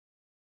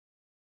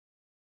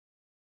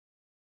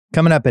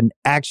Coming up in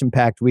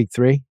action-packed week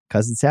 3,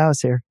 Cousin Sal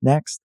is here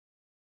next.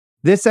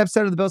 This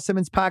episode of the Bill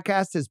Simmons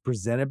Podcast is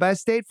presented by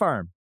State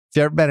Farm. If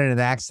you've ever been in an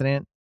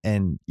accident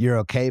and you're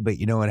okay, but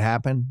you know what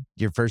happened,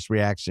 your first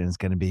reaction is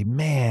going to be,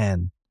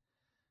 man,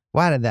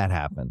 why did that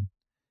happen?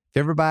 If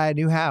you ever buy a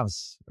new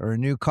house or a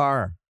new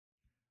car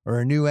or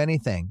a new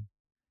anything,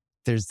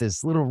 there's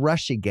this little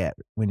rush you get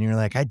when you're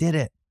like, I did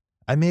it.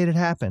 I made it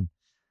happen.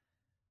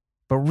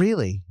 But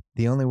really,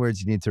 the only words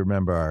you need to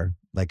remember are,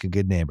 like a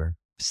good neighbor,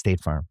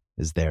 State Farm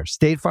is there.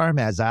 State Farm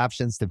has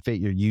options to fit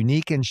your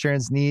unique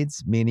insurance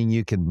needs, meaning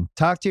you can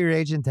talk to your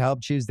agent to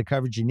help choose the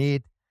coverage you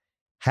need,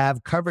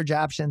 have coverage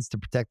options to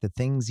protect the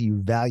things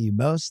you value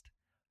most,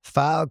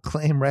 file a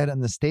claim right on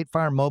the State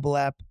Farm mobile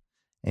app,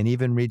 and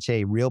even reach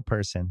a real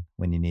person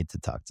when you need to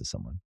talk to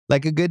someone.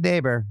 Like a good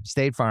neighbor,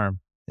 State Farm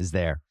is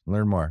there.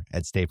 Learn more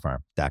at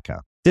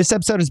statefarm.com. This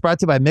episode is brought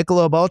to you by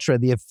Michelob Ultra,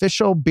 the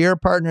official beer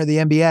partner of the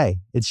NBA.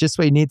 It's just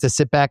what you need to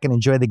sit back and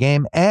enjoy the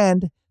game,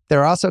 and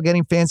they're also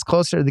getting fans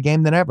closer to the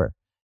game than ever.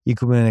 You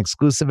can win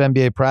exclusive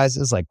NBA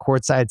prizes like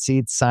courtside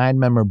seats, signed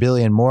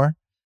memorabilia, and more.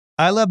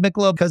 I love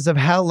Michelob because of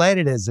how light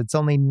it is. It's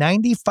only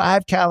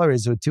 95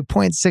 calories with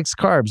 2.6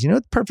 carbs. You know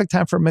what the perfect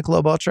time for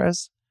Michelob Ultra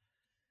is?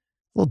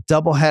 A little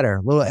doubleheader,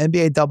 little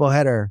NBA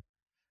doubleheader.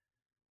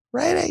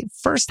 Right?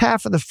 First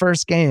half of the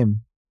first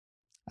game.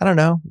 I don't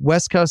know,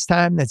 West Coast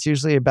time. That's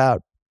usually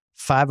about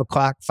 5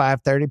 o'clock,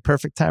 5:30.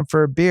 Perfect time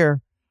for a beer.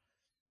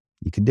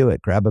 You can do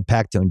it. Grab a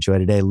pack to enjoy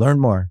today. Learn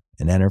more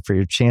and enter for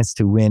your chance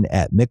to win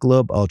at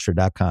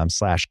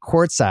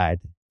michelobultra.com/courtside,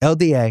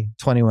 LDA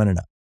 21 and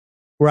up.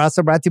 We're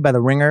also brought to you by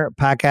the Ringer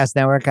Podcast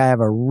Network. I have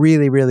a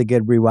really, really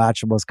good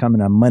rewatchables coming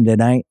on Monday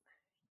night.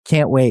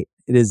 Can't wait.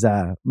 It is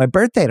my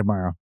birthday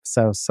tomorrow.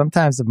 So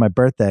sometimes if my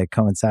birthday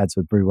coincides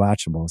with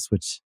rewatchables,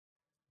 which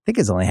I think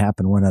has only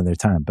happened one other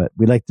time, but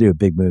we like to do a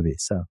big movie.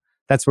 So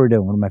that's what we're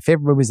doing. One of my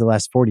favorite movies of the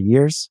last 40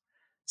 years.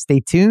 Stay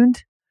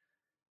tuned.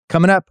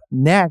 Coming up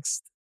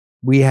next,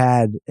 we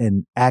had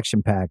an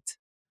action-packed,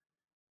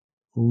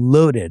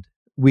 loaded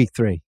week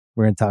 3.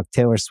 We're going to talk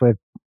Taylor Swift,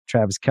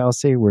 Travis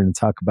Kelce. We're going to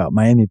talk about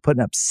Miami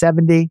putting up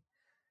 70.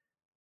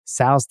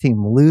 Sal's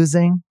team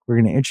losing. We're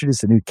going to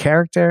introduce a new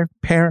character,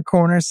 Parent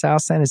Corner. Sal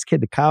sent his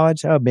kid to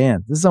college. Oh,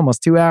 man, this is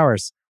almost 2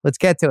 hours. Let's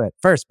get to it.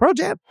 First, Pro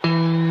Jam.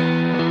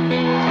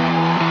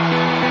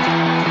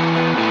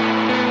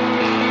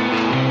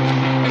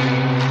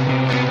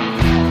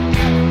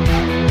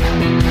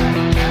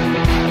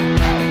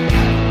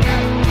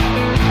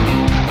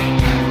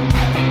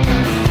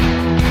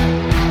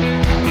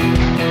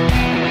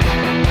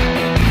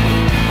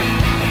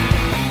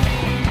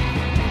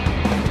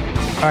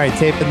 All right,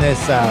 taping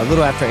this a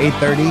little after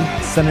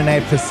 8:30, Sunday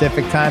night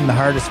Pacific time. The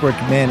hardest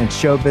working man in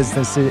show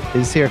business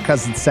is here,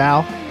 Cousin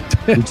Sal.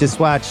 We just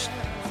watched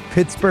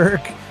Pittsburgh,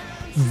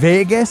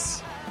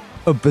 Vegas,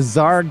 a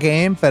bizarre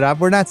game, but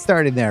we're not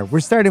starting there. We're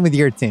starting with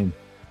your team.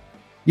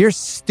 Your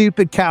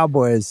stupid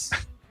Cowboys.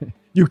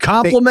 You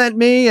compliment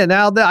me, and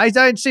now I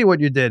see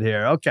what you did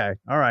here. Okay,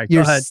 all right, go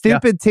your ahead.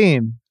 Stupid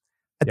team.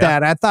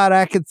 That I thought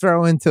I could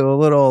throw into a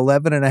little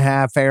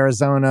 11.5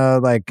 Arizona,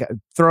 like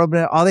throw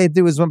them. All they had to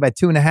do was win by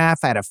 2.5.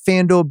 I had a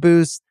FanDuel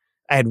boost.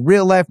 I had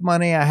real life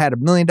money. I had $1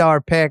 million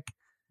pick.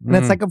 And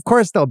it's like, of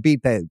course they'll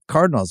beat the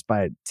Cardinals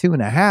by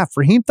 2.5.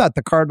 Raheem thought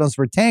the Cardinals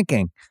were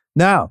tanking.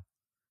 No,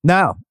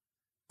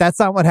 that's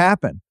not what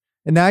happened.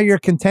 And now you're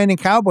contending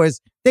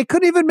Cowboys. They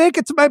couldn't even make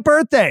it to my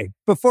birthday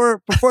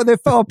before they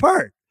fell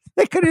apart.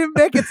 They couldn't even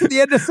make it to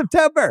the end of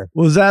September.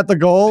 Was that the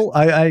goal?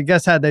 I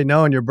guess had they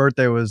known your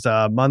birthday was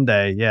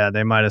Monday, yeah,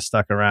 they might have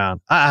stuck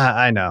around.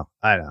 I know.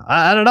 I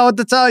don't know what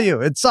to tell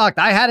you. It sucked.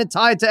 I had it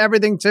tied to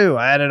everything, too.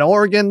 I had an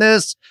Oregon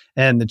this,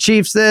 and the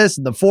Chiefs this,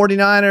 and the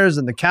 49ers,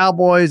 and the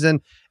Cowboys, and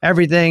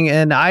everything.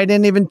 And I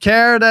didn't even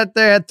care that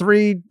they had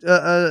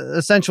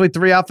essentially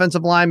three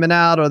offensive linemen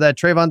out, or that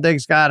Trayvon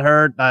Diggs got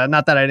hurt.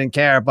 Not that I didn't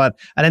care, but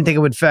I didn't think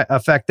it would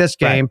affect this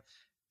game. Right.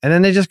 And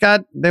then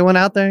they went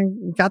out there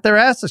and got their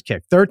asses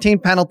kicked. 13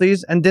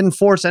 penalties and didn't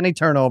force any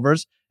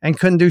turnovers and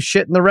couldn't do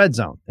shit in the red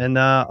zone. And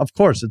of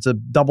course, it's a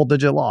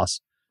double-digit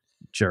loss.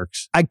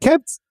 Jerks. I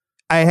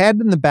had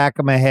in the back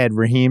of my head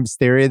Raheem's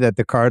theory that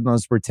the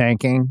Cardinals were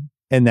tanking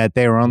and that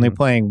they were only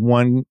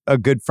playing a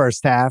good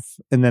first half,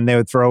 and then they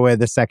would throw away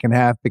the second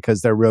half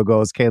because their real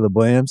goal is Caleb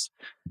Williams.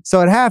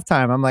 So at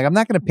halftime, I'm like, I'm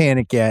not going to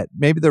panic yet.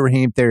 Maybe the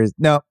Raheem theory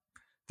the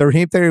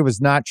Raheem theory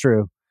was not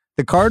true.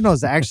 The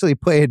Cardinals actually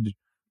played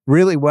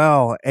really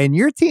well. And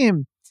your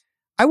team,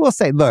 I will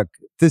say, look,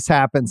 this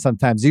happens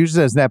sometimes. It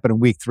usually doesn't happen in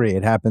week 3.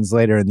 It happens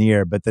later in the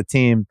year. But the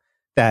team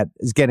that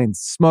is getting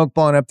smoke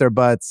blown up their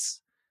butts,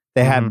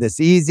 they have this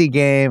easy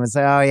game and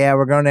say, oh, yeah,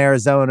 we're going to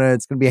Arizona.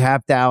 It's going to be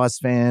half Dallas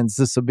fans.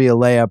 This will be a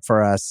layup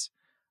for us.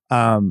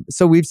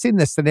 So we've seen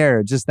this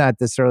scenario, just not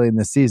this early in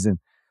the season.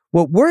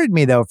 What worried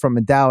me, though, from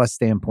a Dallas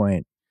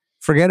standpoint,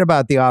 forget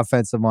about the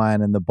offensive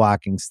line and the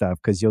blocking stuff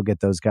because you'll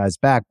get those guys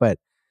back. But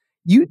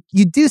you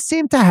do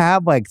seem to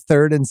have like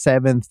 3rd and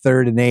 7,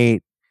 3rd and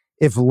 8.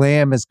 If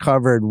Lamb is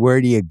covered,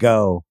 where do you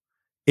go?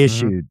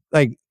 Issued.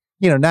 Like,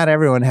 not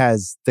everyone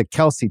has the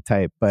Kelce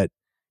type, but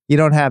you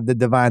don't have the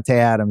Devontae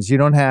Adams. You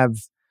don't have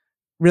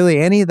really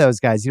any of those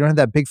guys. You don't have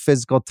that big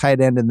physical tight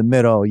end in the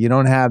middle. You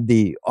don't have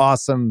the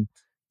awesome,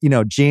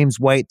 James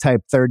White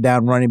type third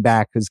down running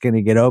back who's going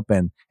to get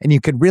open. And you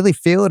could really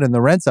feel it in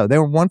the red zone. They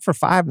were 1 for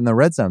 5 in the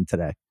red zone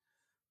today.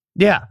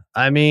 Yeah.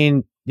 I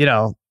mean,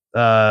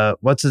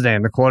 what's his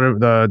name?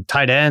 The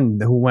tight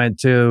end who went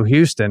to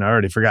Houston, I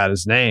already forgot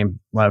his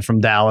name, from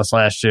Dallas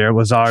last year,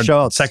 was our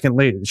second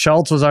lead.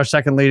 Schultz was our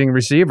second leading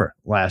receiver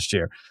last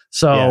year.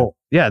 So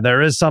yeah,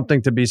 there is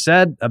something to be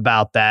said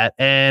about that.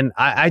 And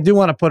I do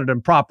want to put it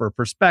in proper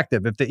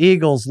perspective. If the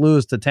Eagles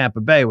lose to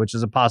Tampa Bay, which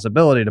is a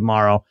possibility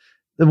tomorrow,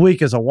 the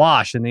week is a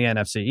wash in the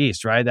NFC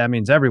East, right? That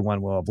means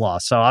everyone will have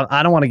lost. So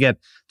I don't want to get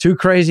too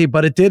crazy,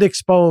 but it did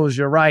expose,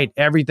 you're right,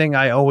 everything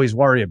I always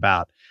worry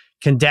about.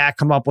 Can Dak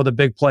come up with a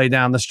big play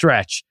down the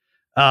stretch?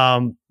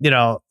 Are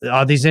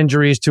these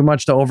injuries too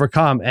much to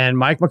overcome? And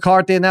Mike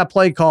McCarthy in that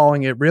play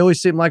calling, it really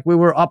seemed like we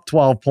were up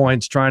 12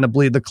 points trying to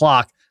bleed the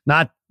clock,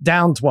 not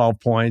down 12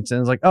 points. And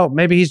it's like, oh,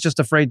 maybe he's just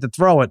afraid to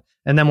throw it.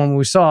 And then when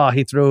we saw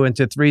he threw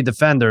into 3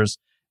 defenders,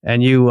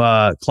 and you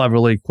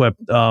cleverly quipped,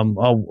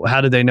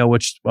 how did they know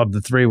which of the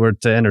 3 were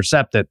to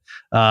intercept it?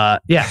 That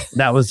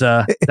was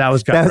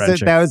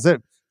gut-wrenching. That was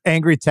an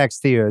angry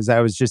text to you as I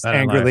was just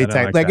angrily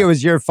texting. Like it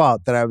was your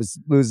fault that I was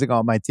losing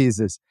all my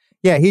teases.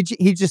 Yeah, he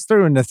just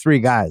threw into 3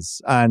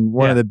 guys on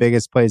one of the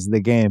biggest plays of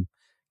the game.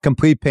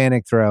 Complete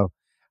panic throw.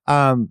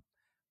 I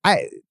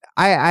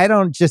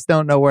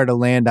don't know where to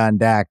land on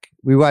Dak.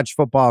 We watch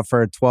football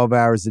for 12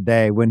 hours a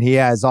day. When he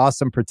has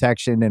awesome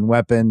protection and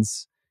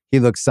weapons, he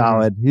looks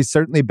solid. He's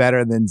certainly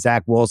better than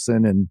Zach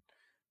Wilson and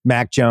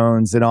Mac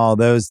Jones and all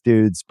those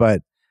dudes,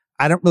 but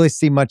I don't really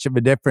see much of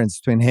a difference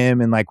between him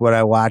and like what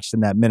I watched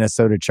in that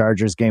Minnesota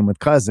Chargers game with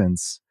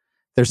Cousins.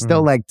 They're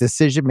still like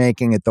decision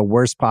making at the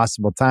worst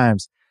possible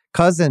times.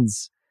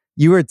 Cousins,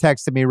 you were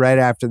texting me right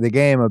after the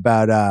game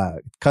about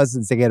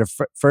Cousins. They get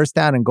a first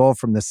down and goal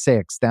from the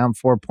 6, down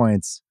 4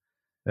 points.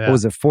 Yeah. What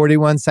was it,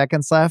 41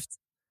 seconds left?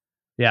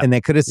 Yeah. And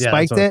they could have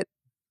spiked it.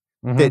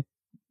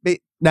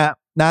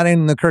 Not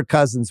in the Kirk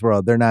Cousins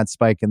world. They're not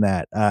spiking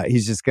that.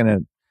 He's just going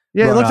to.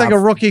 Yeah, he looks like a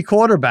rookie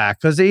quarterback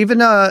because even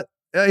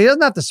he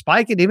doesn't have to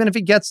spike it. Even if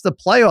he gets the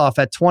playoff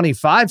at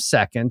 25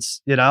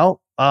 seconds,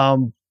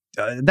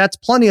 that's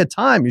plenty of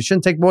time. You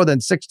shouldn't take more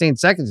than 16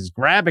 seconds. He's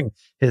grabbing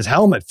his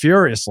helmet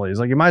furiously. He's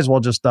like, you might as well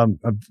just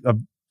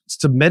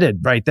submitted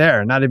right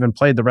there and not even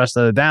played the rest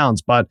of the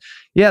downs. But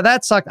yeah,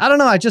 that sucked. I don't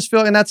know. I just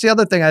feel, and that's the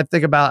other thing I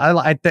think about.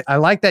 I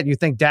like that you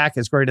think Dak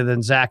is greater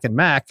than Zach and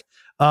Mac.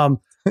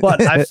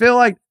 But I feel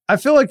like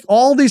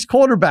all these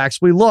quarterbacks,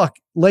 we look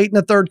late in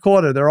the third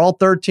quarter, they're all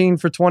 13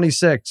 for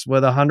 26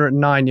 with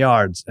 109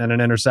 yards and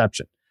an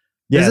interception.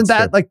 Yeah, isn't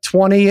that like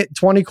 20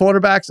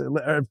 quarterbacks,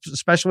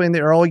 especially in the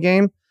early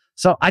game?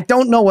 So I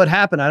don't know what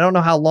happened. I don't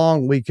know how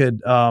long we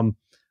could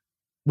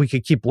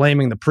keep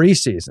blaming the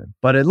preseason,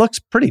 but it looks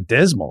pretty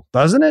dismal,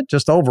 doesn't it?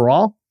 Just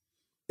overall.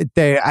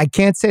 I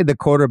can't say the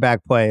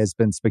quarterback play has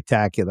been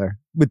spectacular,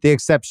 with the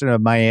exception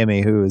of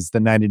Miami, who is the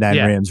 99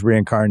 Rams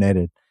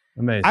reincarnated.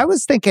 Amazing. I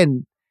was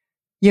thinking,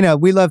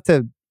 we love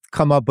to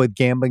come up with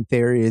gambling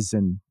theories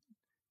and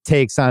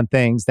takes on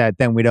things that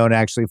then we don't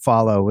actually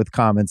follow with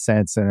common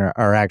sense and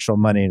our actual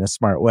money in a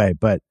smart way.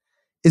 But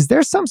is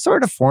there some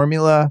sort of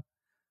formula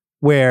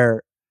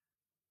where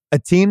a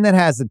team that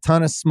has a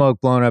ton of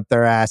smoke blown up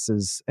their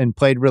asses and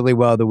played really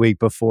well the week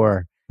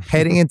before,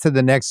 heading into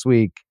the next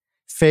week,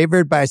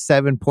 favored by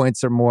 7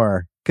 points or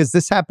more? Because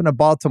this happened to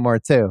Baltimore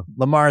too.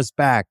 Lamar's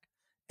back,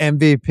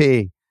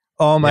 MVP.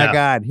 Oh my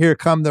God, here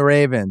come the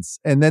Ravens.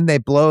 And then they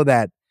blow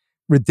that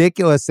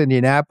ridiculous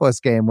Indianapolis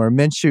game where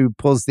Minshew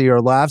pulls the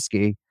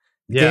Orlovsky.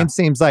 The game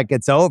seems like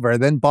it's over.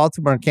 Then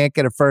Baltimore can't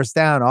get a first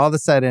down. All of a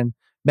sudden,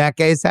 Matt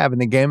Gay's having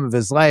the game of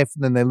his life,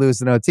 and then they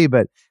lose in OT.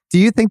 But do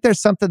you think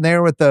there's something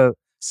there with the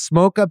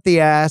smoke up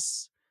the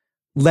ass,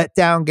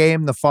 letdown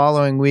game the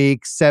following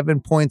week, 7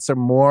 points or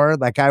more?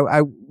 Like I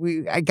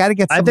got to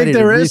get somebody I think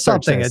there is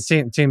something. This.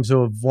 Teams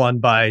who have won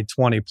by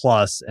 20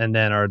 plus and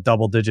then are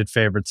double-digit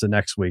favorites the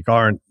next week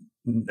aren't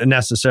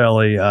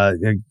necessarily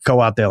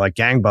go out there like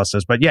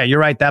gangbusters. But yeah,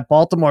 you're right. That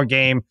Baltimore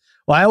game,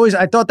 well,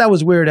 I thought that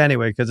was weird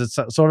anyway, because it's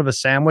sort of a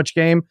sandwich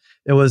game.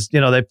 It was,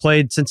 they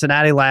played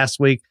Cincinnati last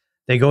week.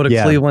 They go to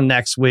Cleveland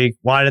next week.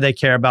 Why do they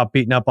care about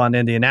beating up on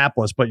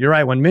Indianapolis? But you're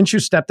right. When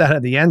Minshew stepped out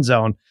of the end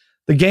zone,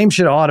 the game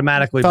should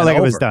automatically felt been like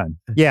over. It was done.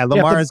 Yeah,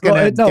 Lamar's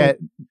going to get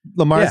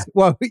Lamar's. Yeah.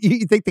 Well,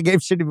 you think the game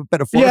should have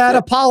been a forfeit? Yeah, at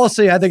a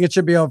policy, I think it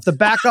should be over. If the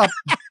backup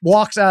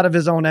walks out of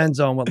his own end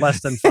zone with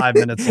less than 5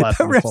 minutes left,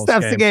 the ref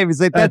stops the game.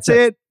 He's like, "That's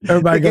it.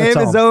 Everybody, the game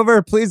is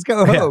over. Please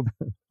go home."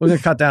 We're gonna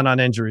cut down on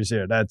injuries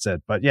here. That's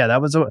it. But yeah,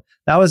 that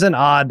was an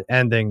odd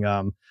ending.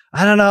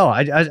 I don't know.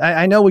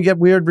 I know we get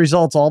weird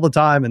results all the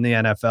time in the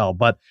NFL,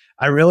 but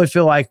I really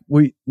feel like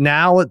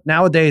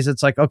nowadays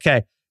it's like,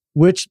 okay,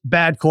 which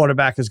bad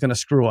quarterback is going to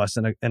screw us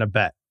in a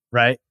bet,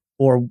 right?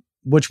 Or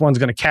which one's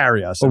going to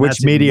carry us? Or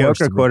which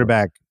mediocre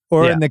quarterback?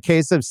 Or in the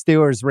case of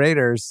Steelers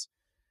Raiders,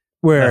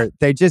 where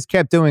they just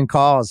kept doing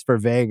calls for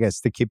Vegas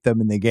to keep them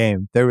in the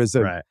game. There was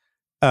a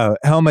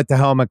helmet to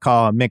helmet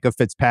call on Minka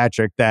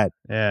Fitzpatrick that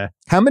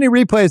how many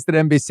replays did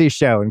NBC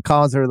show? And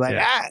calls are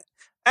like,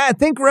 I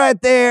think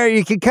right there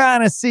you can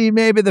kind of see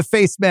maybe the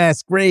face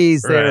mask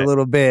raised there a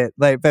little bit.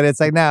 But it's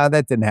like, no,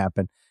 that didn't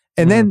happen.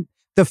 And then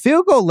the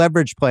field goal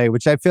leverage play,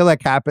 which I feel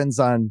like happens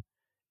on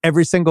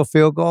every single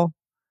field goal,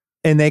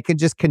 and they can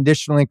just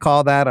conditionally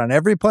call that on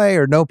every play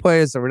or no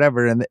plays or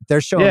whatever. And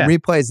they're showing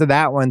replays of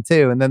that one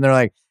too. And then they're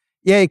like,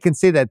 yeah, you can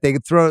see that they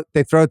throw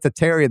it to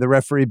Terry, the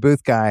referee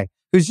booth guy,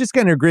 who's just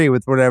going to agree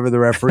with whatever the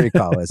referee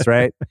call is,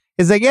 right?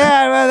 He's like,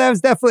 yeah, well, that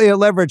was definitely a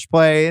leverage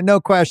play, no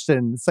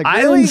question. It's like,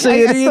 I really? didn't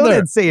see it either. I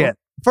didn't see it.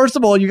 First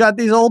of all, you got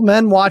these old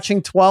men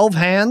watching 12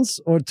 hands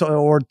or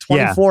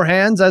 24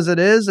 hands as it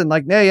is, and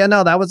like,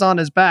 no, that was on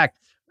his back.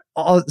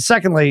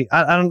 Secondly,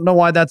 I don't know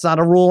why that's not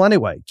a rule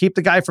anyway. Keep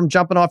the guy from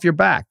jumping off your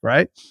back,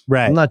 right?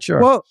 Right. I'm not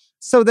sure. Well,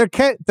 so the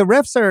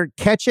refs are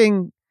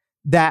catching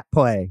that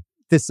play,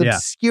 this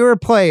obscure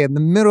play in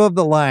the middle of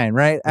the line,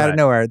 right? Out of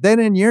nowhere.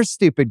 Then in your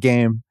stupid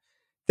game,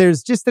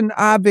 there's just an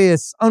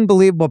obvious,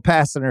 unbelievable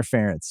pass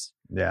interference.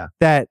 Yeah.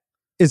 That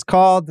is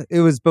called. It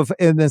was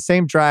in the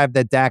same drive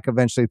that Dak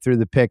eventually threw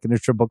the pick in a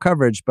triple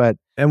coverage,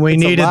 and we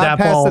needed that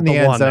ball in the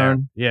end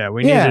zone. Yeah,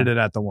 we needed it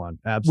at the one.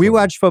 Absolutely. We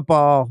watch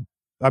football.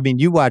 I mean,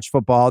 you watch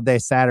football all day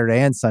Saturday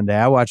and Sunday.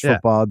 I watch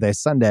football all day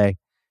Sunday.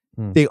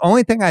 The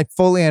only thing I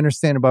fully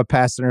understand about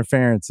pass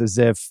interference is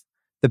if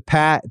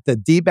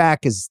the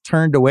D-back is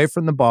turned away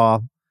from the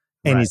ball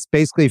and he's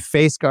basically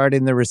face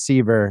guarding the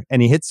receiver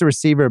and he hits the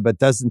receiver but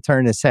doesn't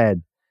turn his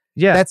head.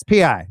 Yeah, that's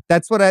PI.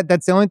 That's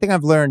the only thing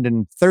I've learned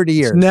in 30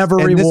 years. It's never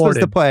rewarded. This was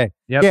the play.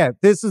 Yep. Yeah,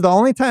 this is the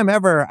only time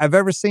I've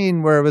ever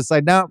seen where it was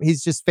like, no,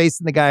 he's just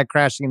facing the guy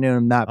crashing into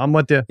him. I'm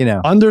with you.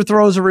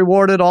 Underthrows are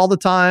rewarded all the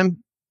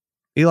time.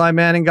 Eli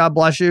Manning, God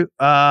bless you.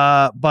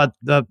 But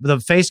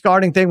the face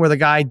guarding thing where the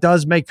guy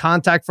does make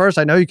contact first,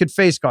 I know you could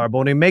face guard, but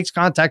when he makes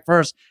contact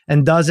first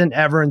and doesn't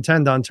ever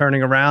intend on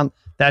turning around,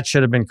 that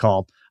should have been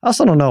called. I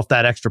also don't know if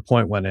that extra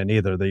point went in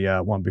either,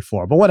 the one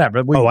before, but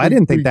whatever. I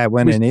didn't think that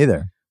went in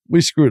either.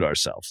 We screwed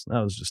ourselves.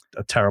 That was just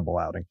a terrible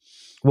outing.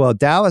 Well,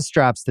 Dallas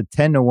drops to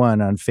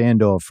 10-1 on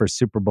FanDuel for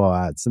Super Bowl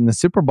odds, and the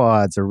Super Bowl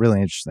odds are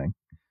really interesting.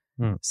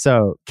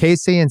 So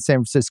KC and San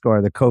Francisco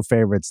are the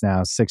co-favorites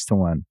now,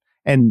 6-1.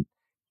 And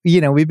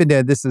we've been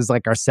doing this is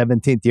like our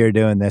 17th year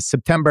doing this.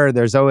 September,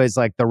 there's always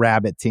like the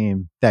rabbit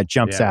team that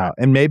jumps out.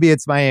 And maybe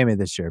it's Miami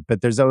this year,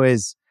 but there's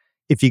always,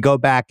 if you go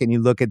back and you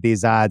look at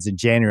these odds in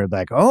January,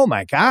 like, oh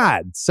my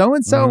God,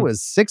 so-and-so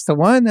was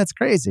 6-1. That's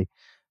crazy.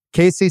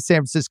 KC, San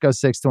Francisco,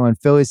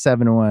 6-1, Philly,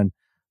 7-1,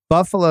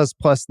 Buffalo's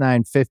plus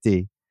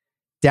 950,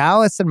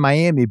 Dallas and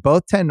Miami,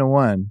 both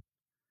 10-1,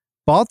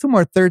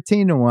 Baltimore,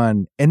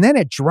 13-1, and then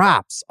it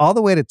drops all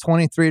the way to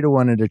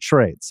 23-1 in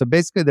Detroit. So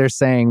basically they're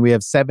saying we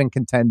have 7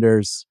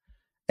 contenders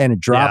and a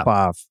drop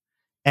off.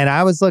 And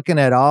I was looking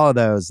at all of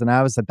those and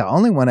I was like, the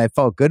only one I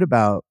felt good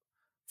about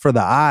for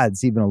the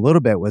odds, even a little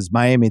bit, was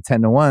Miami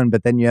 10-1,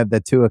 but then you have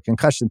the Tua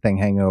concussion thing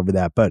hanging over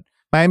that. But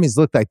Miami's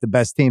looked like the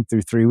best team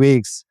through 3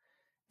 weeks.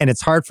 And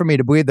it's hard for me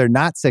to believe they're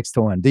not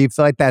 6-1. Do you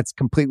feel like that's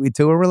completely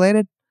Tua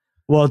related?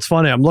 Well, it's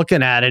funny. I'm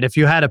looking at it. If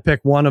you had to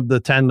pick one of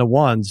the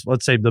 10-1s,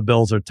 let's say the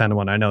Bills are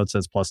 10-1. I know it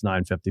says plus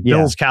 950.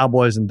 Bills,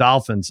 Cowboys, and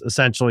Dolphins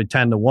essentially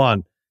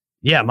 10-1.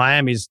 Yeah,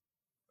 Miami's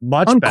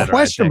much better.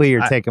 Unquestionably,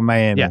 you're taking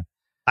Miami. Yeah,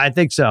 I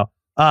think so.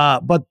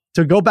 But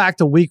to go back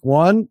to week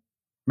one,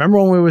 remember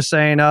when we were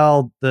saying,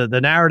 the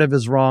narrative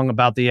is wrong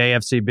about the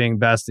AFC being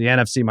best. The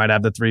NFC might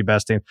have the 3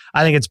 best teams.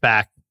 I think it's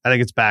back.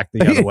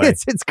 The other way.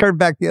 It's curved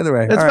back the other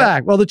way. It's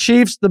back. Well, the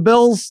Chiefs,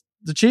 Bills,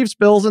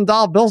 and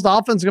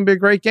Dolphins is going to be a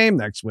great game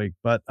next week.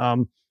 But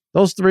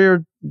those 3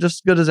 are just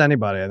as good as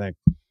anybody, I think.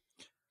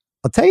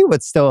 I'll tell you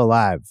what's still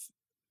alive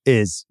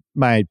is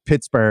my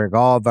Pittsburgh,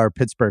 all of our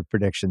Pittsburgh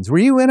predictions. Were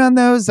you in on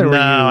those? Or no, were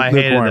you I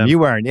hated them. You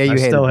weren't. Yeah, you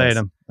hated them. I still hate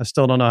them. I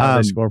still don't know how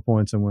they score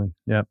points and win.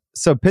 Yep.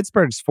 So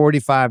Pittsburgh's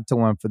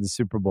 45-1 for the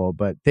Super Bowl,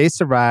 but they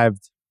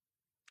survived.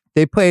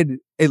 They played,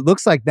 it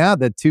looks like now,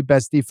 the 2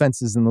 best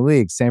defenses in the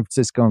league, San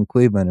Francisco and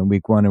Cleveland, in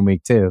week 1 and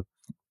week 2.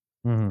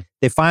 Mm-hmm.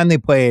 They finally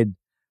played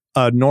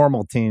a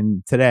normal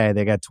team today.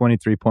 They got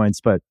 23 points,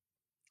 but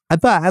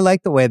I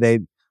liked the way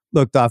they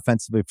looked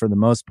offensively for the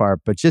most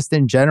part, but just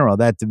in general,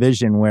 that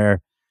division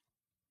where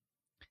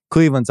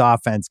Cleveland's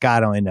offense,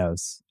 God only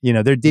knows.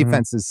 Their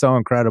defense is so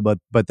incredible,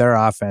 but their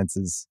offense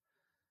is,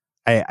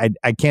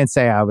 I can't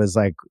say I was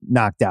like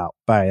knocked out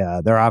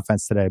by their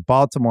offense today.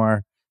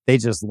 Baltimore, they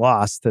just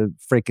lost to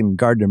freaking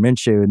Gardner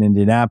Minshew in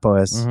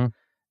Indianapolis. Mm-hmm.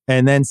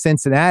 And then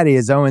Cincinnati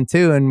is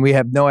 0-2, and we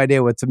have no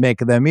idea what to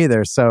make of them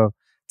either. So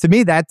to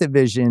me, that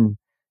division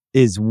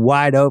is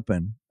wide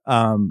open.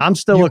 I'm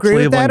still you a agree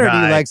Cleveland with that, guy.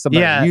 Or do you like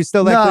somebody? Yeah, you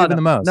still like Cleveland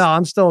the most? No,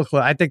 I'm still a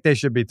Cleveland. I think they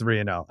should be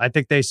 3-0. I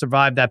think they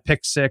survived that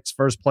pick 6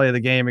 first play of the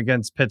game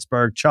against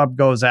Pittsburgh. Chubb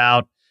goes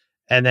out,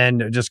 and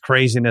then just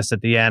craziness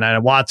at the end.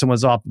 And Watson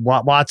was off.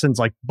 Watson's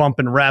like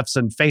bumping refs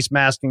and face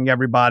masking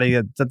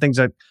everybody. The things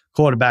that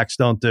quarterbacks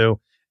don't do.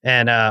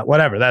 And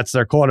whatever, that's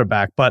their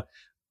quarterback. But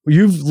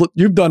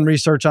you've done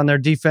research on their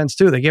defense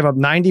too. They gave up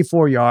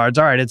 94 yards.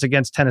 All right, it's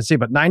against Tennessee,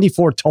 but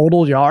 94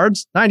 total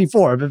yards.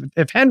 94.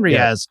 If Henry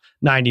has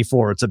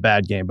 94, it's a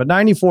bad game. But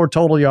 94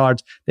 total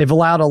yards. They've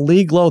allowed a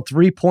league low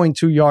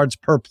 3.2 yards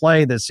per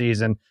play this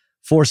season.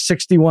 for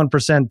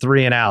 61%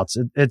 3 and outs.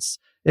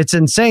 It's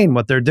insane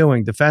what they're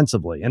doing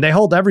defensively, and they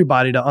hold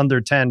everybody to under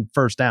 10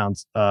 first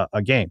downs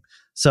a game.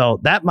 So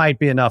that might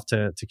be enough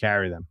to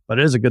carry them, but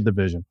it is a good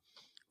division.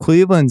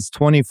 Cleveland's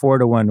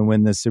 24-1 to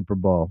win the Super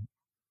Bowl,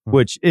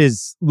 which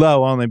is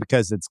low only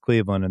because it's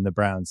Cleveland and the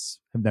Browns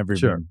have never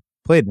even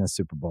played in a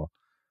Super Bowl.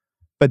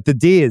 But the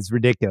D is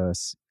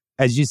ridiculous.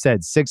 As you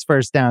said, 6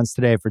 first downs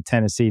today for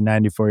Tennessee,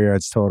 94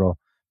 yards total.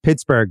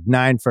 Pittsburgh,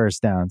 9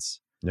 first downs.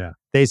 Yeah.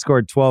 They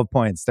scored 12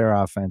 points, their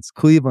offense.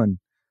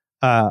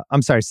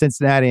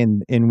 Cincinnati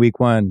in week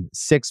 1,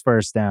 6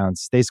 first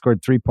downs. They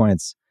scored 3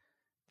 points.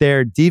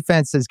 Their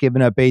defense has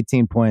given up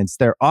 18 points.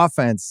 Their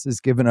offense has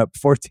given up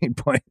 14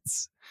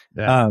 points.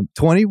 Yeah.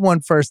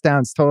 21 first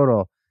downs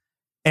total.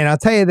 And I'll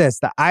tell you this,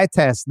 the eye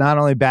test not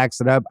only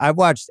backs it up. I've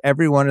watched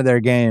every one of their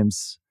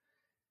games.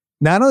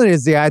 Not only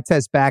does the eye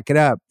test back it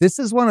up, this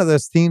is one of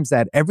those teams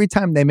that every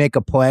time they make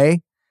a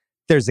play,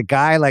 there's a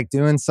guy like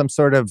doing some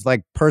sort of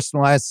like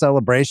personalized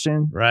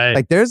celebration. Right.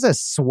 Like there's a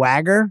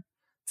swagger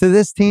to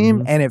this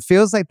team, and it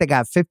feels like they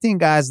got 15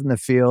 guys in the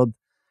field.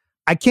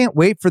 I can't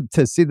wait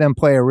to see them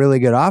play a really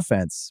good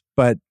offense,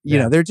 but you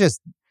know,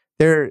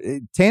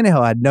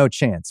 Tannehill had no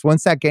chance.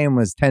 Once that game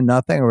was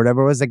 10-0 or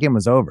whatever it was, that game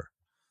was over.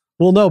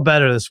 We'll know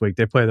better this week.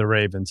 They play the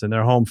Ravens, and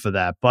they're home for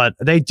that. But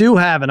they do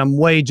have, and I'm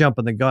way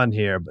jumping the gun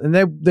here, and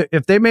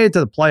if they made it to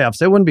the playoffs,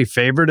 they wouldn't be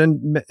favored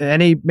in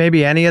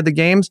maybe any of the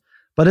games.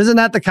 But isn't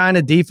that the kind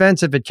of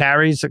defense, if it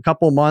carries a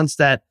couple months,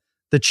 that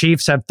the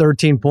Chiefs have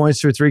 13 points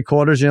through 3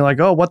 quarters, and you're like,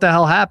 oh, what the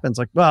hell happens?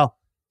 Like, well,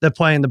 they're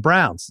playing the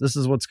Browns. This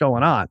is what's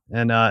going on.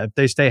 And if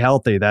they stay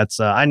healthy, that's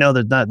I know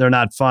they're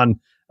not fun.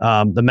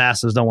 The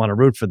masses don't want to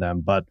root for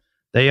them, but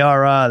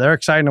they're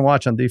exciting to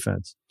watch on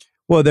defense.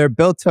 Well, they're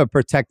built to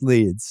protect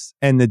leads,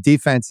 and the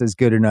defense is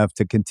good enough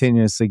to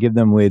continuously give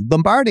them lead.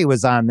 Lombardi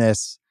was on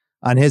his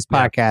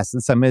podcast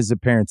and some of his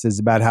appearances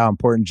about how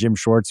important Jim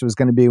Schwartz was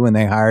going to be when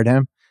they hired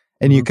him.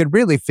 And you could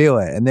really feel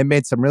it. And they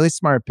made some really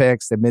smart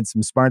picks. They made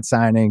some smart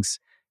signings.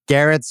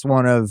 Garrett's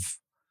one of,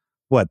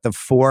 the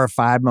 4 or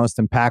 5 most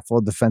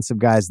impactful defensive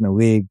guys in the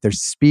league.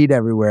 There's speed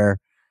everywhere.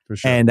 For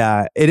sure. And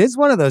it is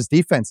one of those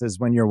defenses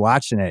when you're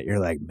watching it, you're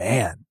like,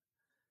 man,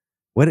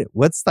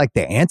 what's like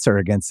the answer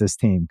against this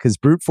team? Because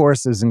brute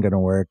force isn't going to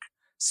work.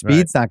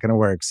 Speed's not going to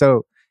work.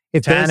 So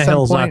if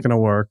Tannehill's not going to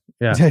work.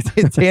 Yeah.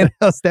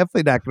 Tannehill's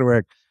definitely not going to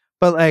work.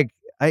 But like,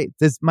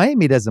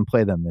 Miami doesn't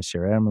play them this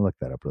year. Right? I'm going to look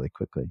that up really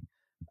quickly.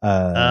 The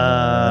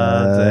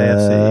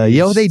AFC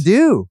Yo, they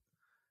do.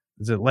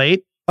 Is it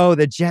late? Oh,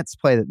 the Jets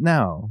play that.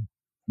 No,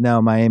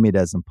 Miami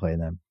doesn't play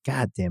them.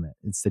 God damn it.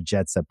 It's the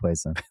Jets that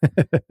plays them.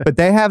 But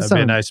they have That'd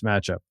be a nice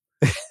matchup.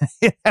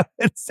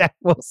 Zach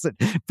Wilson.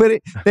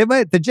 But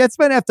the Jets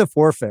might have to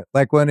forfeit,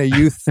 like when a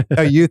youth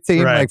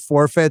team like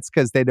forfeits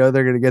because they know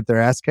they're going to get their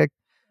ass kicked.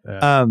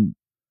 Yeah.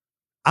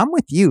 I'm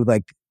with you.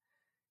 Like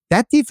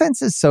that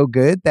defense is so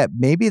good that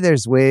maybe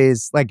there's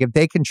ways, like if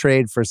they can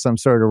trade for some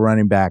sort of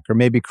running back, or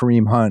maybe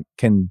Kareem Hunt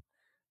can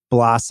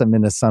blossom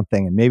into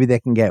something, and maybe they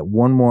can get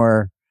one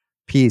more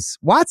piece.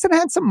 Watson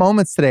had some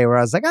moments today where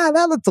I was like,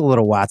 that looked a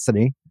little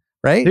Watson-y,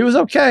 right? He was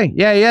okay.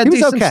 Yeah, he had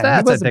decent stats,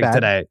 I think, bad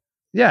today.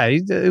 Yeah, I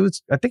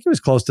think he was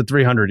close to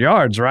 300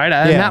 yards, right?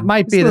 And that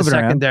might be the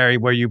secondary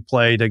where you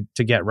play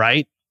to get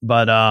right.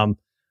 But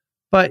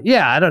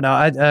yeah, I don't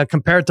know.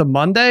 Compared to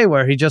Monday,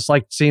 where he just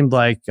seemed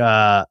like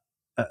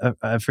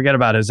I forget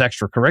about his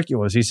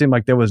extracurriculars. He seemed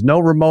like there was no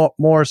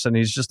remorse, and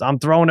he's just, I'm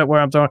throwing it where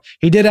I'm throwing.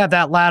 He did have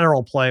that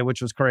lateral play,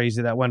 which was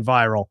crazy, that went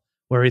viral,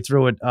 where he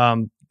threw it.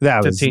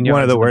 That was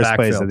one of the worst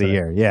plays of the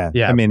year.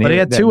 Yeah. I mean, but he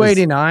had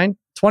 289,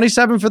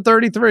 27 for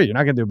 33. You're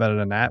not going to do better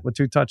than that with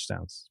 2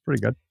 touchdowns. It's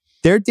pretty good.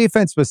 Their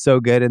defense was so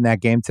good in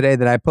that game today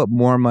that I put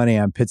more money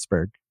on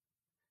Pittsburgh,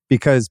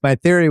 because my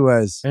theory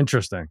was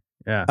interesting.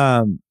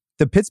 Yeah.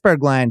 The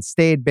Pittsburgh line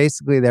stayed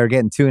basically, they were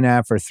getting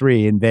 2.5 or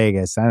 3 in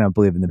Vegas. I don't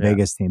believe in the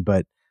Vegas team,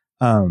 but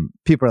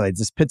people are like,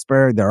 this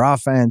Pittsburgh, their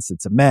offense,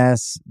 it's a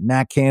mess.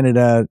 Matt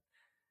Canada.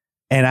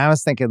 And I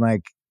was thinking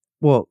like,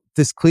 well,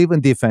 this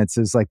Cleveland defense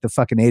is like the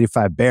fucking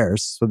 85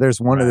 Bears. So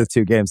there's one of the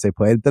 2 games they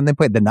played. Then they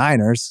played the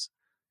Niners,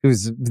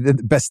 who's the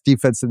best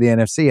defense in the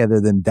NFC other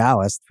than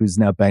Dallas, who's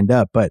now banged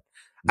up. But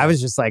I was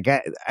just like,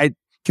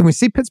 can we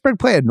see Pittsburgh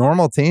play a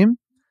normal team?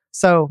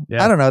 So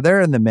I don't know.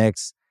 They're in the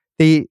mix.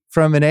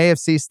 From an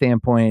AFC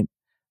standpoint,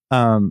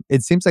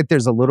 it seems like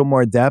there's a little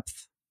more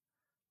depth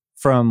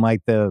from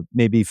like the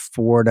maybe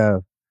 4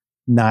 to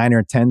 9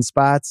 or 10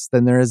 spots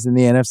than there is in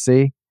the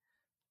NFC.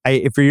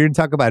 If you're going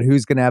to talk about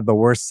who's going to have the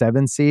worst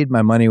 7 seed,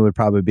 my money would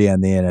probably be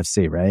on the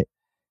NFC, right?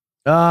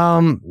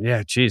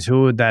 Yeah, geez,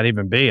 who would that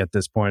even be at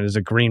this point? Is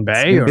it Green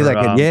Bay?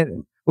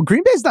 Well,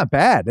 Green Bay's not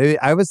bad.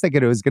 I was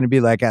thinking it was going to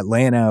be like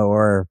Atlanta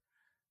or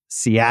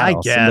Seattle.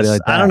 I guess.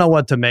 Like I don't know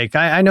what to make.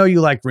 I know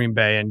you like Green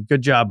Bay, and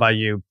good job by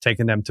you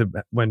taking them to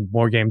win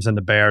more games than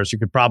the Bears. You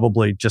could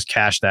probably just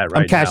cash that right now.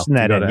 I'm cashing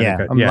that in,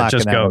 yeah.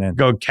 Just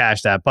go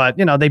cash that. But,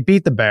 they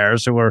beat the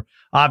Bears, who were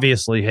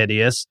obviously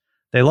hideous.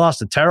 They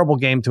lost a terrible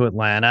game to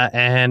Atlanta,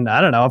 and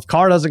I don't know if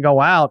Carr doesn't go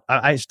out.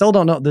 I still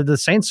don't know. Did the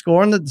Saints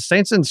score? The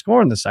Saints didn't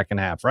score in the second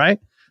half, right?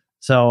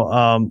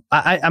 So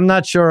I'm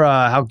not sure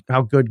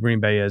how good Green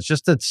Bay is.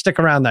 Just to stick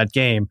around that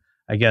game,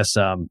 I guess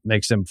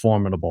makes them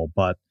formidable.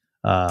 But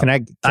can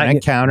I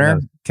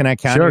counter? Can I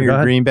counter sure,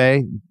 your Green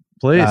Bay?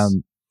 Please.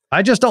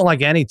 I just don't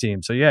like any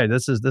team. So yeah,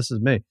 this is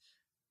me.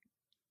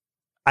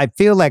 I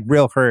feel like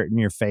real hurt in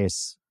your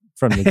face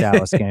from the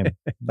Dallas game.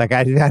 Like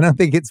I don't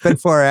think it's been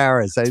 4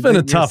 hours. It's been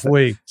a tough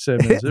week,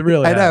 Simmons. It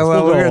really I know. has.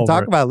 Well, we're going to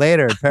talk about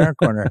later in Parent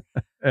Corner.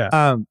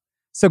 Yeah.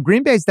 So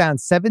Green Bay's down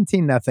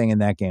 17-0 in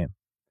that game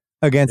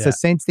against a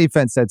Saints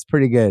defense that's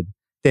pretty good.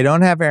 They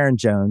don't have Aaron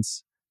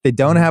Jones. They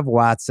don't have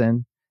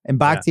Watson. And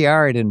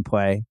Bakhtiari didn't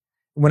play.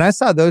 When I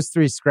saw those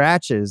three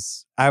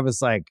scratches, I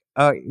was like,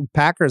 oh,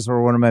 Packers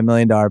were one of my $1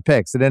 million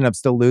picks. It ended up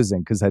still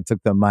losing because I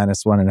took them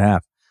 -1.5.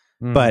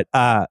 But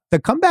the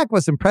comeback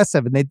was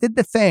impressive. And they did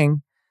the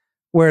thing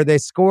where they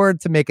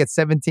scored to make it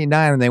 17-9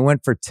 and they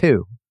went for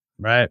 2.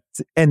 Right.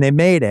 And they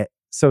made it.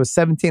 So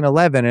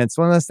 17-11. And it's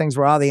one of those things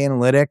where all the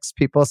analytics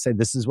people say,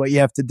 this is what you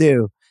have to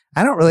do.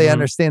 I don't really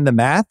understand the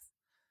math.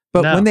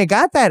 But when they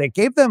got that, it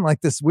gave them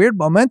like this weird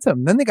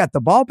momentum. Then they got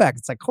the ball back.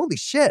 It's like, holy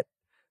shit.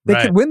 They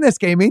could win this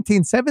game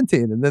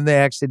 18-17. And then they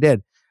actually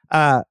did.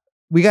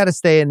 We got to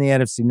stay in the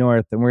NFC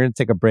North and we're going to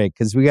take a break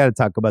because we got to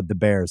talk about the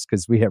Bears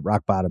because we hit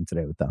rock bottom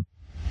today with them.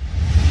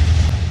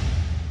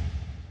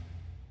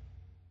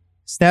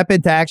 Snap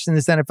into action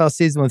this NFL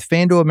season with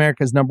FanDuel,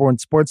 America's #1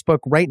 sportsbook.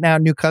 Right now,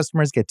 new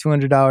customers get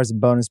 $200 in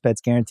bonus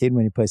bets guaranteed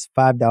when you place a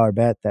 $5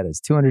 bet. That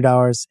is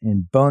 $200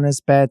 in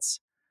bonus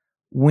bets.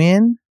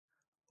 Win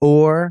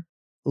or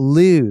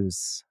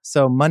lose.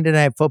 So Monday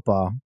Night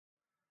Football.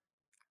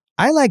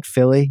 I like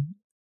Philly.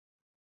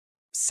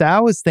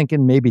 Sal was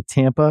thinking maybe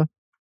Tampa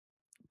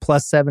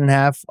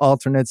 +7.5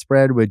 alternate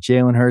spread with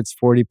Jalen Hurts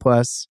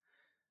 40+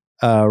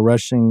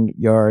 rushing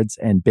yards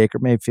and Baker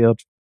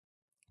Mayfield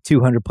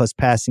 200+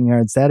 passing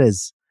yards. That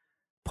is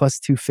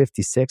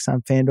 +256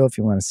 on FanDuel if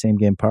you want a same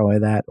game parlay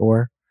that,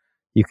 or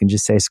you can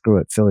just say, screw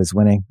it, Philly's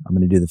winning. I'm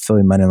going to do the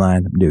Philly money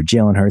line. I'm going to do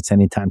Jalen Hurts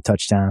anytime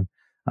touchdown.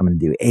 I'm going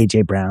to do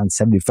A.J. Brown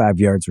 75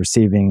 yards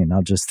receiving, and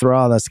I'll just throw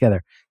all those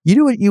together. You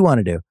do what you want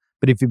to do.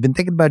 But if you've been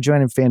thinking about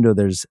joining FanDuel,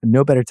 there's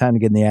no better time to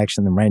get in the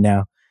action than right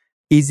now.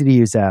 Easy to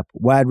use app,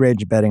 wide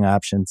range of betting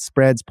options,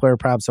 spreads, player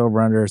props,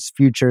 over-unders,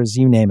 futures,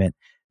 you name it.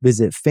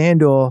 Visit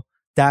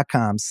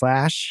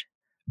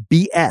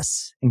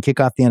FanDuel.com/BS and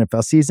kick off the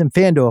NFL season.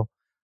 FanDuel,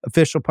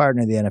 official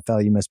partner of the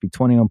NFL. You must be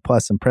 21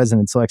 plus and present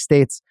in select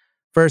states.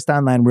 First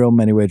online real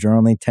money wager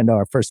only.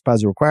 $10 first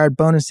deposit required.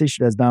 Bonus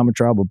issued as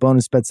non-withdrawable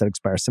bonus bets that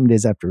expire 7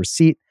 days after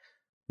receipt.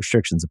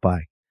 Restrictions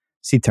apply.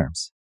 See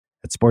terms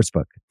at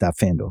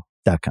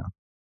sportsbook.fanduel.com.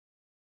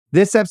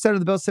 This episode of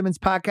the Bill Simmons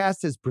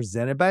Podcast is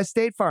presented by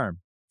State Farm.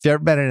 If you've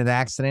ever been in an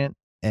accident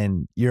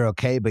and you're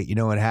okay, but you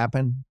know what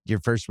happened, your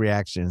first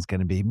reaction is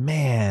going to be,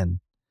 man,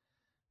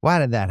 why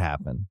did that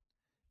happen?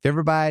 If you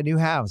ever buy a new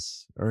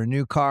house or a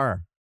new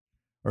car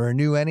or a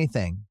new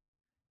anything,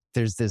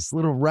 there's this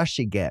little rush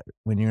you get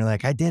when you're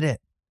like, I did it.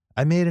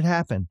 I made it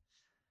happen.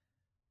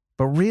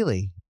 But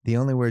really, the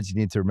only words you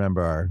need to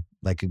remember are,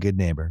 like a good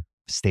neighbor,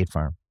 State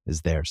Farm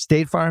is there.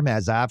 State Farm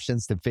has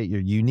options to fit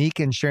your unique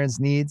insurance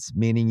needs,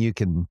 meaning you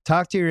can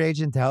talk to your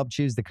agent to help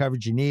choose the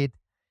coverage you need,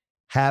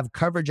 have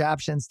coverage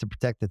options to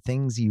protect the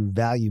things you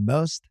value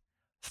most,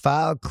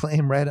 file a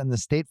claim right on the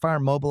State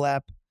Farm mobile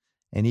app,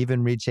 and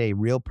even reach a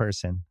real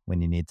person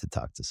when you need to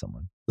talk to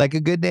someone. Like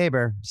a good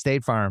neighbor,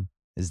 State Farm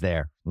is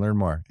there. Learn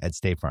more at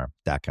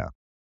statefarm.com.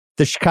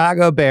 The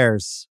Chicago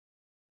Bears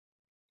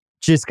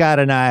just got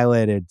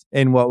annihilated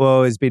in what will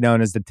always be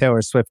known as the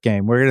Taylor Swift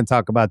game. We're going to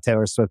talk about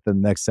Taylor Swift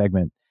in the next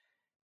segment.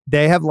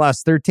 They have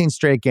lost 13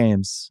 straight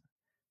games.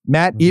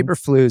 Matt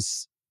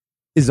Eberflus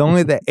is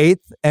only the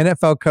 8th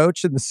NFL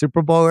coach in the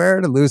Super Bowl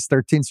era to lose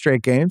 13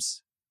 straight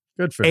games.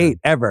 Good for him. 8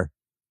 ever.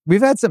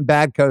 We've had some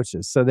bad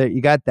coaches, so that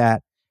you got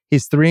that.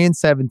 He's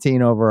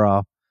 3-17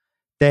 overall.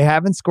 They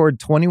haven't scored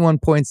 21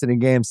 points in a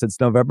game since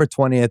November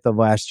 20th of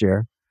last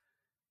year.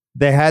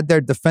 They had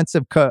their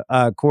defensive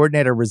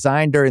coordinator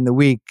resign during the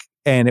week,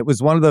 and it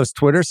was one of those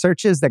Twitter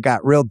searches that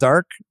got real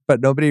dark, but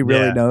nobody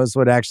really knows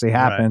what actually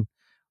happened. Right.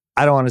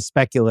 I don't want to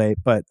speculate,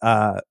 but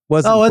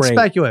wasn't let's great.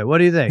 Speculate. What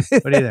do you think?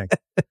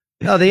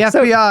 No, the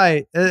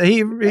FBI,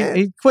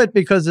 he quit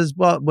because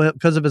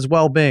of his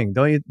well-being.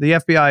 Don't you? The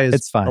FBI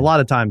is a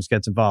lot of times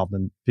gets involved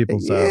in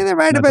people's there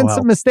might have been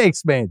some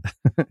mistakes made.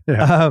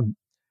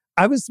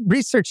 I was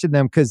researching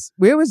them because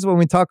when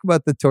we talk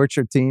about the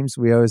torture teams,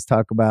 we always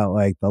talk about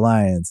like the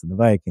Lions and the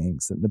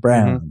Vikings and the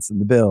Browns and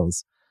the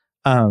Bills.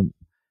 In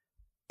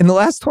the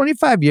last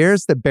 25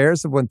 years, the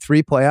Bears have won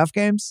 3 playoff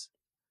games.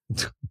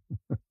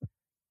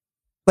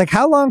 Like,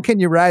 how long can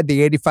you ride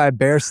the 85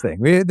 Bears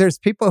thing? There's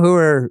people who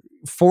are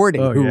 40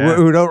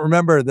 who don't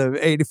remember the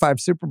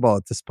 85 Super Bowl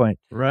at this point.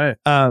 Right.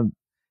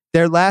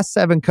 Their last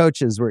 7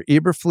 coaches were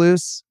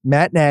Eberflus,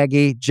 Matt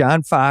Nagy,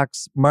 John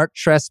Fox, Mark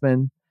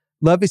Trestman,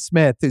 Lovie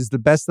Smith, who's the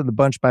best of the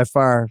bunch by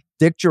far,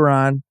 Dick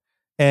Duran,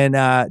 and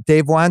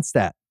Dave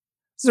Wannstedt.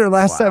 These are their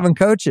last 7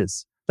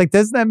 coaches. Like,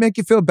 doesn't that make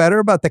you feel better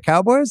about the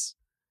Cowboys?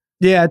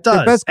 Yeah, it does.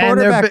 Their best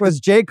quarterback was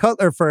Jay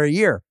Cutler for a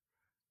year.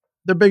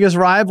 their biggest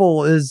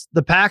rival is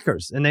the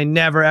Packers, and they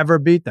never ever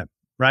beat them.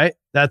 Right?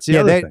 That's the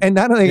other thing. And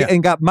not only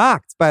and got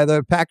mocked by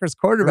the Packers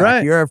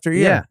quarterback year after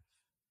year. Yeah.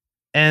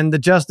 And the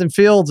Justin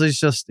Fields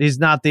he's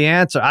not the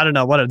answer. I don't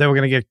know what they were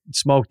going to get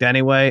smoked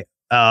anyway.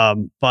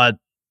 But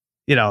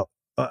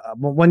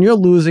when you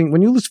lose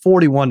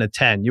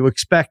 41-10, you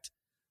expect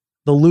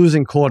the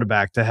losing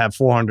quarterback to have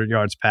 400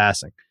 yards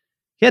passing.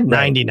 He had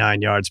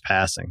 99 yards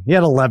passing. He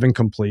had 11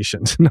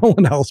 completions. No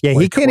one else. Yeah,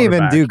 he can't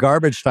even do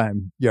garbage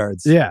time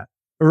yards. Yeah,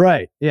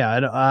 right.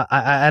 Yeah,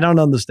 I don't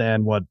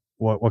understand what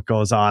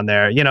goes on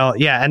there.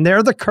 And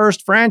they're the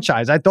cursed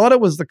franchise. I thought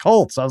it was the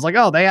Colts. I was like,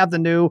 oh, they have the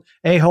new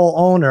a-hole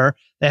owner.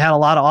 They had a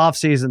lot of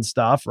offseason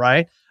stuff,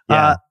 right?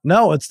 Yeah.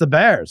 No, it's the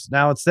Bears.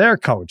 Now it's their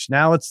coach.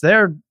 Now it's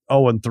their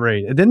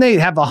 0-3. Didn't they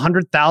have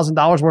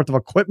 $100,000 worth of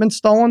equipment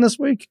stolen this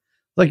week?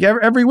 Like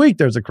every week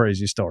there's a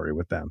crazy story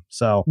with them.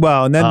 So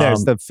and then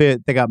there's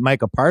they got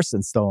Micah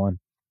Parsons stolen.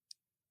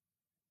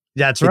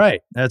 That's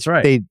right.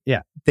 They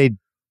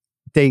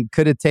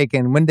could have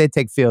taken, when did they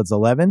take Fields?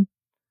 11?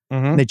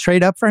 Mm-hmm. They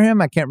trade up for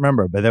him. I can't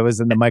remember, but that was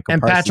in the Michael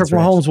Parsons. And Patrick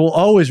Mahomes will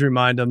always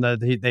remind them that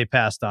they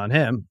passed on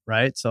him,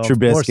 right? So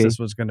Trubisky. Of course this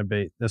was going to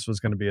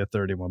be a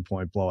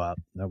 31-point blowout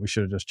that we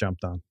should have just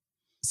jumped on.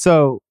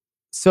 So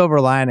silver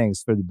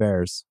linings for the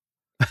Bears.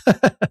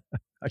 I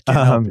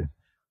can't help you.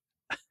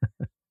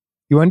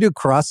 You want to do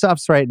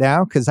cross-offs right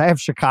now? Because I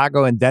have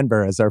Chicago and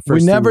Denver as our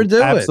first. We never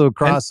do absolute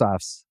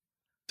cross-offs.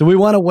 Do we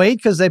want to wait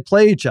because they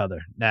play each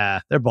other?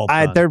 Nah, they're both.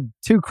 They're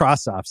two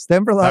cross-offs.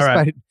 Denver lost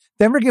by.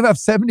 Denver gave up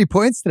 70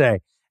 points today.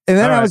 And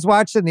then I was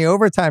watching the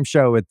overtime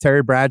show with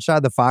Terry Bradshaw,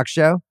 the Fox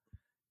show.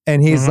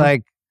 And he's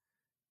like,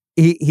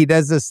 he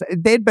does this.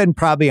 They'd been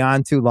probably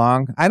on too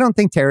long. I don't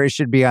think Terry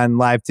should be on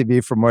live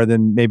TV for more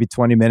than maybe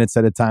 20 minutes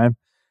at a time.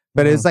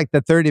 But it's like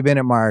the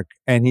 30-minute mark.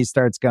 And he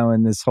starts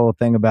going this whole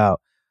thing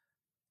about,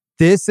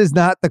 this is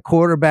not the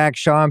quarterback,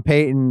 Sean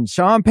Payton.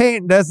 Sean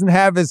Payton doesn't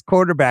have his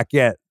quarterback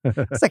yet.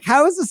 It's like,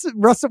 how is this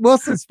Russell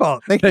Wilson's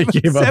fault? They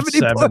gave up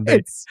 70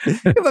 points.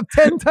 They gave up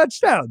 10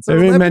 touchdowns. You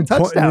mean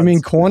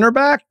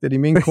cornerback? Did he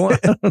mean corner?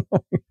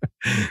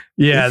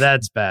 Yeah,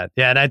 that's bad.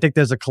 Yeah, and I think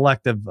there's a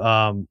collective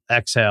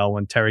exhale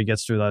when Terry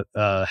gets through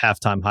the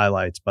halftime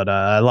highlights. But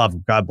I love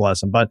him. God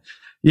bless him. But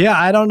yeah,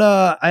 I don't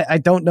know. I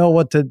don't know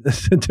what to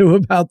do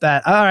about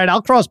that. All right,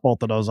 I'll cross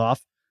both of those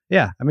off.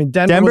 Yeah, I mean,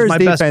 Denver's my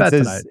best bet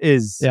tonight.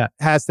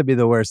 Has to be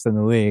the worst in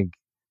the league.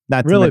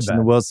 Not to mention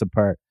the Wilson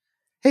part.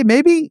 Hey,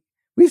 maybe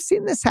we've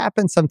seen this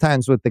happen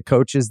sometimes with the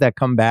coaches that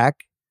come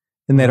back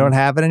and they don't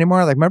have it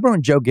anymore. Like, remember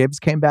when Joe Gibbs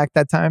came back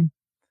that time?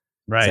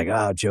 Right. It's like,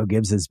 oh, Joe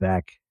Gibbs is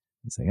back.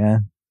 It's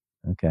like,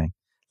 okay.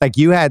 Like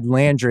you had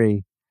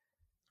Landry.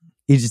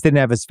 He just didn't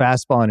have his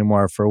fastball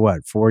anymore for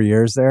 4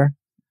 years there?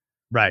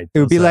 Right. It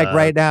would be like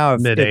right now,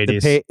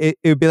 mid-80s. It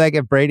would be like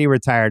if Brady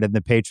retired and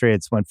the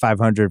Patriots went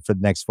 500 for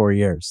the next 4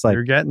 years. Like,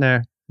 you're getting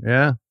there.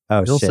 Yeah.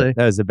 Oh, you'll see.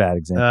 That was a bad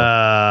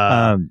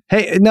example.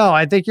 Hey, no,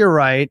 I think you're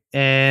right.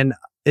 And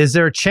is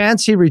there a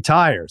chance he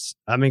retires?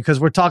 I mean, because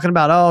we're talking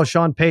about,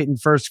 Sean Payton,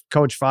 first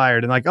coach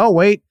fired. And like, oh,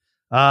 wait,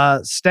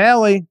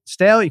 Staley,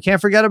 you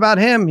can't forget about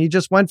him. He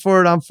just went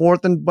for it on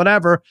 4th and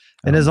whatever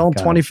in his own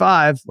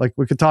 25. Like,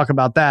 we could talk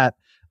about that.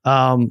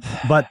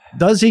 But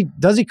does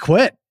he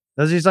quit?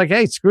 He's like,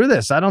 hey, screw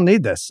this. I don't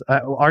need this.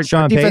 Our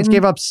defense Payton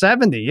gave up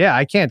 70. Yeah,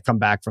 I can't come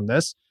back from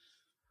this.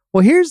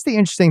 Well, here's the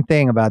interesting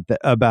thing about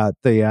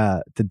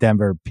the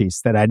Denver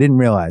piece that I didn't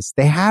realize.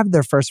 They have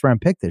their first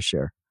round pick this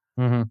year.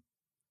 Mm-hmm.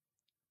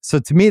 So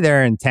to me,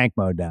 they're in tank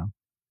mode now.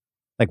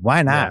 Like,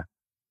 why not? Yeah.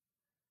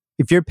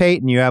 If you're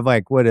Peyton, you have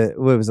like, what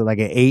was it, like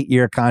an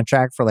 8-year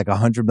contract for like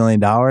 $100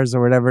 million or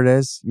whatever it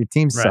is. Your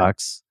team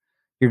sucks.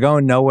 You're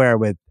going nowhere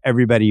with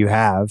everybody you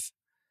have.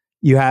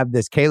 You have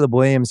this Caleb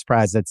Williams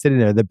prize that's sitting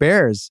there. The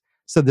Bears.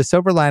 So the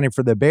silver lining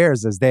for the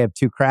Bears is they have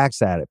 2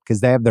 cracks at it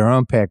because they have their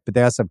own pick, but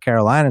they also have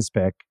Carolina's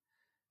pick.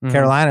 Mm-hmm.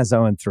 Carolina's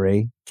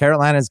 0-3.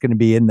 Carolina's going to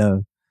be in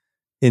the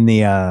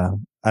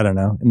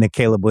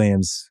Caleb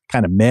Williams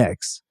kind of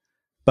mix.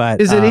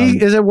 But is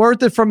it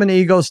worth it from an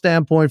ego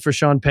standpoint for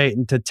Sean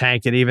Payton to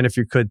tank it, even if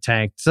you could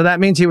tank? So that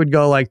means he would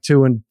go like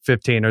 2-15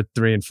 or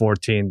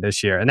 3-14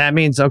 this year, and that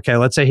means, okay,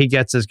 let's say he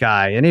gets his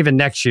guy, and even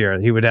next year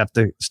he would have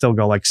to still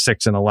go like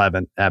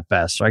 6-11 at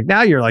best. Like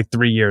now you're like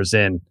 3 years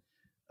in,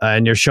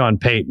 and you're Sean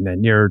Payton,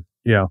 and you're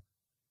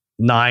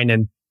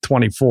 9-24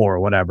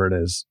 or whatever it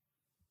is.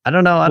 I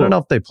don't know. I don't know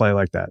if they play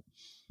like that.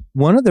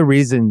 One of the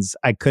reasons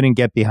I couldn't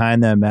get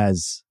behind them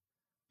as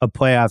a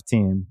playoff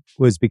team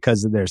was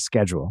because of their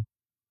schedule.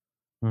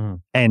 Mm-hmm.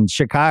 And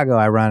Chicago,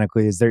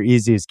 ironically, is their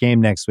easiest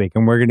game next week.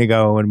 And we're going to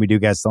go, when we do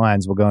guess the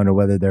lines, we'll go into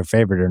whether they're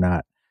favored or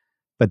not.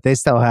 But they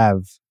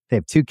have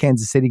 2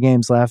 Kansas City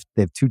games left.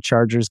 They have 2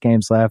 Chargers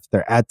games left.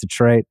 They're at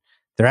Detroit.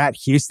 They're at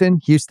Houston.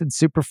 Houston's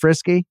super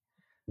frisky.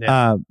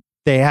 Yeah.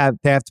 They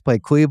have to play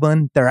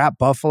Cleveland. They're at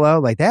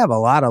Buffalo. Like, they have a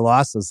lot of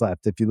losses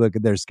left if you look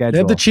at their schedule. They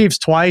have the Chiefs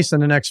twice in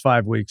the next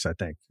 5 weeks, I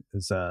think.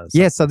 So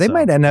they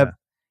might end up,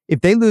 if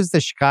they lose the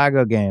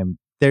Chicago game,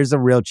 there's a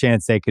real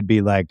chance they could be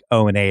like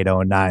 0-8,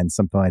 0-9,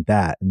 something like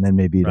that. And then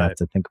maybe you'd have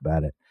to think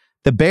about it.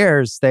 The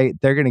Bears, they're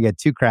going to get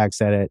 2 cracks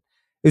at it.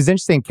 It was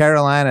interesting.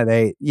 Carolina,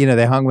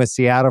 they hung with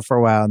Seattle for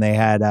a while, and they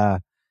had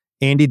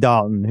Andy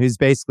Dalton, who's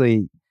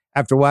basically,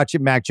 after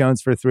watching Mac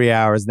Jones for 3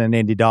 hours, and then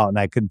Andy Dalton,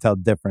 I couldn't tell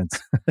the difference.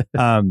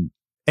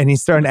 And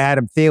he's starting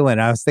Adam Thielen.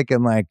 I was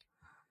thinking, like,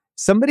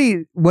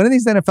 one of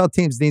these NFL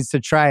teams needs to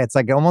try. It's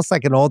like almost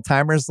like an old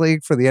timers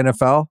league for the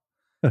NFL.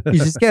 You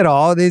just get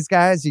all of these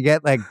guys. You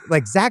get like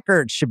Zach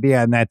Ertz should be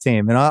on that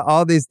team, and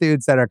all these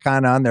dudes that are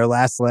kind of on their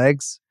last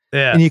legs.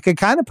 Yeah. And you could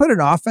kind of put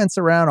an offense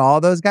around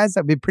all those guys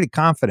that'd be pretty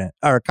competent,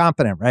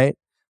 right?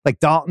 Like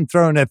Dalton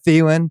throwing a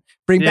Thielen,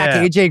 bring back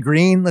AJ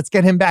Green. Let's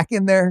get him back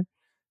in there.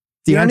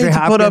 You don't need to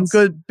Hopkins. put up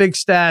good big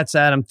stats,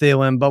 Adam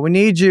Thielen, but we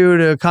need you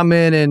to come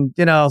in and,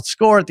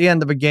 score at the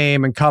end of a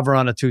game and cover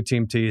on a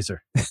 2-team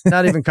teaser.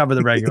 Not even cover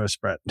the regular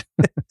spread.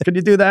 Could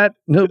you do that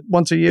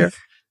once a year?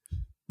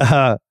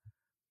 I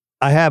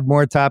have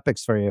more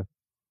topics for you.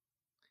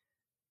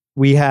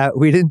 We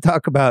didn't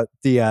talk about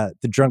the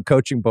drunk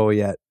coaching bowl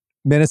yet.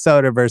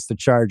 Minnesota versus the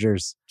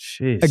Chargers.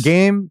 Jeez. A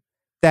game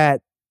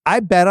that I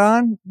bet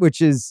on, which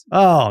is...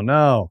 Oh,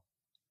 no.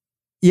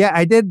 Yeah,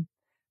 I did.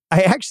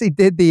 I actually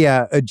did the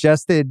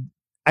adjusted.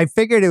 I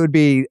figured it would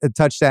be a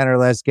touchdown or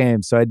less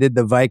game, so I did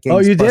the Vikings. Oh,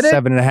 you did it?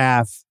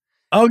 7.5.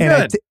 Oh,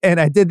 good. And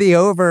I did the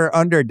over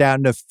under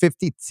down to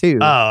 52.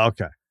 Oh,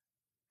 okay.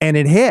 And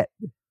it hit.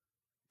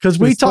 Because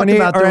we talked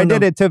about I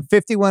did it to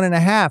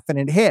 51.5, and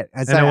it hit.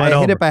 I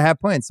hit it by half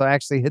point, so I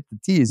actually hit the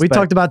tees. We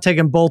talked about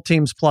taking both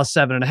teams plus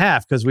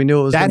 7.5 because we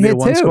knew it was going to be a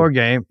one-score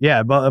game.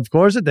 Yeah, but of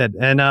course it did.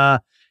 And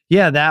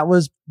that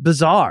was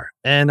bizarre.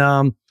 And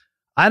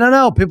I don't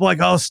know. People are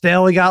like, oh,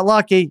 Staley got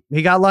lucky.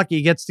 He got lucky.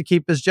 He gets to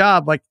keep his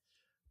job. Like,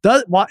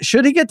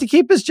 should he get to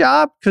keep his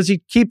job because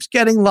he keeps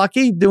getting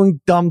lucky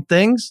doing dumb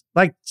things?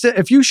 Like,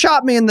 if you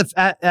shot me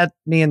at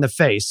me in the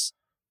face,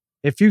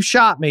 if you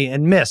shot me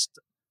and missed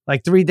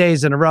like 3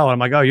 days in a row, and I'm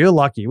like, oh, you're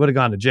lucky. You would have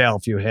gone to jail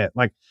if you hit.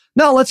 Like,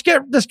 no, let's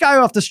get this guy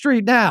off the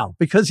street now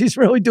because he's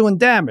really doing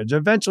damage.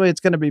 Eventually, it's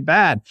going to be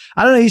bad.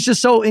 I don't know. He's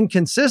just so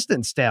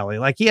inconsistent, Staley.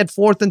 Like, he had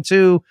 4th and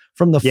 2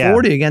 from the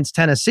 40 against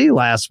Tennessee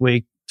last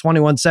week,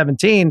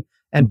 21-17,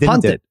 and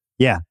punted.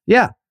 Yeah.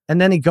 Yeah. And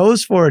then he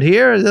goes for it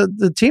here.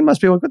 The team must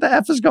be like, what the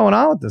F is going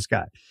on with this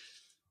guy?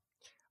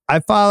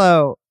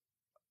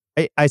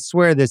 I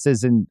swear this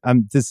isn't,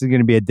 this is going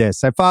to be a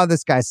diss. I follow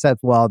this guy, Seth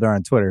Wilder,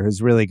 on Twitter,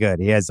 who's really good.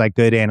 He has like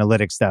good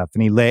analytic stuff,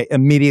 and he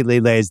immediately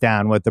lays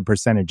down what the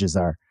percentages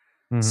are.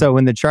 Mm-hmm. So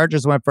when the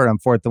Chargers went for it on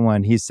 4th and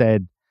 1, he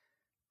said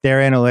their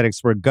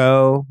analytics were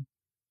go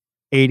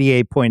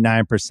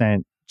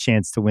 88.9%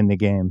 chance to win the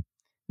game.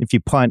 If you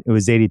punt, it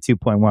was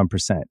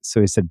 82.1%.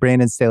 So he said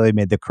Brandon Staley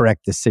made the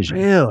correct decision.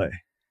 Really?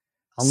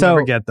 I'll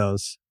never get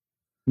those.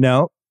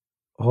 No,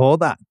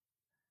 hold on.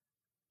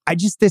 I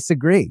just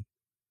disagree.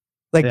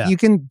 Like you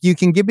can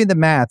give me the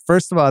math.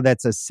 First of all,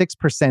 that's a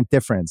 6%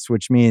 difference,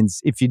 which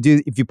means if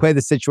you play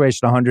the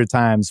situation 100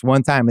 times,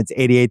 one time it's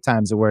 88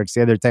 times it works,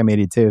 the other time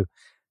 82.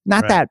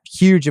 Not that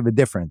huge of a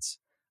difference.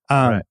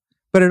 But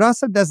it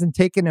also doesn't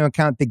take into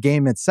account the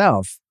game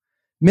itself.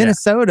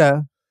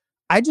 Minnesota,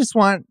 I just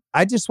want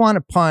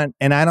to punt,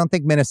 and I don't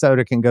think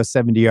Minnesota can go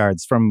 70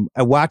 yards. From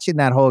watching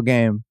that whole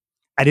game,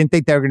 I didn't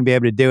think they were going to be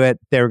able to do it.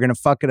 They were going to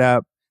fuck it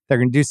up. They're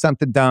going to do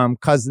something dumb.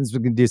 Cousins was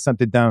going to do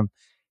something dumb.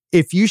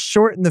 If you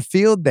shorten the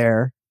field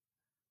there,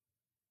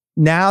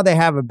 now they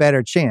have a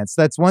better chance.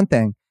 That's one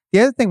thing. The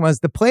other thing was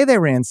the play they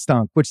ran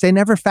stunk, which they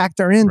never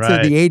factor into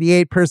the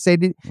 88 per se.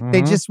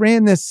 They just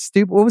ran this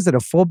stupid, what was it, a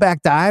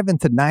fullback dive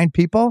into 9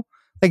 people?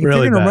 Like, if you're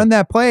going to run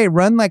that play,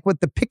 run like with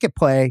the Pickett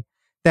play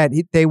that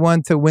they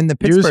won to win the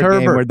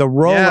Pittsburgh game, where the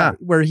roll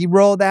where he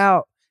rolled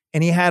out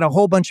and he had a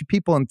whole bunch of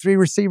people and 3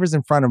 receivers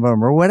in front of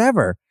him or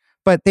whatever.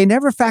 But they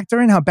never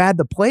factor in how bad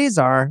the plays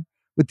are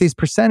with these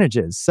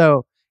percentages.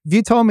 So if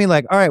you told me,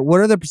 like, all right, what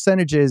are the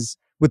percentages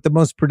with the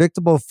most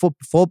predictable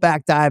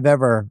fullback dive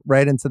ever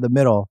right into the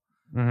middle?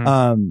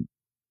 I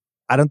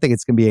don't think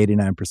it's going to be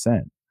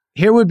 89%.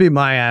 Here would be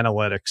my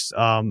analytics.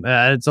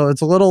 It's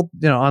a little,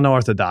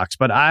 unorthodox,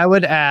 but I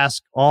would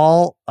ask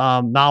all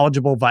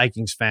knowledgeable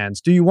Vikings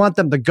fans, do you want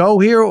them to go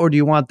here or do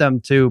you want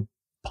them to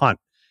punt?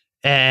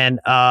 And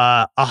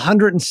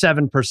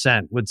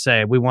 107% would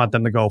say we want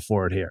them to go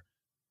for it here.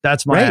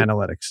 That's my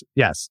analytics.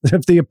 Yes.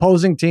 If the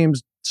opposing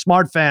team's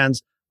smart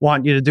fans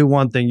want you to do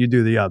one thing, you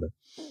do the other.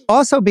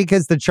 Also,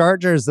 because the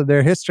Chargers of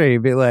their history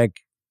be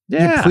like,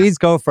 please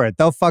go for it.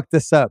 They'll fuck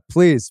this up.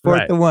 Please,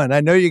 4th and 1.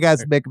 I know you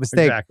guys make a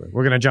mistake. Exactly.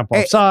 We're going to jump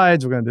off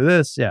sides. We're going to do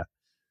this. Yeah.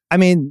 I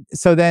mean,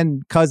 so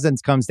then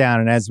Cousins comes down,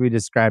 and as we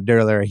described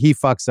earlier, he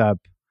fucks up.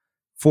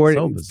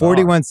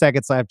 41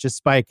 seconds left. Just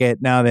spike it.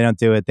 Now they don't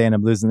do it. They end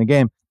up losing the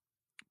game.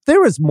 There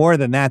was more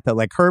than that, though.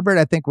 Like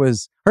Herbert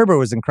was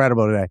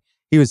incredible today.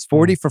 He was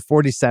 40 for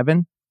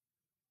 47,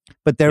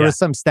 but there was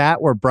some stat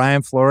where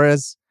Brian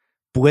Flores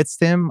blitzed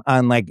him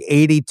on like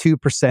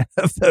 82%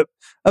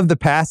 of the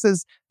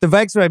passes. The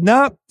Vikes were like,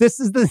 no, this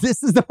is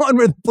the one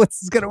where the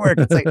blitz is going to work.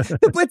 It's like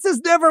the blitz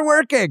is never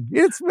working.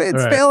 It's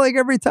failing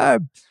every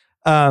time.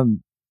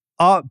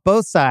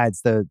 Both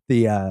sides,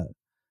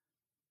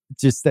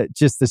 just the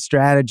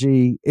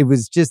strategy. It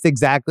was just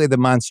exactly the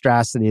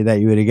monstrosity that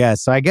you would have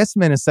guessed. So I guess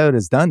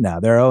Minnesota's done now.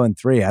 They're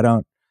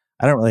 0-3.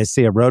 I don't really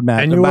see a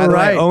roadmap. And you were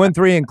right.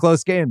 0-3 in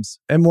close games.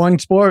 In one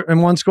score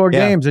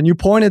games. And you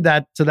pointed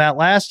to that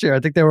last year. I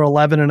think they were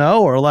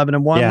 11-0 or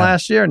 11-1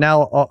 last year.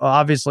 Now,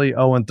 obviously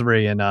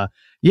 0-3.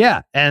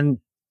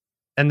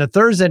 And the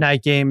Thursday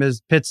night game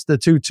is pits the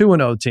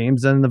 2-2-0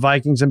 teams, and the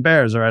Vikings and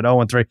Bears are at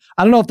 0-3.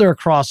 I don't know if they're a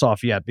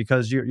cross-off yet,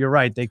 because you're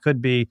right. They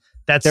could be.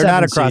 They're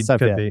not a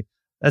cross-off yet.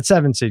 That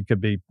 7 seed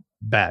could be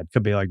bad.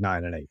 Could be like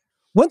 9-8.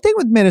 One thing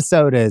with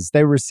Minnesota is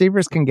their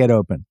receivers can get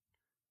open.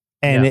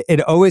 And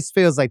it always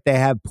feels like they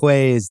have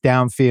plays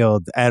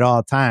downfield at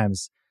all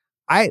times.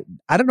 I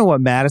don't know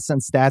what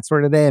Madison's stats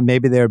were today, and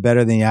maybe they were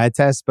better than the eye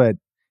test, but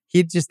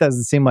he just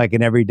doesn't seem like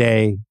an every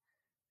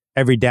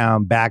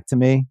down back to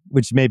me,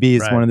 which maybe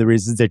is one of the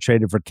reasons they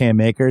traded for Cam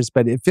Akers.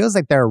 But it feels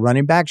like they're a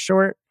running back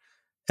short.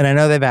 And I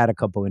know they've had a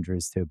couple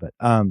injuries too. But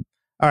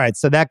all right,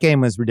 so that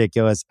game was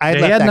ridiculous. He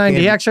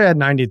actually had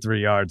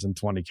 93 yards and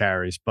 20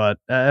 carries, but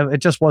it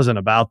just wasn't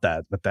about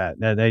that. With that,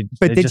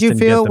 but did you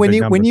feel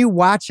when you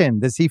watch him,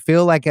 does he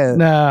feel like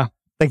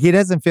like he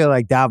doesn't feel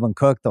like Dalvin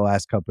Cook the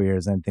last couple of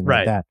years, anything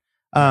like that?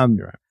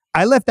 You're right.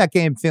 I left that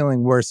game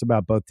feeling worse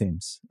about both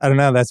teams. I don't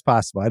know if that's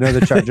possible. I know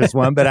the Chargers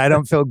won, but I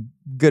don't feel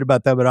good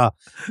about them at all.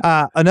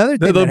 Another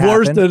thing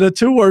they're the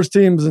two worst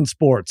teams in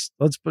sports.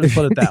 Let's put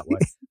it that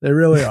way. They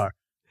really are.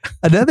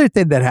 Another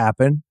thing that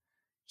happened,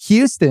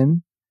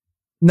 Houston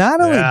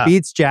not only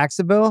beats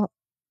Jacksonville.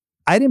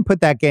 I didn't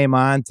put that game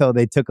on until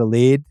they took a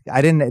lead.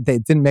 They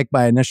didn't make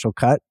my initial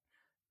cut.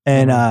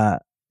 And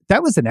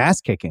that was an ass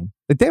kicking.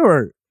 But they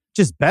were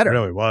just better. It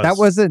really was.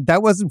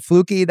 That wasn't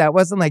fluky. That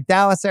wasn't like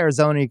Dallas,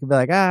 Arizona. You could be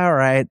like, all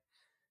right.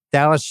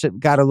 Dallas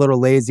got a little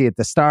lazy at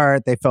the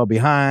start. They fell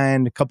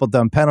behind, a couple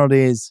dumb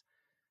penalties.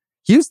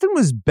 Houston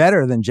was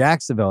better than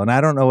Jacksonville, and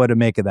I don't know what to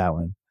make of that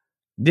one.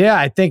 Yeah,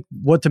 I think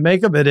what to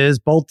make of it is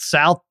both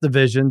South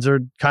divisions are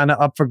kind of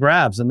up for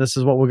grabs, and this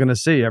is what we're going to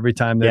see every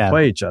time they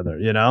play each other,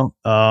 you know?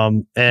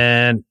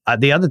 And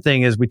the other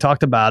thing is, we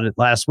talked about it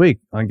last week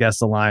on Guess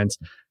the Lines.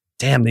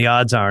 Damn, the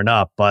odds aren't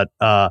up, but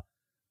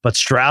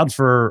Stroud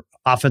for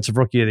Offensive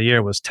Rookie of the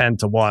Year was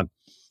 10-1.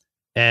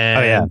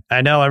 And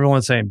I know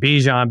everyone's saying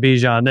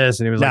Bijan this,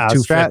 and he was like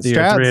 250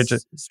 or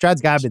 300. Stroud's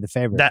got to be the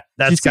favorite.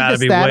 That's got to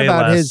be way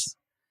less.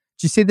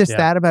 Did you see the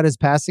stat about his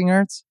passing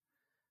yards?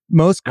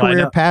 Most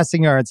career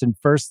passing yards in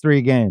first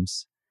 3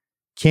 games.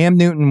 Cam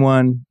Newton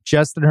 1,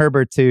 Justin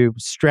Herbert 2,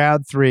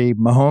 Stroud 3,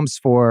 Mahomes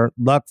 4,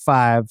 Luck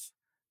 5,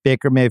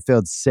 Baker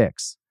Mayfield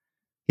 6.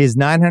 He has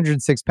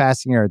 906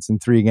 passing yards in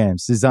 3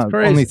 games.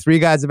 Only 3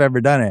 guys have ever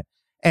done it.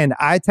 And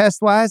eye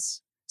test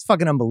wise, it's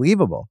fucking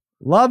unbelievable.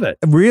 Love it.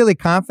 I'm really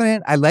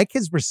confident. I like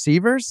his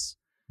receivers.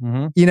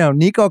 Mm-hmm. You know,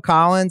 Nico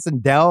Collins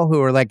and Dell,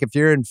 who are like, if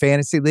you're in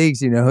fantasy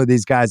leagues, you know who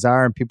these guys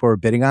are, and people are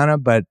bidding on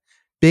them. But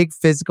big,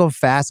 physical,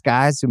 fast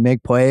guys who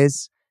make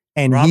plays.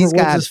 And Robert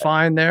Woods is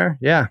fine there.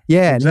 Yeah.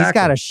 Yeah. Exactly. And he's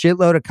got a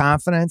shitload of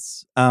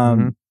confidence.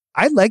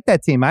 I like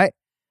that team. I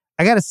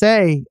got to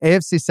say,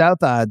 AFC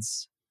South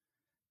odds,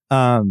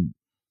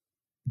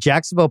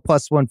 Jacksonville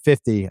plus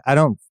 150. I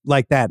don't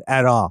like that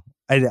at all.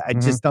 I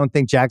just don't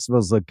think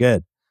Jacksonville's look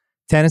good.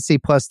 Tennessee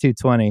plus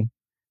 220.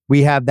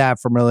 We have that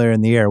from earlier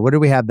in the year. What do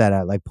we have that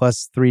at? Like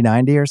plus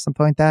 390 or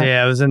something like that?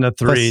 Yeah, it was in the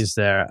threes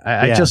there.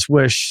 I just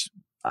wish...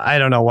 I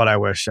don't know what I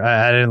wish.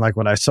 I didn't like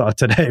what I saw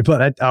today,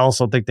 but I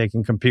also think they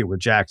can compete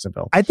with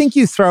Jacksonville. I think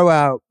you throw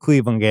out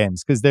Cleveland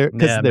games because they're D.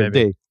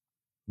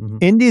 Mm-hmm.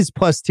 Indy's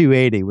plus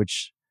 280,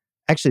 which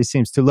actually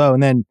seems too low.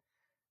 And then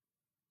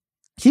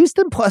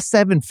Houston plus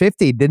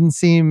 750 didn't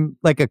seem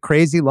like a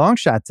crazy long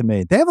shot to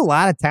me. They have a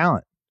lot of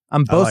talent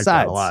on both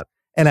sides. That a lot.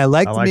 And I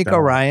like D'Amico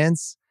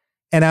Ryans.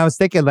 And I was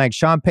thinking like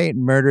Sean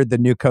Payton murdered the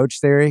new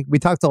coach theory. We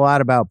talked a lot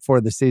about before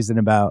the season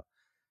about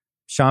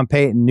Sean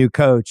Payton, new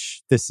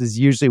coach. This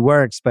usually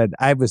works, but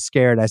I was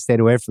scared. I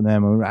stayed away from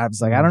them. And I was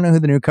like, I don't know who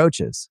the new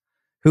coach is.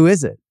 Who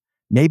is it?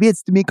 Maybe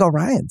it's D'Amico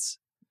Ryans.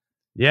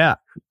 Yeah.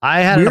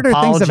 I had an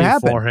apology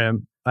for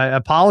him. I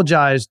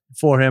apologized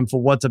for him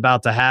for what's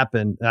about to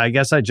happen. I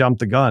guess I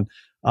jumped the gun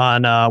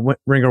on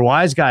Ringer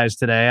Wise Guys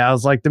today. I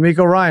was like,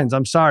 D'Amico Ryans,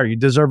 I'm sorry. You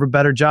deserve a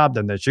better job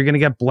than this. You're going to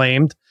get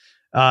blamed.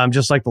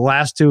 Just like the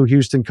last 2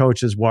 Houston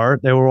coaches were.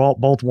 They were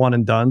both one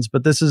and dones,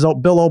 but this is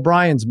Bill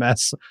O'Brien's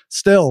mess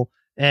still.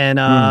 And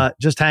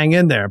just hang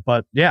in there.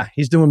 But yeah,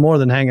 he's doing more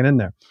than hanging in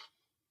there.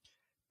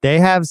 They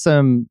get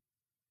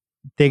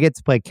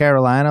to play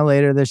Carolina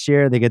later this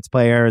year. They get to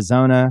play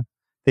Arizona.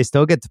 They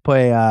still get to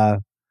play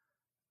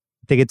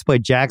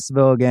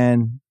Jacksonville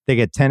again. They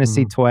get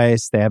Tennessee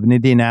twice. They have an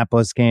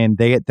Indianapolis game.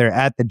 They're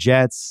at the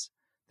Jets.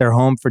 They're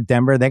home for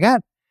Denver.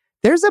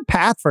 There's a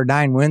path for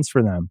 9 wins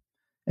for them.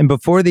 And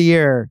before the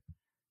year,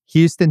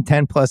 Houston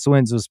 10 plus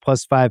wins was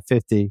plus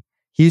 550.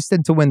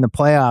 Houston to win the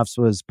playoffs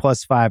was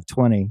plus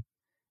 520.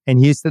 And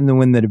Houston to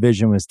win the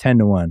division was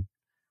 10-1.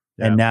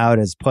 Yeah. And now it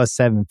is plus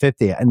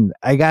 750. And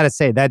I got to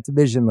say, that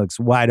division looks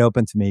wide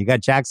open to me. You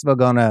got Jacksonville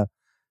going to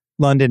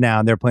London now,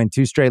 and they're playing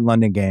 2 straight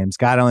London games.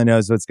 God only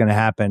knows what's going to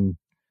happen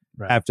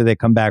after they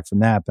come back from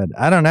that. But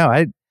I don't know.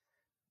 I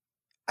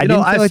feel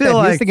like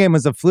that Houston game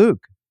was a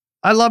fluke.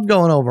 I love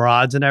going over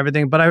odds and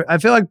everything, but I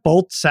feel like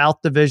both South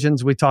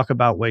divisions we talk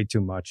about way too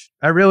much.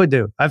 I really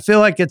do. I feel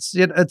like it's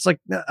like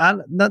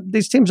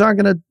these teams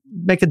aren't going to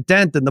make a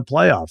dent in the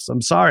playoffs.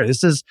 I'm sorry.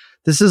 This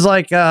is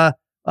like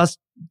us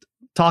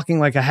talking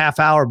like a half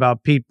hour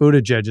about Pete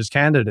Buttigieg's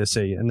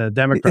candidacy and the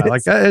Democrat.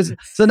 Like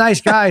it's a nice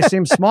guy,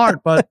 seems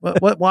smart, but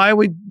why are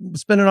we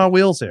spinning our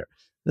wheels here?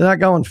 They're not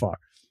going far.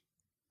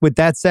 With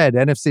that said,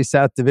 NFC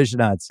South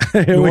division odds: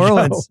 New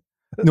Orleans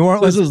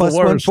plus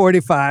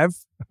 145.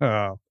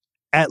 Oh.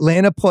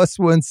 Atlanta plus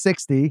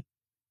 160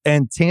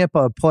 and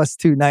Tampa plus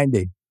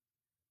 290.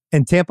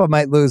 And Tampa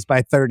might lose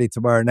by 30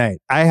 tomorrow night.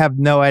 I have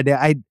no idea.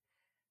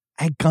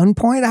 At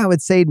gunpoint, I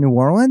would say New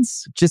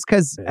Orleans, just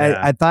because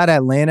I thought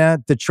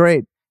Atlanta,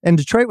 Detroit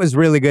was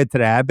really good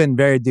today. I've been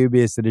very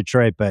dubious of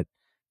Detroit, but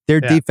their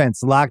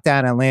defense locked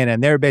down Atlanta,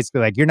 and they were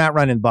basically like, you're not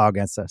running the ball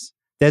against us.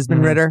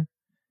 Desmond Ritter,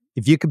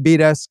 if you could beat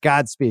us,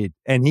 Godspeed.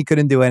 And he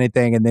couldn't do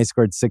anything, and they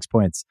scored 6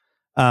 points.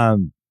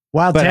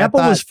 Wow, Tampa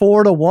was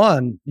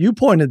 4-1. You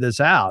pointed this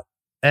out,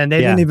 and they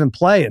didn't even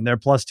play, and they're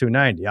plus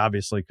 290,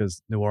 obviously,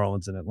 because New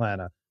Orleans and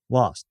Atlanta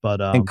lost. But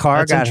and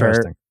Carr got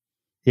hurt.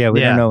 Yeah, we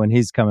don't know when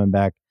he's coming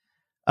back.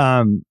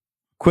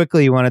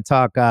 Quickly, you want to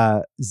talk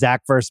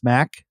Zach versus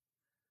Mac?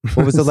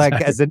 What was it like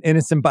as an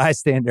innocent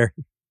bystander?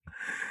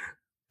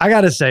 I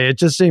got to say, it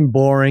just seemed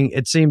boring.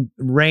 It seemed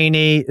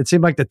rainy. It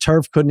seemed like the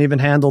turf couldn't even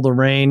handle the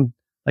rain.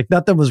 Like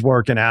nothing was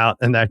working out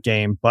in that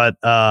game. But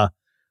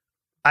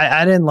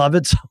I didn't love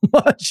it so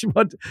much,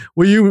 but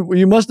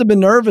you must have been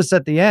nervous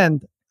at the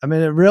end. I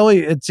mean,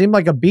 it seemed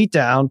like a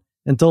beatdown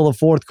until the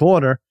fourth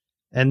quarter.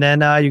 And then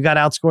you got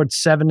outscored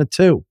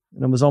 7-2,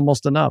 and it was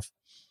almost enough.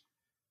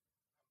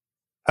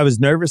 I was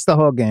nervous the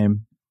whole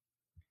game.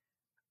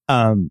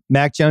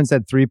 Mac Jones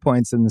had 3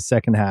 points in the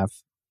second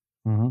half.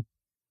 Mm-hmm.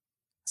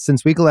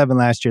 Since week 11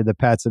 last year, the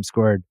Pats have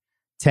scored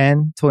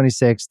 10,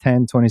 26,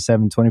 10,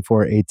 27,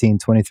 24, 18,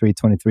 23,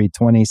 23,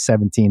 20,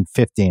 17,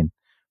 15.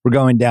 We're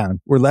going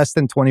down. We're less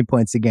than 20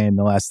 points a game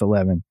the last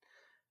 11.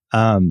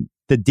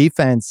 The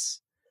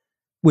defense,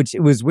 which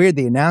it was weird,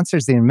 the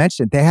announcers didn't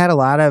mention it. They had a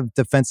lot of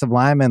defensive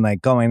linemen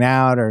like going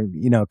out, or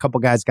a couple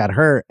guys got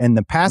hurt, and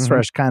the pass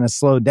rush kind of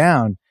slowed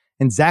down.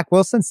 And Zach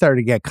Wilson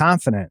started to get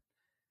confident.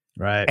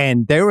 Right.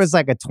 And there was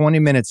like a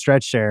 20-minute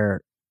stretch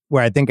there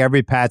where I think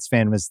every Pats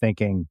fan was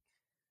thinking,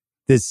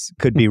 this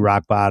could be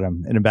rock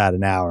bottom in about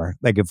an hour.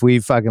 Like if we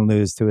fucking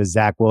lose to a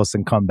Zach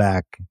Wilson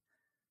comeback,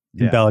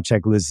 and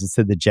Belichick loses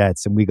to the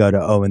Jets and we go to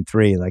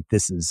 0-3, like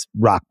this is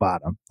rock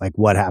bottom. Like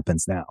what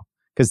happens now?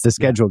 Because the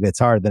schedule gets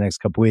hard the next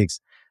couple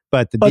weeks.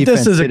 But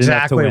this is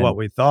exactly what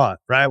we thought,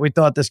 right? We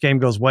thought this game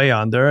goes way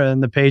under,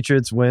 and the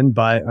Patriots win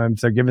by,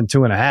 if they're given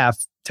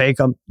 2.5, take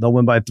them. They'll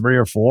win by 3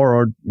 or 4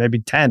 or maybe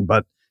 10.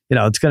 But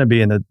it's going to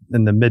be in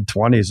the mid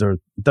 20s or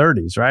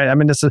 30s, right? I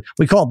mean,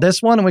 we called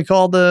this one, and we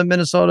called the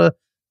Minnesota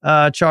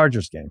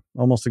Chargers game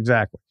almost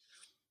exactly.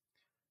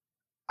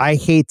 I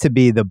hate to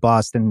be the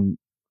Boston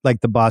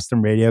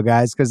radio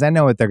guys, because I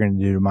know what they're going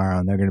to do tomorrow,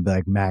 and they're going to be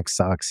like, Max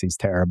sucks, he's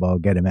terrible,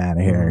 get him out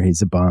of here,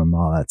 he's a bum,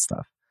 all that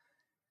stuff.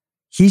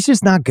 He's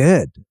just not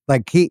good.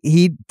 Like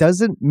he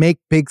doesn't make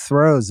big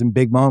throws in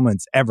big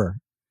moments ever.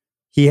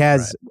 He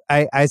has,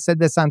 I said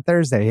this on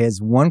Thursday, he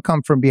has one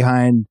come from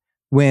behind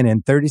win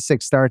in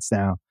 36 starts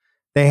now.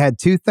 They had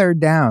 2 third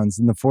downs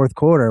in the fourth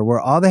quarter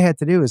where all they had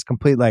to do was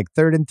complete like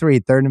 3rd and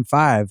 3, 3rd and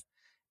 5.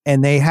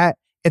 And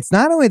it's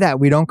not only that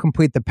we don't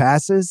complete the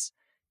passes,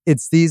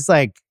 it's these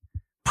like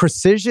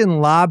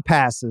precision lob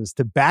passes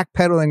to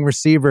backpedaling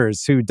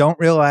receivers who don't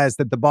realize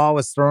that the ball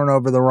was thrown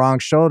over the wrong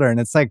shoulder. And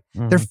it's like,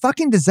 they're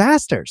fucking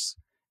disasters.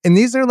 And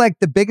these are like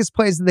the biggest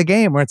plays of the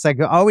game where it's like,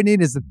 all we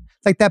need is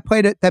like that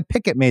play that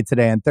Pickett made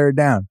today on 3rd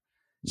down.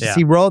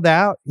 He rolled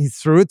out, he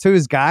threw it to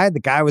his guy,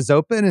 the guy was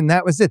open, and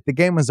that was it. The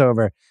game was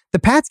over. The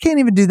Pats can't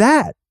even do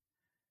that.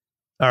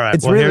 All right.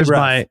 It's really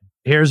rough.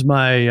 Here's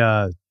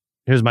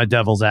my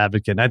devil's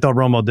advocate. And I thought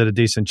Romo did a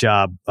decent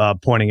job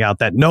pointing out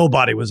that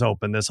nobody was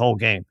open this whole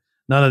game.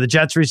 None of the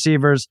Jets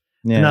receivers,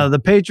 none of the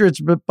Patriots.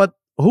 But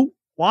who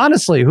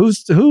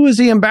is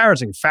he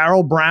embarrassing?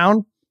 Farrell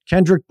Brown,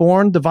 Kendrick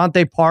Bourne,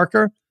 Devontae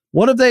Parker.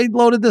 What have they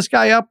loaded this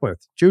guy up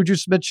with? Juju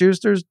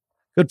Smith-Schuster's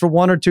good for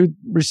 1 or 2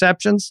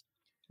 receptions.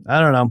 I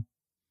don't know.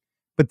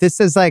 But this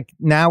is like,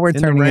 now we're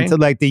turning into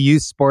like the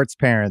youth sports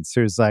parents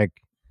who's like,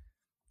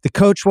 the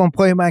coach won't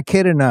play my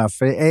kid enough.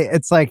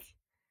 It's like,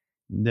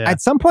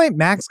 at some point,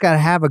 Mac's got to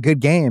have a good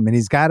game, and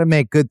he's got to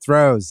make good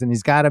throws, and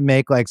he's got to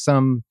make like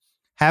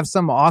have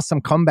some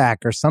awesome comeback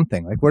or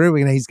something. Like, what are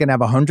we going to, he's going to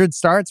have 100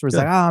 starts where it's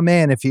like, oh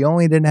man, if he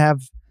only didn't have,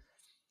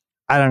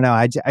 I don't know.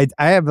 I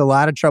have a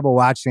lot of trouble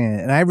watching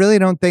it. And I really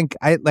don't think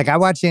I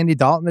watched Andy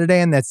Dalton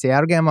today in that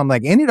Seattle game. I'm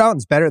like, Andy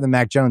Dalton's better than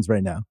Mac Jones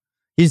right now.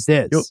 He's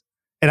this.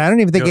 And I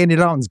don't even think Andy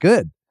Dalton's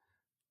good.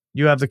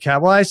 You have the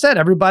cap. Well, I said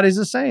everybody's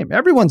the same.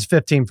 Everyone's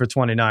 15 for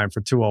 29 for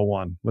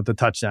 201 with a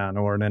touchdown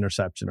or an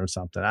interception or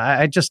something.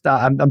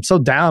 I'm so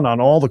down on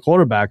all the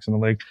quarterbacks in the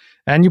league.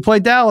 And you play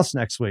Dallas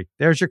next week.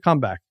 There's your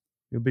comeback.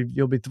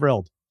 You'll be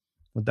thrilled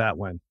with that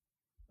win.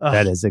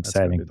 That is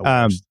exciting.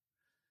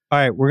 All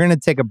right, we're going to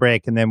take a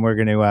break, and then we're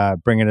going to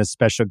bring in a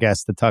special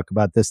guest to talk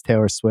about this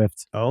Taylor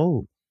Swift,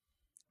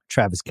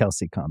 Travis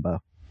Kelce combo.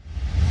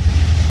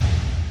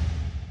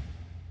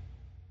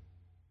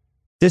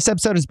 This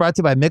episode is brought to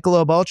you by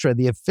Michelob Ultra,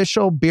 the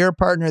official beer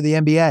partner of the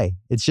NBA.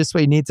 It's just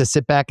what you need to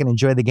sit back and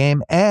enjoy the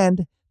game,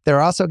 and they're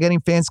also getting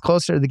fans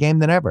closer to the game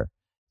than ever.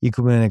 You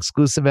can win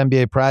exclusive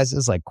NBA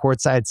prizes like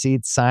courtside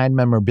seats, signed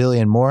memorabilia,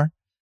 and more.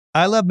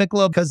 I love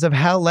Michelob because of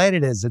how light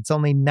it is. It's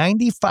only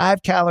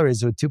 95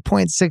 calories with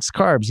 2.6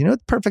 carbs. You know what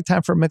the perfect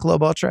time for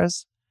Michelob Ultra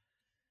is?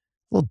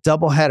 A little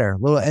doubleheader,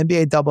 little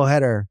NBA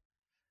doubleheader.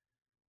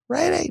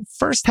 Right?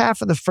 First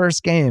half of the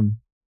first game.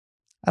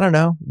 I don't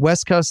know.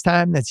 West Coast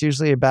time, that's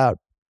usually about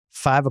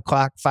 5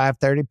 o'clock,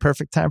 5:30.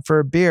 Perfect time for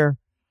a beer.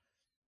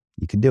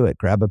 You can do it.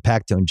 Grab a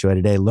pack to enjoy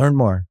today. Learn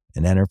more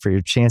and enter for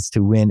your chance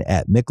to win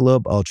at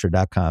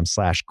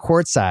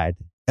MichelobUltra.com/courtside.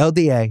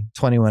 LDA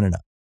 21 and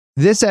up.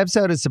 This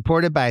episode is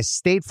supported by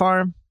State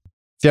Farm.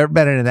 If you've ever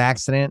been in an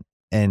accident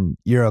and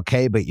you're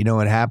okay, but you know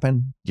what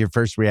happened, your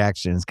first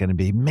reaction is going to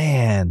be,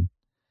 man,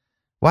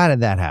 why did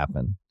that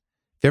happen?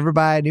 If you ever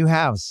buy a new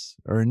house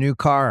or a new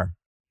car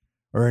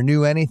or a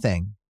new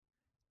anything,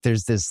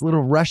 there's this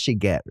little rush you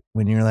get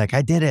when you're like,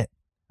 I did it.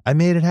 I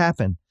made it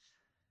happen.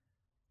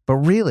 But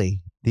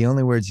really, the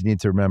only words you need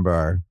to remember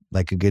are,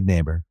 like a good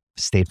neighbor,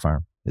 State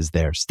Farm is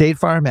there. State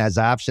Farm has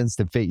options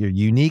to fit your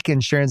unique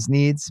insurance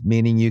needs,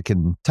 meaning you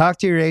can talk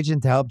to your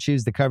agent to help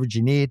choose the coverage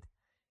you need,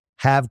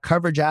 have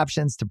coverage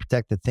options to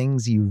protect the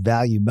things you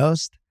value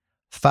most,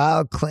 file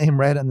a claim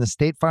right on the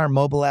State Farm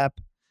mobile app,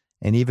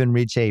 and even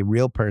reach a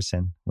real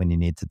person when you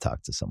need to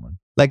talk to someone.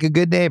 Like a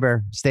good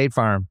neighbor, State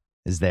Farm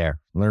is there.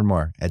 Learn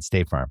more at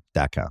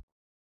statefarm.com.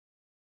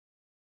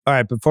 All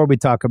right, before we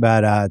talk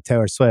about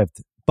Taylor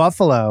Swift,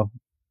 Buffalo,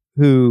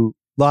 who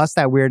lost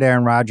that weird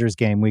Aaron Rodgers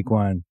game week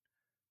 1,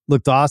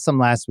 looked awesome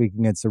last week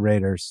against the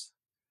Raiders.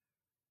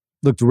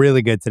 Looked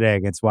really good today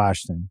against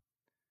Washington.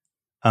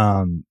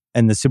 And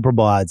the Super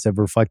Bowl odds have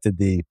reflected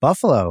the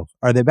Buffalo.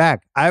 Are they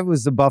back? I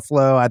was the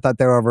Buffalo. I thought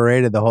they were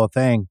overrated, the whole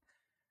thing.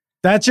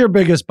 That's your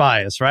biggest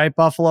bias, right,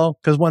 Buffalo?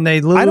 Because when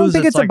they lose, I don't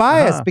think it's like, a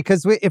bias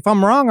because if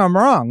I'm wrong, I'm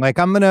wrong. Like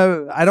I don't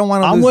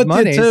want to lose with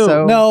money. You too.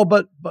 So. No,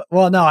 but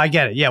no, I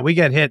get it. Yeah, we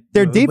get hit.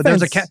 Their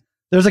defense.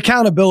 There's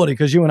accountability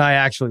because you and I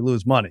actually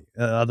lose money,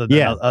 other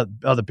than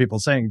other people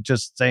saying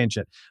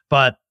shit.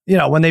 But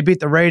when they beat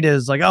the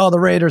Raiders, like, oh, the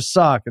Raiders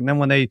suck, and then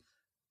when they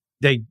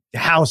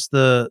house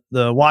the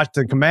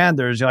Washington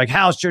Commanders, you're like,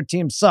 house your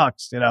team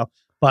sucks,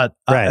 But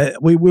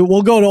we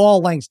will go to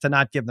all lengths to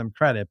not give them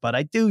credit. But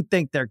I do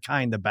think they're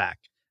kind of back,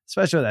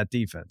 especially with that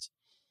defense.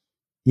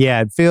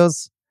 Yeah, it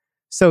feels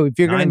so. If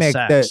you're going to make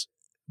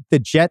the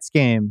Jets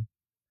game,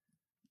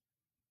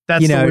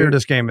 that's the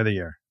weirdest game of the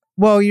year.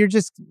 Well, you're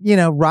just,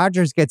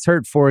 Rodgers gets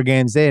hurt 4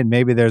 games in.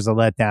 Maybe there's a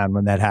letdown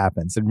when that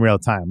happens in real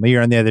time.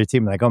 You're on the other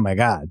team like, oh my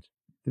God,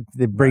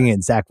 they bring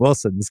in Zach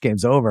Wilson. This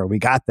game's over. We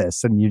got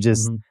this. And you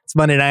just, it's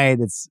Monday night.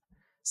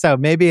 So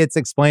maybe it's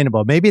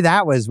explainable. Maybe we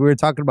were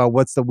talking about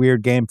what's the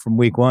weird game from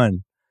week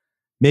 1.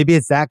 Maybe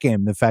it's that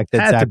game, the fact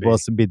that Zach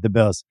Wilson beat the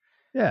Bills.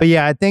 Yeah. But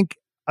yeah, I think,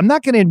 I'm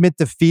not going to admit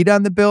defeat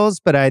on the Bills,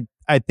 but I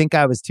think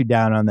I was too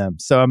down on them.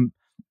 So I'm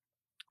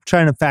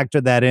trying to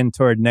factor that in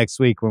toward next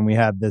week when we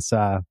have this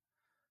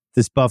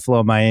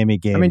Buffalo-Miami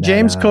game. I mean,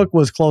 James Cook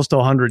was close to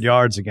 100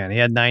 yards again. He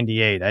had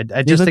 98.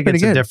 I just think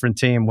it's a different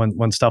team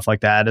when stuff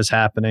like that is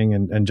happening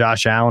and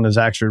Josh Allen is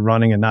actually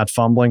running and not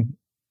fumbling.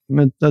 I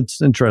mean,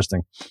 that's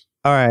interesting.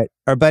 All right.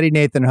 Our buddy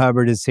Nathan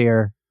Hubbard is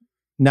here.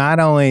 Not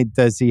only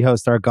does he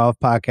host our golf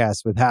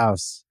podcast with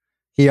House,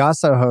 he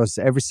also hosts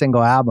every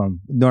single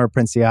album, Nora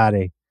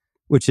Princiati,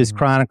 which has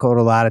chronicled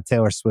a lot of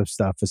Taylor Swift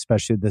stuff,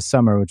 especially this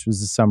summer, which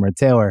was the summer of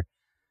Taylor.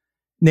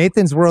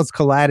 Nathan's worlds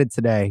collided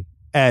today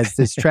as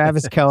this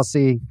Travis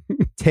Kelce,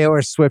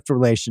 Taylor Swift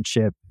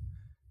relationship,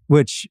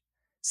 which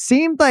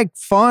seemed like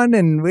fun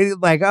and we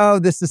like, oh,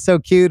 this is so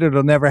cute.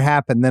 It'll never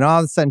happen. Then all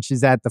of a sudden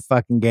she's at the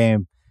fucking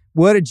game.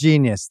 What a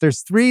genius.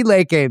 There's 3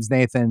 late games,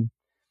 Nathan.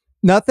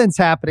 Nothing's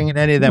happening in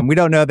any of them. We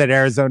don't know that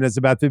Arizona is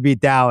about to beat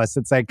Dallas.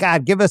 It's like,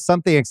 God, give us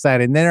something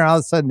exciting. And then all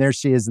of a sudden there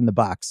she is in the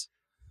box.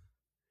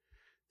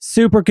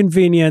 Super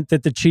convenient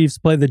that the Chiefs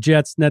play the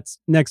Jets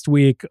next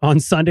week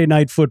on Sunday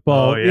Night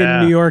Football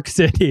in New York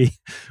City,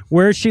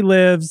 where she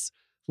lives,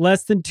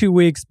 less than 2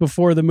 weeks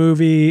before the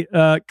movie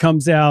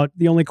comes out.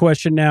 The only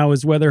question now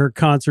is whether her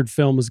concert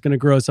film is going to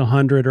gross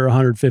 100 or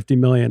 150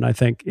 million. I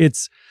think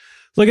it's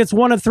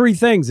one of 3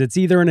 things. It's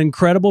either an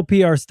incredible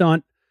PR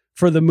stunt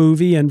for the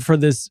movie and for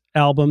this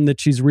album that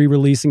she's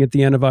re-releasing at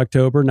the end of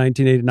October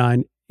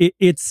 1989.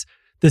 It's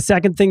the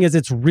second thing is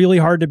it's really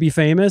hard to be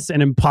famous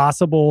and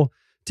impossible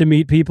to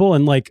meet people,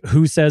 and like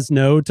who says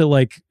no to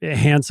like a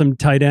handsome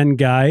tight end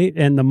guy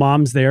and the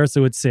mom's there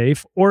so it's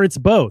safe, or it's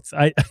both.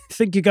 I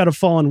think you got to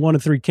fall in one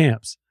of 3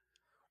 camps.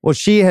 Well,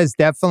 she has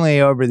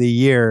definitely over the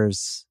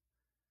years,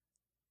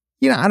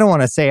 I don't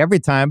want to say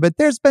every time, but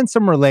there's been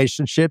some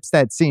relationships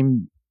that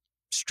seem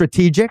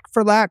strategic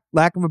for lack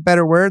of a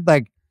better word.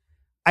 Like,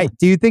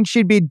 do you think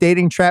she'd be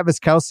dating Travis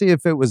Kelce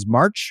if it was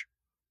March?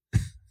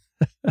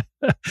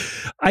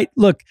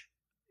 Look,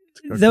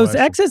 Those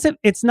exes,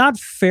 it's not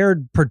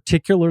fared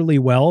particularly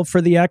well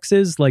for the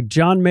exes, like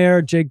John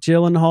Mayer, Jake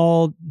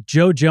Gyllenhaal,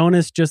 Joe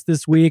Jonas just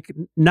this week.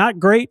 Not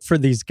great for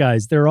these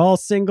guys. They're all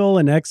single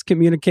and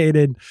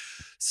excommunicated.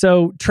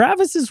 So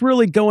Travis is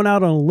really going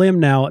out on a limb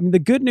now. I mean, the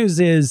good news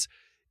is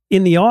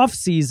in the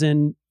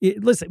offseason,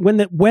 listen,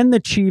 when the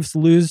Chiefs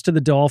lose to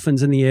the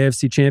Dolphins in the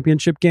AFC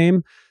Championship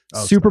game,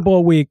 Super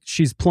Bowl week,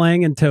 she's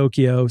playing in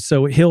Tokyo,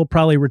 so he'll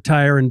probably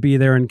retire and be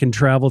there and can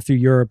travel through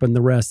Europe and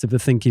the rest if the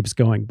thing keeps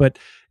going. But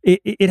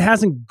it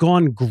hasn't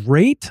gone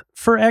great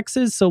for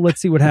exes, so let's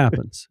see what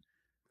happens.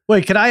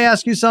 Wait, can I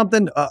ask you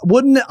something?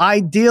 Wouldn't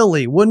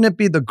it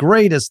be the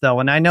greatest, though?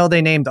 And I know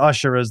they named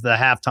Usher as the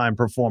halftime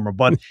performer,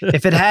 but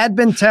if it had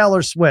been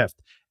Taylor Swift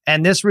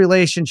and this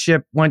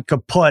relationship went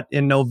kaput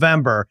in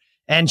November,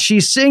 and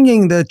she's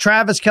singing the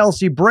Travis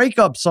Kelce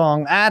breakup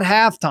song at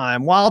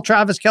halftime while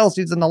Travis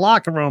Kelce's in the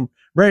locker room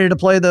ready to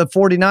play the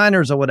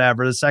 49ers or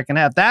whatever, the second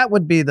half. That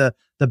would be the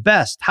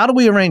best. How do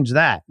we arrange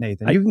that,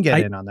 Nathan? You can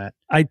get in on that.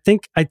 I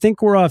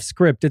think we're off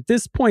script. At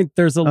this point,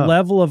 there's a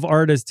level of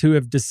artists who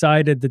have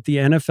decided that the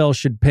NFL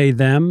should pay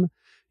them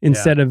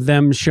instead of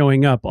them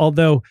showing up.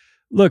 Although,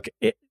 look,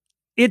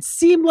 it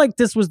seemed like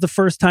this was the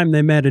first time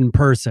they met in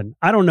person.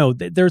 I don't know.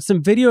 There's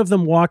some video of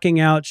them walking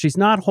out. She's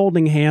not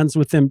holding hands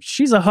with him.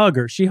 She's a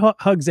hugger. She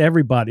hugs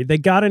everybody. They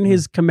got in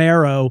his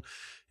Camaro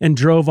and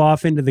drove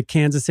off into the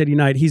Kansas City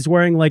night. He's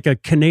wearing like a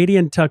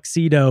Canadian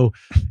tuxedo.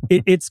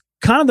 It's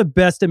kind of the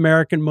best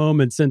American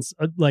moment since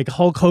like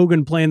Hulk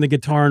Hogan playing the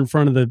guitar in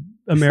front of the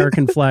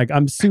American flag.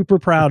 I'm super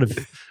proud of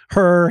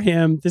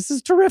him. This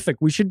is terrific.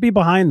 We should be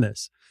behind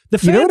this. The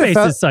fan base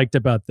is psyched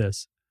about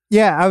this.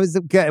 Yeah,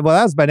 that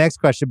was my next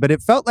question, but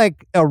it felt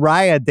like a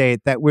Raya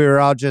date that we were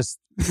all just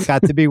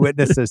got to be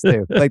witnesses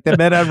to. Like the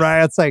men on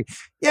Raya, it's like,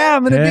 yeah,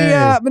 I'm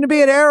gonna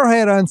be at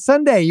Arrowhead on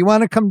Sunday. You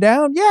want to come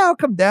down? Yeah, I'll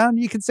come down.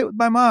 You can sit with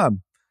my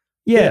mom.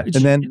 Yeah, and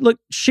then look,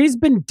 she's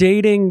been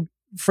dating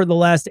for the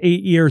last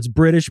 8 years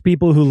British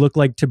people who look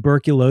like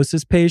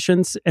tuberculosis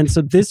patients, and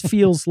so this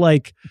feels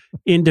like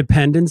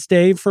Independence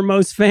Day for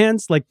most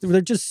fans. Like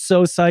they're just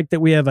so psyched that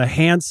we have a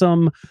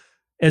handsome,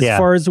 as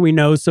far as we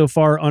know so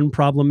far,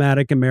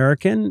 unproblematic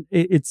American.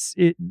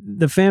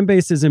 The fan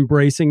base is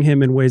embracing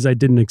him in ways I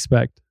didn't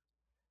expect.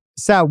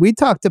 Sal, we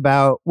talked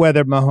about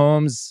whether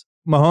Mahomes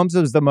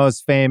was the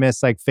most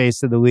famous like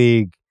face of the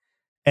league,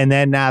 and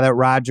then now that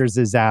Rodgers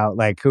is out,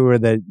 like who are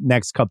the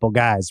next couple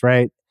guys,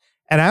 right?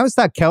 And I always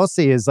thought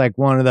Kelce is like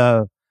one of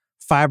the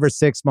 5 or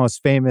 6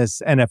 most famous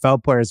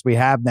NFL players we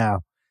have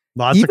now.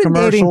 Lots of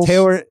commercials.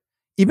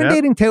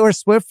 Dating Taylor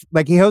Swift,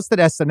 like he hosted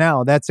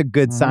SNL, that's a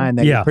good sign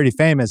that you're pretty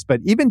famous.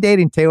 But even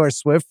dating Taylor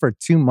Swift for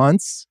 2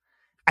 months,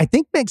 I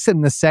think makes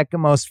him the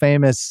second most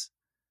famous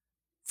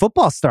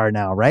football star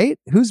now, right?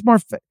 Who's more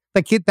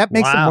that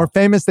makes him more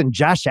famous than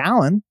Josh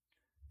Allen?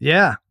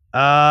 Yeah.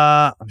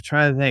 I'm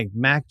trying to think.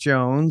 Mac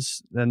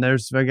Jones. Then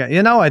there's the guy.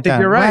 I think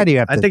you're right.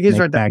 I think he's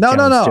right there. No.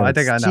 I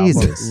think I know.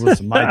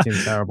 Listen, my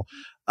team's terrible.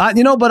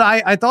 But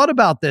I thought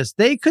about this.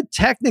 They could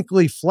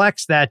technically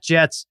flex that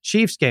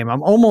Jets-Chiefs game.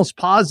 I'm almost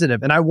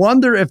positive. And I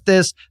wonder if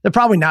they're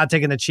probably not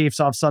taking the Chiefs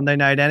off Sunday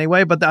night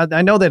anyway, but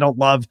I know they don't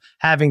love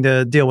having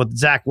to deal with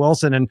Zach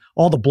Wilson, and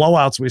all the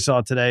blowouts we saw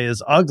today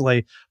is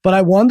ugly. But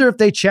I wonder if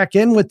they check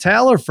in with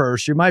Taylor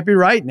first. You might be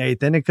right,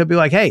 Nathan. It could be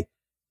like, hey,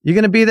 you're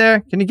going to be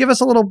there? Can you give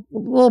us a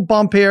little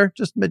bump here?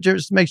 Just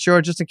make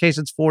sure, just in case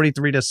it's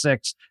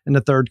 43-6 in the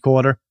third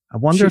quarter. I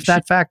wonder if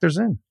that factors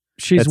in.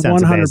 She's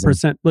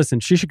 100%. Listen,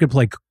 she should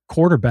play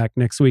quarterback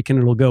next week and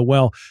it'll go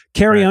well.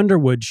 Carrie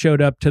Underwood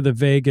showed up to the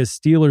Vegas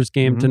Steelers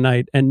game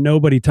tonight and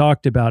nobody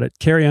talked about it.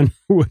 Carrie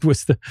Underwood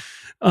was the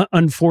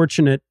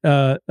unfortunate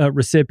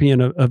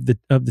recipient of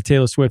the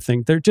Taylor Swift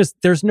thing.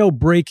 There's no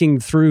breaking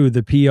through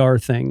the PR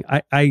thing.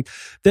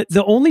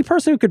 The only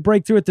person who could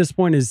break through at this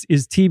point is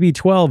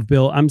TB12,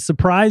 Bill. I'm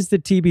surprised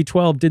that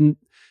TB12 didn't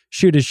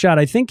shoot his shot.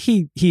 I think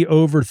he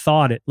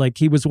overthought it. Like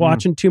he was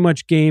watching too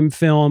much game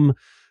film,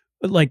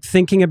 like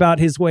thinking about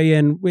his way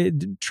in.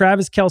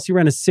 Travis Kelce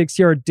ran a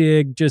 6-yard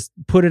dig, just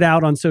put it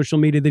out on social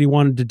media that he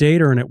wanted to date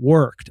her, and it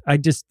worked.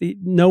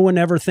 No one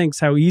ever thinks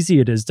how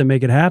easy it is to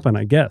make it happen,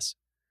 I guess.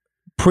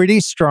 Pretty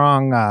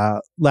strong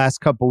last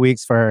couple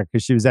weeks for her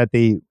because she was at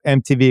the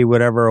MTV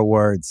whatever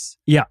awards.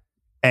 Yeah.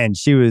 And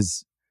she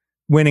was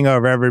winning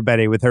over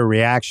everybody with her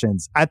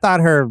reactions. I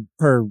thought her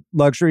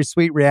luxury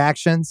suite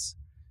reactions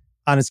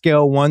on a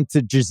scale of 1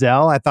 to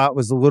Giselle, I thought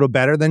was a little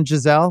better than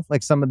Giselle.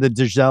 Like some of the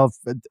Giselle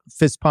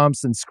fist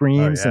pumps and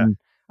screams. And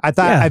I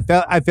thought,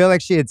 I feel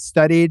like she had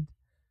studied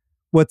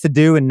what to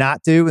do and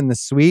not do in the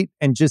suite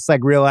and just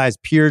like realized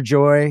pure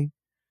joy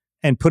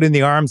and putting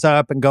the arms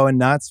up and going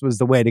nuts was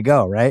the way to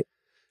go, right?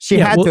 She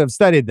had to have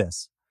studied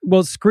this.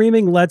 Well,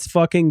 screaming "Let's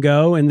fucking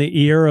go" in the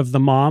ear of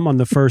the mom on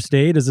the first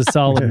date is a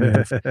solid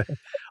move.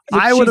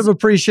 I would have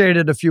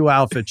appreciated a few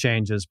outfit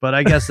changes, but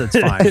I guess that's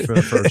fine for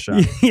the first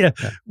shot. Yeah.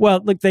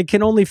 Well, look, they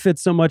can only fit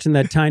so much in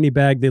that tiny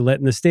bag they let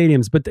in the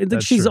stadiums,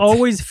 but she's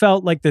always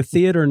felt like the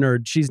theater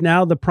nerd. She's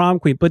now the prom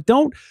queen. But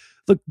don't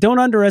Look, don't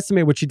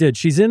underestimate what she did.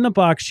 She's in the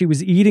box. She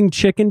was eating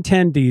chicken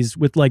tendies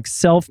with like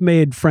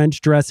self-made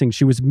French dressing.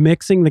 She was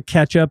mixing the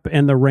ketchup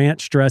and the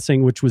ranch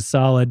dressing, which was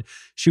solid.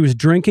 She was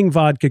drinking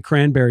vodka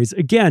cranberries.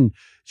 Again,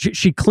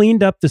 she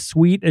cleaned up the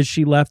suite as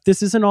she left.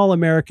 This is an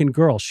all-American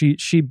girl.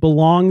 She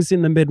belongs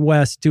in the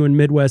Midwest doing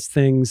Midwest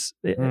things.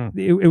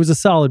 It was a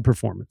solid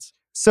performance.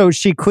 So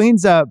she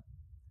cleans up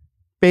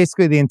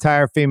basically the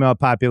entire female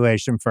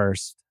population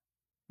first.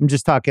 I'm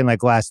just talking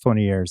like last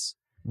 20 years.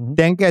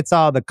 Then gets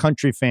all the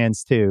country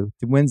fans too,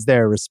 wins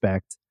their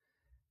respect.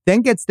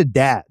 Then gets the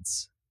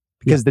dads,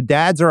 because the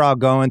dads are all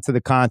going to the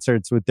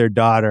concerts with their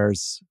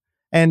daughters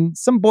and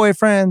some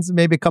boyfriends,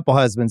 maybe a couple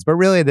husbands, but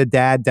really the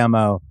dad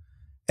demo.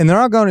 And they're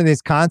all going to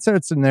these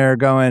concerts and they're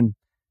going,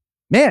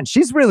 man,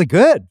 she's really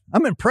good.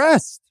 I'm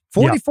impressed.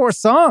 44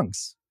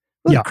 songs.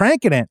 Really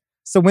cranking it.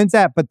 So wins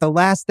that. But the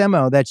last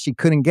demo that she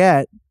couldn't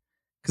get,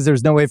 because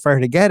there's no way for her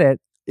to get it,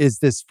 is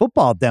this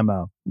football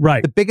demo.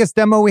 Right. The biggest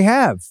demo we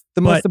have.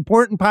 The most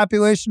important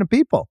population of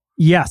people.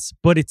 Yes,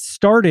 but it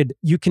started,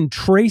 you can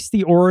trace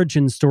the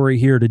origin story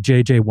here to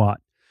J.J. Watt,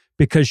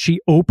 because she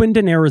opened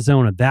in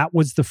Arizona. That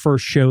was the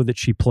first show that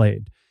she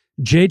played.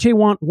 J.J.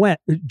 Watt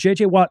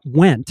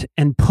went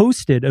and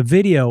posted a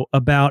video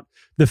about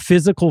the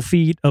physical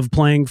feat of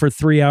playing for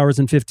 3 hours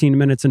and 15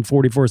 minutes and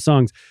 44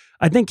 songs.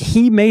 I think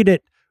he made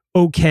it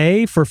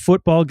okay for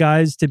football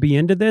guys to be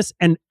into this.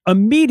 And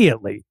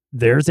immediately,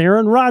 there's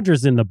Aaron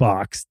Rodgers in the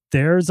box.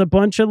 There's a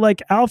bunch of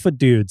like alpha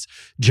dudes.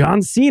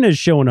 John Cena's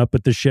showing up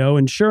at the show.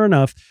 And sure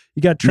enough,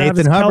 you got Travis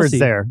Nathan Kelce. Hubbard's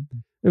there.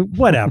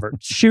 Whatever.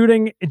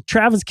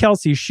 Travis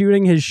Kelce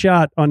shooting his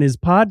shot on his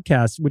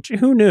podcast, which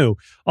who knew?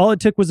 All it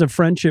took was a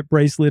friendship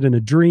bracelet and a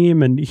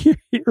dream. And here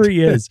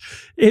he is.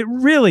 It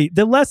really,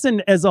 the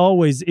lesson as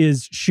always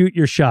is shoot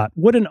your shot.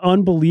 What an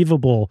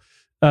unbelievable,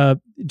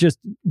 just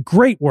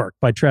great work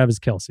by Travis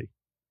Kelce.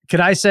 Could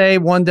I say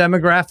one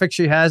demographic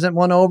she hasn't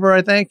won over,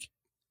 I think?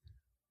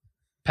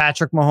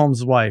 Patrick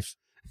Mahomes' wife.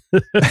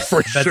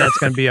 For sure. That's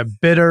going to be a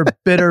bitter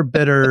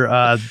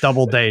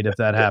double date if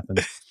that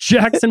happens.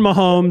 Jackson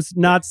Mahomes,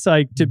 not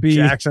psyched to be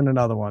Jackson,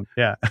 another one.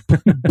 Yeah.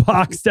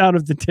 boxed out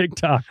of the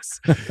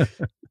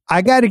TikToks.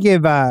 I got to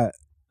give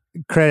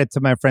credit to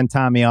my friend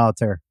Tommy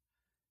Alter.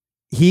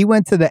 He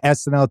went to the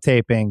SNL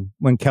taping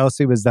when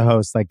Kelce was the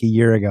host like a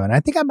year ago. And I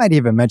think I might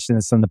even mention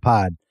this on the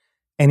pod.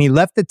 And he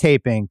left the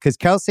taping because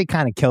Kelce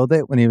kind of killed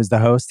it when he was the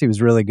host. He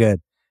was really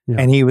good. Yeah.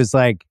 And he was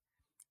like,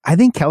 I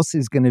think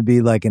Kelsey's going to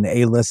be like an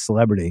A-list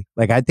celebrity.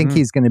 Like, I think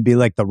he's going to be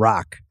like The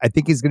Rock. I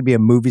think he's going to be a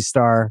movie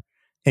star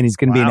and he's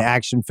going to be in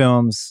action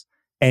films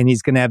and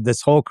he's going to have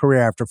this whole career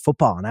after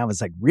football. And I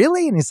was like,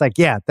 really? And he's like,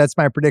 yeah, that's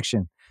my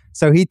prediction.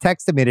 So he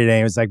texted me today.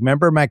 He was like,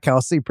 remember my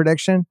Kelce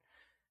prediction?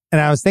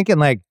 And I was thinking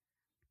like,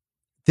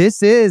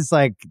 this is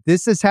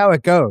how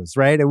it goes,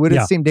 right? It would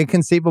have seemed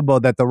inconceivable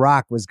that The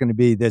Rock was going to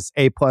be this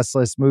A-plus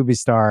list movie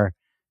star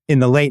in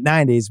the late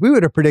 90s. We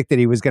would have predicted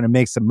he was going to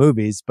make some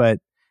movies, but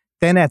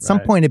then at some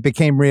point it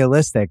became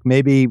realistic.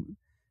 Maybe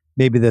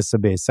this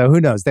will be. So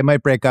who knows? They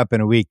might break up in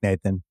a week,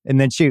 Nathan.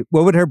 And then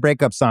what would her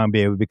breakup song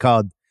be? It would be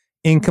called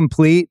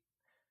Incomplete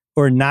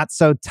or Not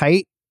So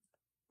Tight.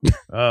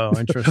 Oh,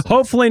 interesting.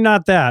 Hopefully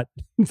not that.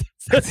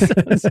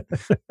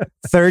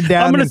 Third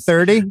down and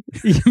 30?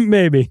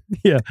 Maybe.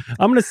 Yeah.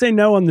 I'm going to say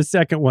no on the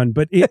second one,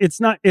 but it's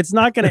not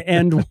going to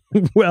end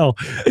well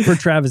for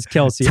Travis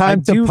Kelce.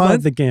 Time to punt?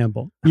 Love the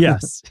gamble.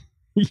 Yes.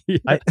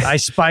 Yeah. I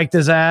spiked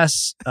his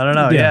ass. I don't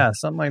know. Yeah,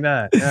 something like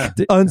that. Yeah.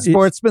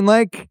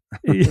 Unsportsmanlike.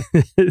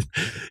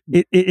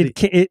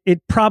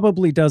 It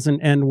probably doesn't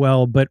end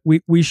well, but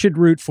we should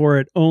root for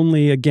it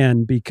only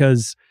again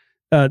because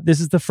this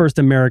is the first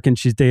American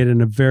she's dated in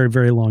a very,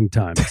 very long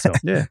time. So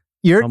yeah,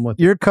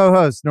 your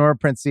co-host Nora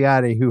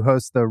Princiati, who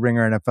hosts the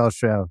Ringer NFL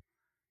show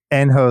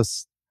and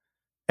hosts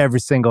every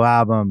single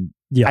album.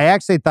 Yeah, I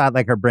actually thought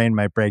like her brain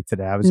might break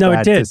today. I was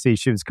glad to see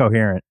she was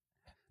coherent.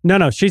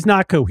 No, she's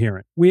not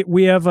coherent.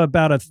 We have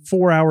about a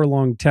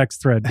 4-hour-long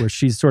text thread where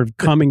she's sort of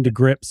coming to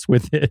grips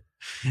with it.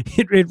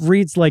 It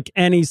reads like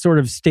any sort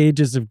of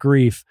stages of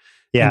grief.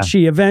 Yeah. And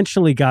she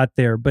eventually got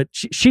there, but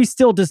she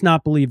still does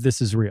not believe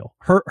this is real.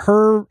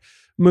 Her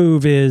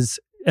move is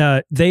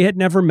they had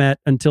never met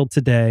until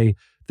today.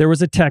 There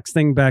was a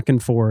texting back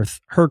and forth.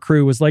 Her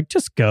crew was like,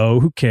 just go.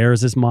 Who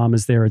cares? His mom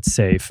is there. It's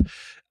safe.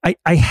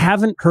 I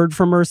haven't heard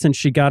from her since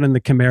she got in the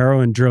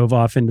Camaro and drove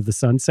off into the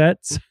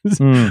sunsets,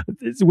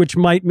 which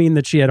might mean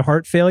that she had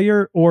heart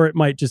failure, or it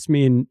might just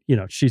mean,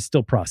 she's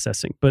still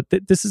processing. But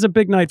this is a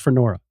big night for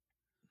Nora.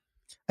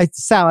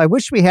 Sal, I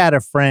wish we had a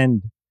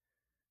friend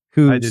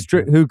who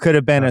could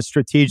have been a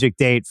strategic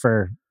date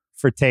for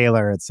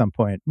Taylor at some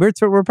point. We're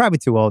probably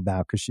too old now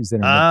because she's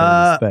in her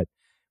mid-30s, but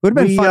it would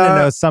have been fun to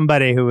know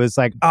somebody who was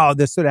like, oh,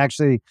 this would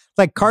actually,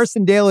 like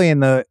Carson Daly in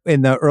the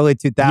early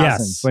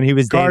 2000s when he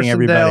was dating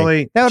everybody.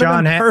 Daly, that would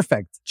have been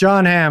perfect.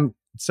 John Hamm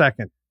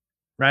second,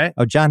 right?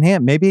 Oh, John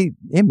Hamm. Maybe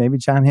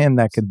John Hamm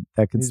that could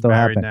he's still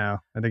married happen.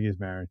 Now. I think he's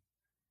married.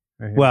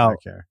 Well,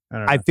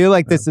 I feel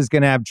like this is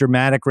going to have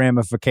dramatic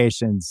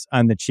ramifications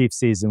on the Chiefs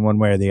season one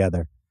way or the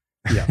other.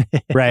 Yeah.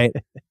 Right?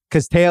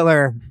 Because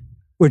Taylor,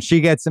 when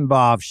she gets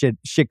involved,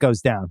 shit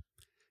goes down.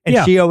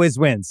 And she always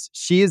wins.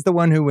 She is the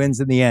one who wins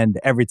in the end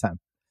every time.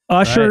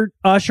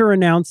 Usher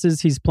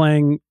announces he's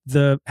playing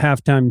the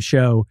halftime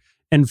show,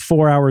 and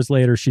 4 hours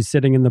later, she's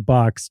sitting in the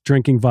box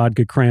drinking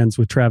vodka crayons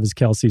with Travis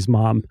Kelce's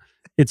mom.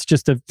 It's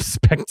just a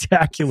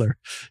spectacular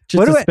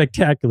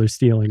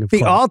stealing of the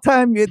fun.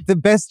 all-time, the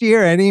best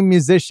year any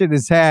musician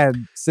has had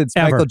since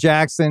Ever. Michael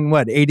Jackson.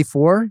 What,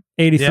 84?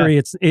 83.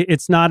 Yeah.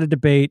 It's not a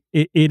debate.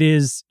 It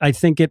is. I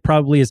think it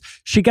probably is.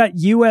 She got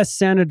U.S.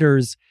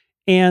 senators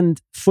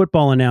and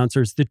football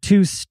announcers, the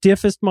two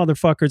stiffest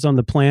motherfuckers on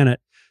the planet,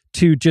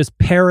 to just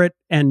parrot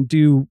and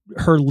do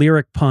her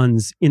lyric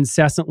puns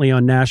incessantly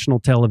on national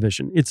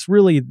television. It's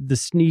really the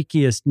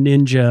sneakiest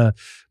ninja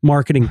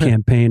marketing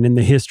campaign in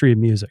the history of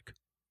music.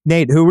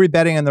 Nate, who are we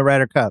betting on the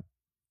Ryder Cup?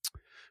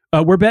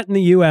 We're betting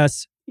the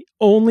U.S.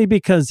 only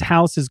because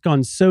House has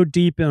gone so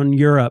deep on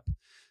Europe.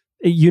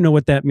 You know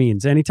what that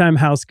means. Anytime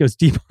House goes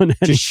deep on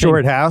anything. Just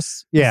short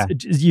House? Yeah.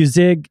 You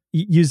zig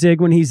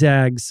when he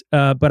zags.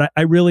 But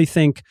I really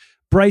think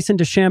Bryson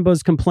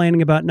DeChambeau's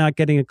complaining about not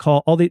getting a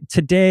call.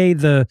 Today,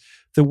 the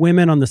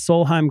women on the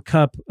Solheim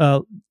Cup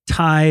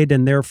tied,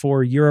 and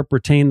therefore Europe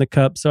retained the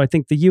cup. So I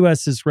think the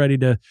U.S. is ready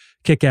to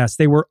kick ass.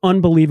 They were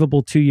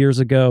unbelievable 2 years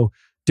ago.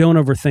 Don't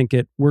overthink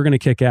it. We're going to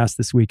kick ass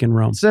this week in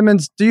Rome.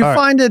 Simmons, do you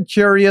find it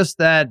curious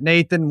that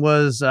Nathan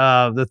was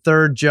the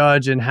third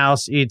judge in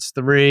House Eats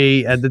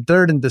 3 and the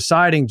third and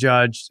deciding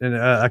judge in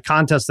a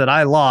contest that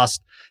I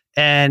lost?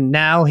 And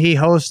now he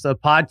hosts a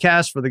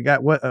podcast for the guy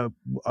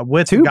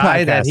with the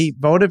guy that he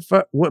voted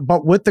for,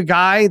 but with the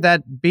guy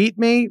that beat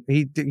me.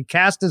 He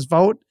cast his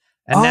vote,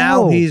 and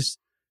now he's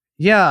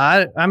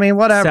I mean,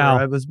 whatever. Sal,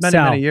 it was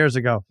many years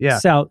ago. Yeah,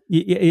 Sal,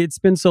 it's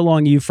been so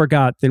long you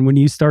forgot. Then when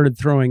you started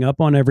throwing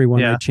up on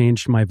everyone, I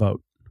changed my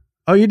vote.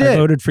 Oh, you did? I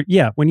voted for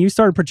when you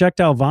started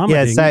projectile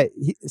vomiting. Yeah,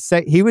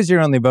 he was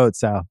your only vote,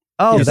 Sal.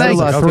 Oh, yeah, thank you.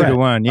 Lost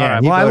 2-1. Yeah.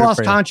 Right. Well, I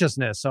lost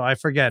consciousness, so I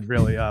forget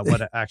really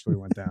what actually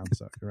went down.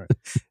 So you're right.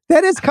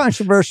 That is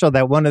controversial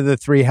that one of the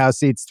three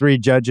House Eats 3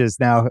 judges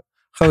now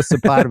hosts a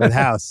pod with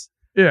House.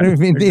 Yeah, I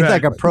mean, exactly. It's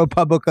like a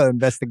ProPublica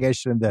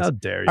investigation of this. How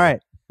dare you? All right.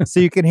 So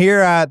you can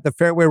hear the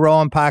Fairway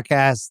Rolling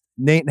podcast.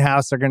 Nate and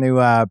House are going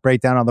to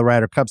break down all the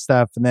Ryder Cup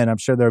stuff, and then I'm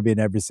sure there'll be in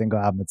every single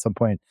album at some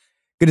point.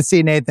 Good to see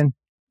you, Nathan.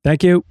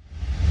 Thank you.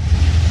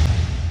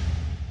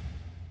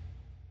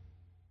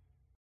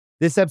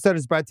 This episode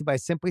is brought to you by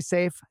Simply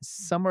Safe.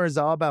 Summer is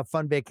all about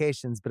fun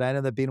vacations, but I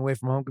know that being away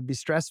from home can be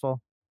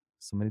stressful.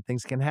 So many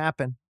things can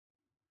happen.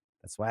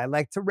 That's why I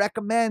like to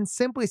recommend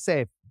Simply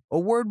Safe,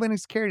 award-winning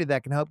security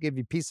that can help give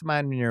you peace of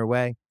mind when you're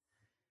away.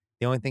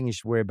 The only thing you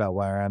should worry about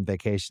while you're on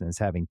vacation is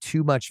having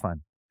too much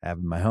fun. I have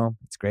it in my home.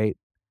 It's great.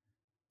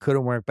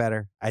 Couldn't work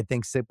better. I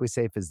think Simply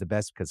Safe is the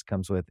best because it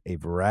comes with a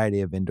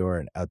variety of indoor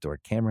and outdoor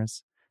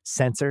cameras,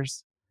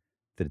 sensors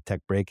to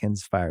detect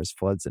break-ins, fires,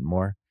 floods, and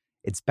more.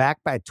 It's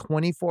backed by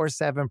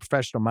 24/7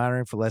 professional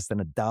monitoring for less than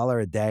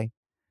 $1 a day.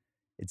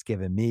 It's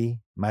given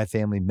me, my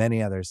family,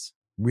 many others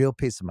real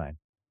peace of mind.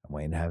 I'm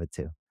waiting to have it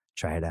too.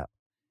 Try it out.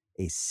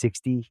 A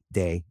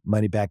 60-day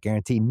money-back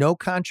guarantee. No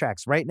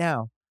contracts right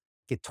now.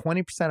 Get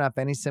 20% off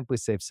any Simply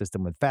Safe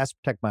system with Fast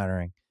Protect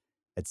monitoring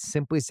at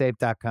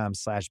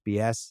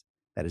simplysafe.com/BS.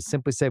 That is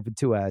Simply Safe with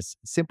 2 S's.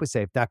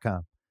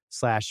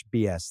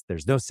 simplysafe.com/BS.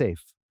 There's no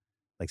safe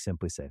like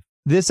Simply Safe.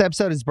 This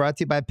episode is brought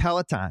to you by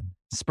Peloton.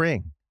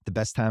 Spring, the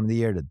best time of the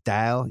year to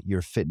dial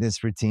your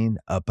fitness routine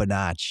up a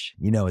notch.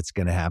 You know it's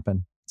going to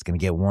happen. It's going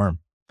to get warm.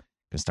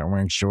 You're going to start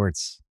wearing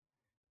shorts.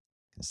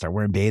 You're going to start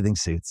wearing bathing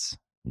suits.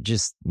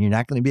 You're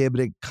not going to be able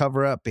to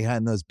cover up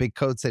behind those big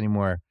coats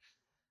anymore.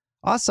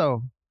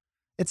 Also,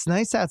 it's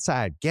nice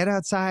outside. Get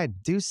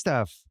outside. Do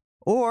stuff.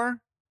 Or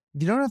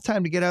if you don't have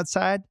time to get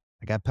outside,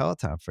 I got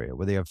Peloton for you.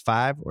 Whether you have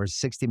 5 or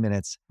 60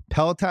 minutes,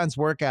 Peloton's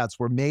workouts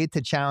were made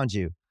to challenge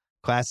you.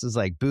 Classes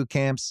like boot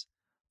camps,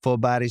 full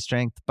body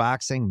strength,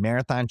 boxing,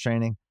 marathon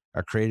training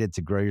are created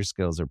to grow your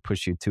skills or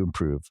push you to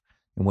improve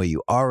in what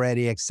you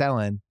already excel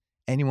in,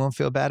 and you won't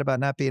feel bad about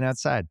not being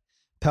outside.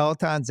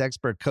 Peloton's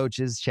expert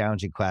coaches,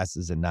 challenging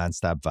classes, and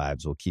nonstop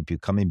vibes will keep you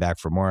coming back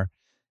for more.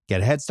 Get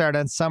a head start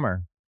on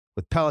summer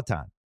with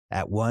Peloton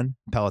at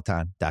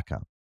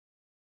onepeloton.com.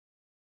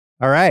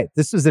 All right.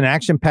 This was an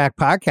action-packed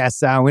podcast,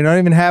 Sal. We don't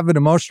even have an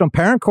emotional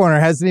parent corner.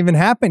 It hasn't even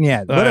happened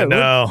yet. I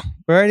know.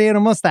 We're already at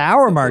almost the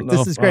hour mark.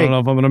 This is great. I don't know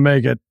if I'm going to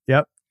make it.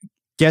 Yep.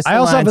 I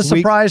also have a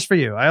surprise for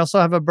you. I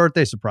also have a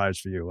birthday surprise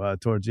for you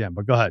towards the end,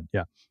 but go ahead.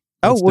 Yeah.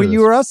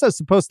 You were also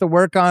supposed to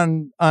work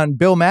on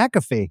Bill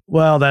McAfee.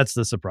 Well, that's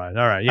the surpce.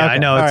 All right. Yeah, okay. I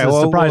know. It's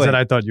a surprise that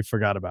I thought you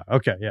forgot about.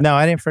 Okay. Yeah. No,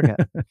 I didn't forget.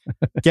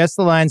 Guess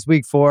the lines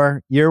week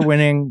 4. You're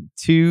winning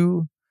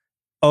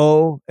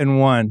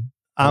 2-0-1.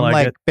 I'm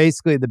like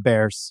basically the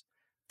Bears.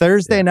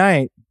 Thursday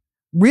night,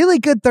 really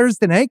good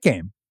Thursday night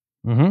game.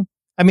 Mm-hmm.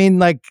 I mean,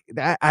 like,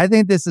 I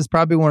think this is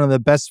probably one of the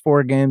best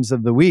 4 games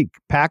of the week.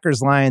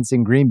 Packers-Lions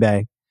in Green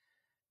Bay.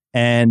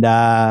 And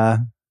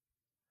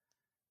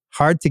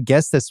hard to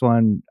guess this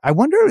one. I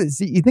wonder,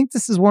 you think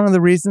this is one of the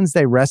reasons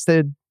they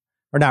rested,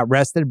 or not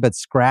rested, but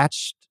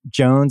scratched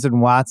Jones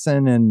and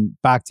Watson and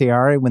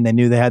Bakhtiari when they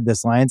knew they had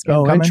this Lions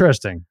game coming.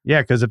 Interesting.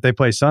 Yeah, because if they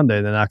play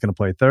Sunday, they're not going to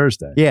play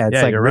Thursday. Yeah,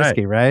 it's like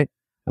risky, right?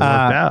 It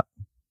worked out.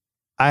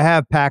 I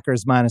have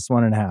Packers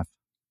 -1.5.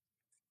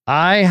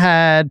 I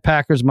had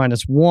Packers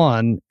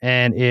 -1,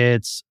 and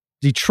it's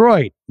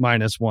Detroit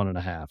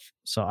 -1.5.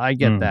 So I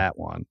get that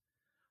one.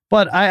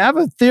 But I have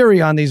a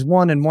theory on these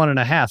 1 and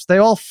 1.5s. They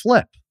all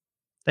flip.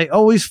 They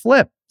always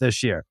flip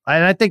this year.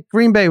 And I think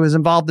Green Bay was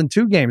involved in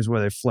 2 games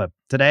where they flipped.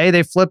 Today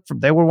they flipped.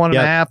 They were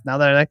 1.5. Now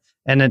they're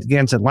and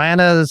against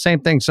Atlanta, the same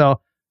thing.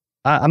 So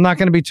I'm not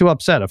going to be too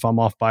upset if I'm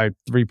off by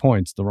 3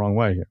 points the wrong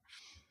way here.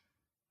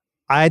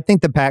 I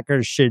think the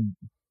Packers should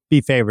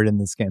be favored in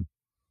this game.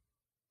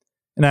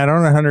 And I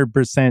don't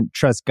 100%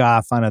 trust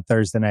Goff on a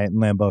Thursday night in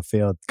Lambeau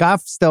Field.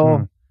 Goff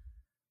still...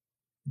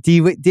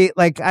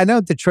 I know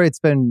Detroit's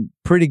been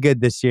pretty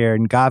good this year,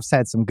 and Goff's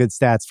had some good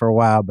stats for a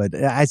while, but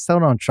I still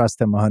don't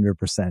trust him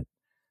 100%.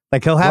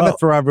 Like, he'll have it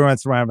throw every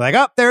once in a while. Like,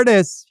 oh, there it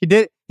is.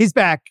 He's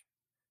back.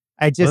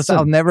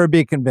 I'll never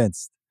be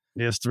convinced.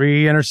 He has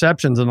 3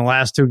 interceptions in the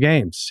last 2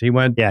 games. He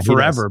went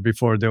forever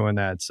before doing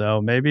that.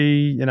 So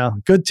maybe,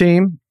 good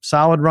team,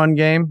 solid run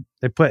game.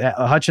 They put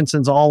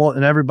Hutchinson's all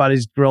in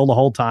everybody's grill the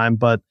whole time.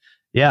 But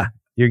yeah,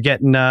 you're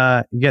getting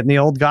the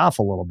old Goff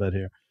a little bit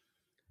here.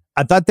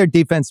 I thought their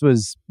defense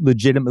was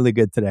legitimately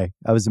good today.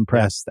 I was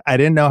impressed. I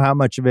didn't know how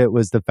much of it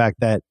was the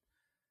fact that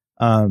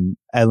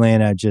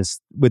Atlanta,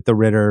 just with the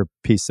Ritter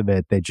piece of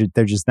it, they're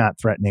just not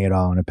threatening at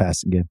all in a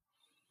passing game.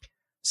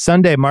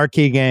 Sunday,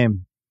 marquee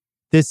game.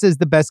 This is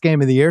the best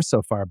game of the year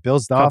so far.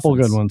 Bills Dolphins. Couple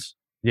good ones.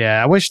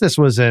 Yeah, I wish this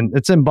was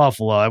it's in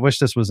Buffalo. I wish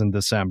this was in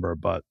December,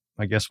 but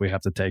I guess we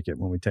have to take it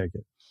when we take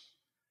it.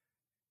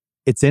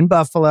 It's in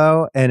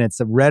Buffalo, and it's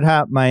a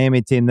red-hot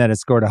Miami team that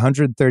has scored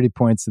 130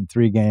 points in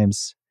 3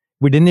 games.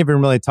 We didn't even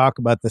really talk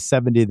about the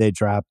 70 they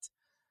dropped.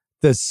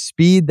 The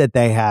speed that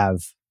they have.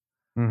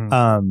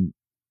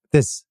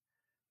 This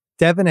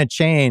Devin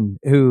Achane,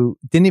 who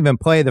didn't even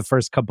play the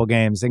first couple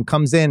games and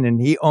comes in,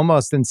 and he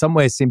almost in some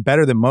ways seemed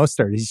better than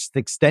Mostert. He's just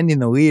extending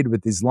the lead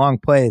with these long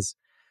plays.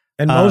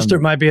 And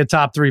Mostert might be a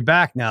top 3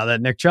 back now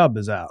that Nick Chubb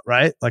is out,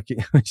 right? Like,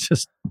 it's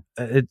just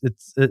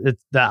it's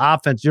the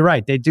offense. You're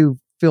right. They do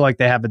feel like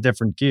they have a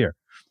different gear.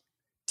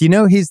 Do you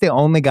know he's the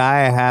only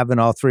guy I have in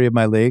all 3 of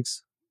my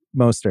leagues?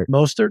 Mostert?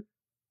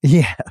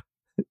 Yeah.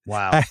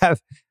 Wow.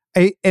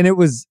 And it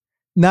was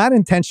not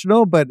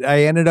intentional, but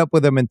I ended up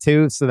with him in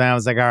 2. So then I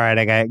was like, all right,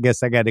 I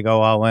guess I got to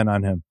go all in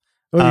on him.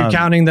 Are you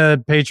counting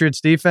the Patriots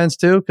defense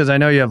too? Because I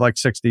know you have like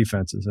 6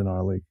 defenses in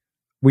our league.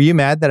 Were you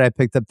mad that I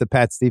picked up the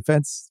Pats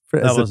defense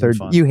as the third?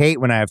 Fun. You hate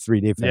when I have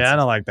 3 defenses. Yeah, I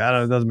don't like that.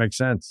 It doesn't make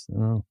sense.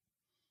 Well,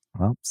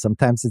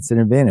 sometimes it's an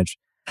advantage.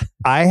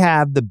 I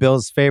have the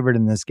Bills favored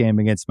in this game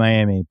against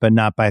Miami, but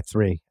not by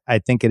 3. I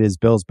think it is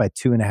Bills by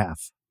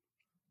 2.5.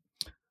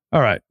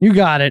 All right. You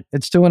got it.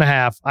 It's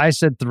 2.5. I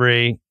said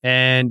 3.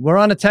 And we're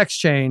on a text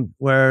chain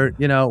where,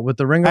 with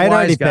the Ringer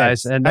Wise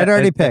guys. And I'd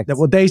already picked.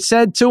 Well, they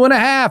said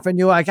 2.5. And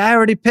you're like, I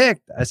already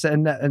picked. I said,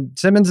 and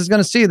Simmons is going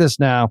to see this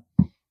now.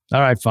 All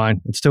right,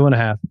 fine. It's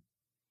 2.5.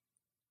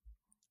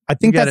 I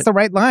think that's the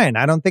right line.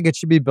 I don't think it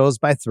should be Bills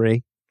by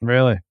 3.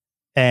 Really?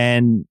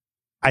 And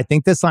I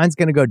think this line's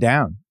going to go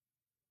down.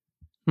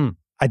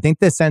 I think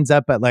this ends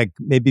up at like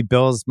maybe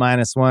Bills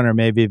 -1 or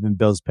maybe even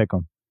Bills pick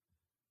 'em.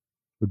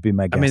 Would be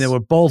my guess. I mean, they were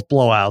both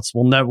blowouts.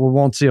 We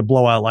won't see a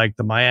blowout like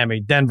the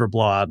Miami-Denver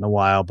blowout in a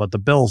while, but the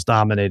Bills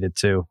dominated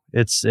too.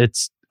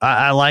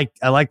 I like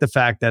the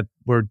fact that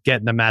we're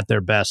getting them at their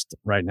best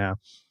right now.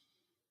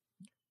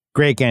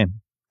 Great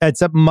game.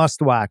 It's a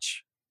must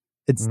watch.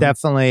 It's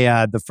definitely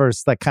the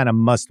first like kind of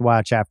must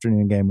watch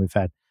afternoon game we've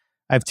had.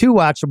 I have 2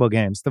 watchable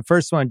games. The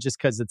first one, just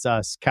because it's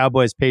us,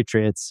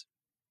 Cowboys-Patriots.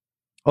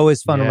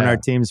 Always fun when our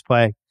teams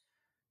play.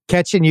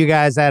 Catching you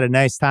guys had a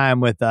nice time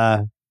with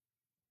a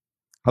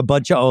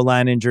bunch of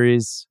O-line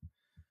injuries.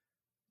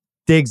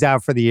 Diggs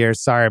out for the year.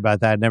 Sorry about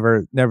that.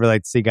 Never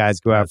like to see guys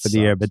go out for the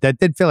year, but that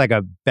did feel like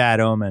a bad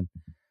omen.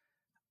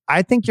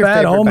 I think you're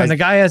bad omen. The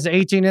guy has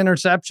 18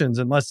 interceptions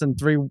in less than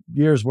 3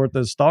 years worth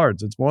of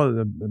starts. It's more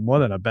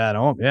than a bad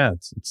omen. Yeah,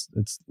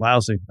 it's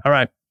lousy. All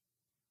right.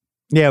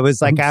 Yeah, it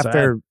was like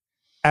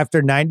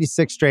after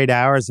 96 straight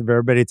hours of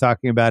everybody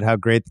talking about how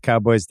great the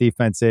Cowboys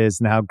defense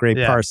is and how great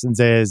Parsons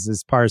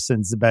is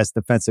Parsons the best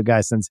defensive guy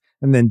since,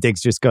 and then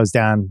Diggs just goes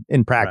down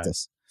in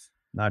practice.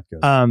 Right. Not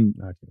good.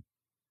 Not good.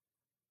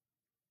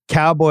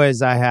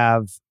 Cowboys, I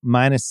have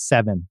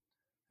 -7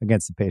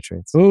 against the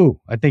Patriots. Ooh,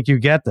 I think you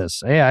get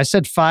this. Yeah, I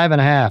said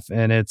 5.5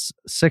 and it's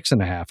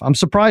 6.5. I'm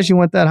surprised you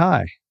went that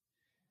high.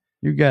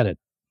 You get it.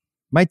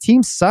 My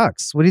team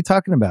sucks. What are you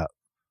talking about?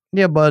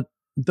 Yeah, but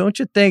don't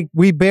you think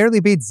we barely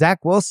beat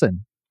Zach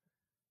Wilson?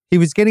 He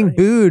was getting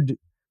booed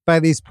by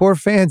these poor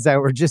fans that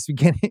were just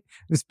getting it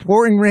was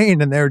pouring rain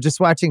and they were just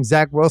watching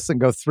Zach Wilson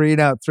go 3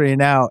 and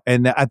out.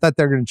 And I thought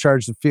they were going to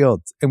charge the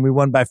field and we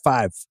won by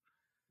 5.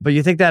 But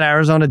you think that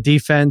Arizona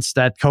defense,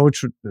 that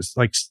coach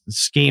like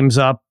schemes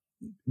up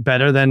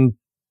better than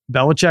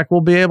Belichick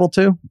will be able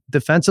to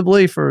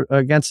defensively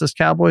against this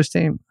Cowboys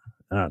team?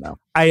 I don't know.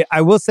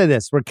 I will say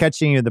this. We're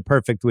catching you the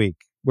perfect week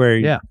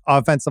where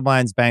offensive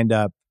line's banged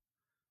up.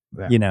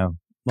 Well,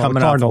 coming the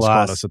Cardinals off a caught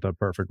loss. us at the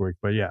perfect week,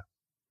 but yeah,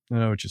 I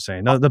know what you're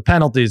saying. No, the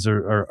penalties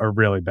are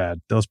really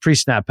bad. Those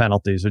pre-snap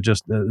penalties are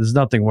just, there's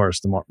nothing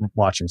worse than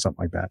watching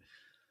something like that.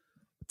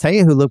 I'll tell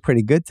you who looked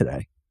pretty good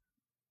today.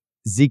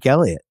 Zeke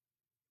Elliott.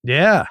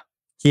 Yeah.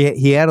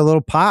 He had a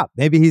little pop.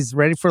 Maybe he's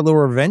ready for a little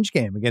revenge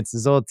game against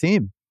his old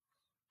team.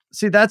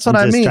 See, that's what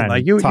I mean.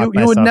 Like you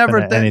would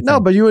never think. No,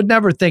 but you would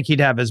never think he'd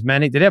have as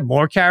many. Did he have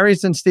more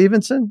carries than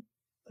Stevenson?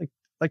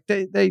 Like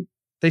they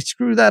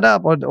screw that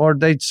up, or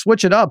they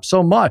switch it up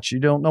so much you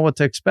don't know what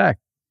to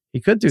expect. He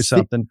could do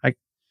something.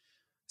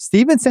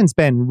 Stevenson's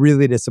been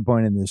really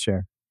disappointing this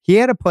year. He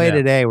had a play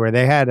today where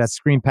they had a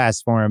screen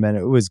pass for him, and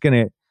it was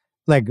gonna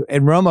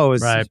and Romo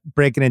was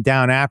breaking it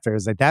down after. It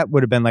was like that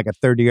would have been like a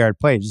 30-yard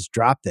play. He just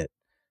dropped it.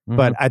 Mm-hmm.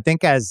 But I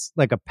think as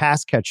like a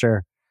pass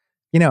catcher,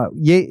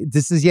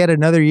 this is yet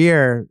another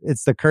year.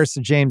 It's the curse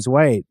of James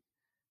White,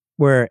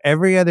 where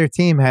every other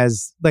team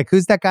has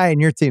who's that guy in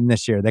your team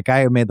this year? That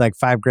guy who made like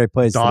 5 great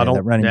plays today,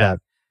 that running back.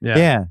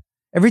 Yeah.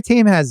 Every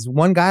team has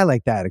one guy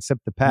like that,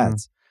 except the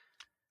Pats.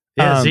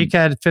 Yeah, Zeke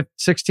had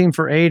 16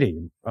 for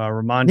 80.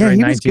 Ramondre,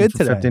 he 19 was good for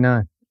today.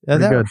 59. Yeah,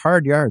 that were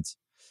hard yards.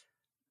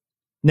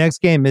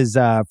 Next game is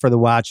for the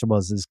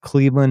watchables is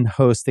Cleveland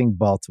hosting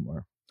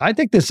Baltimore. I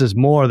think this is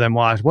more than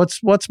watch.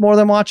 What's more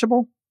than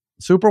watchable?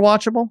 Super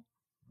watchable?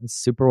 It's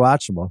super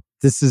watchable.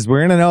 We're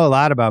going to know a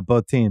lot about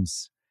both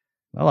teams.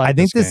 I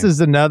think this is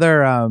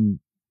another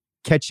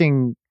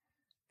catching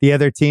the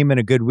other team in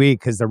a good week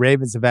because the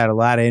Ravens have had a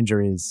lot of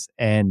injuries.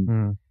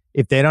 And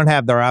if they don't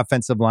have their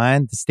offensive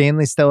line, the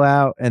Stanley's still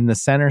out and the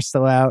center's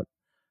still out.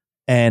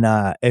 And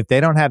if they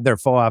don't have their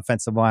full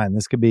offensive line,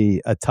 this could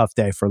be a tough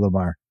day for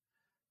Lamar.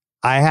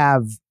 I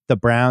have the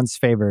Browns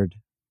favored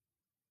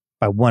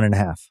by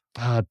 1.5.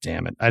 Oh,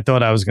 damn it. I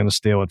thought I was going to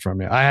steal it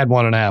from you. I had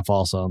 1.5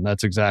 also, and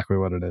that's exactly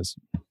what it is.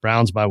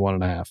 Browns by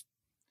 1.5.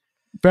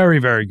 Very,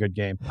 very good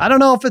game. I don't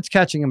know if it's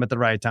catching him at the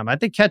right time. I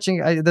think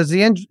there's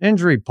the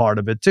injury part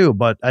of it too,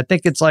 but I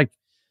think it's like,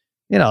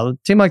 a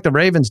team like the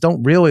Ravens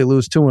don't really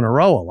lose 2 in a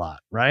row a lot,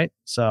 right?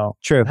 So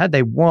true. Had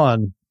they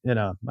won, might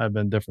have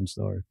been a different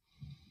story.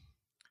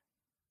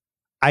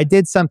 I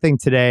did something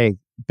today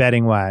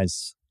betting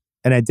wise,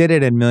 and I did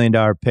it in $1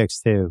 million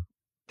picks too,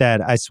 that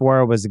I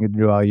swore I wasn't going to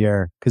do all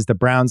year because the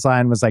Browns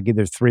line was like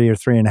either 3 or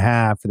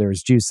 3.5. Or there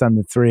was juice on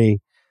the 3.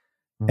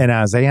 And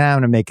I was like, I'm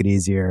going to make it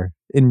easier.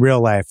 In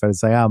real life, I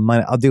was like,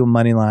 I'll do a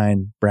money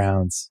line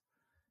Browns,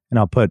 and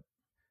I'll put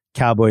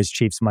Cowboys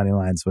Chiefs money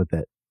lines with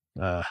it.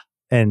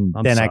 And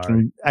then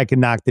I can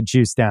knock the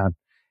juice down.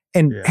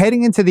 And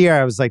heading into the year,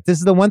 I was like, this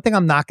is the one thing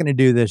I'm not going to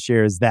do this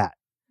year is that.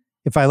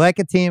 If I like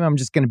a team, I'm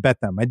just going to bet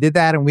them. I did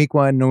that in week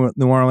 1, New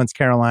Orleans,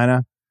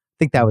 Carolina. I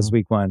think that was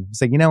week 1.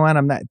 It's like, you know what?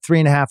 I'm not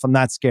 3.5. I'm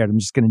not scared. I'm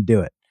just going to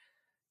do it.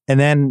 And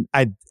then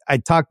I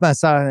talked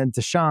myself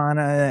into Sean,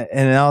 and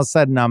then all of a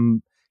sudden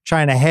I'm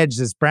trying to hedge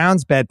this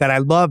Browns bet that I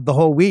loved the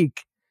whole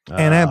week,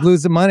 and I'm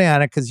losing money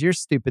on it because you're a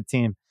stupid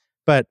team.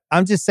 But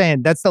I'm just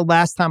saying that's the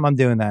last time I'm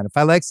doing that. If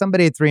I like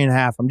somebody at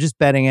 3.5, I'm just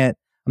betting it.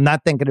 I'm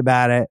not thinking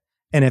about it.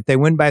 And if they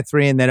win by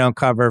 3 and they don't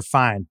cover,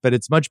 fine. But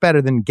it's much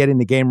better than getting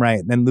the game right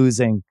and then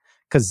losing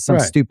because of some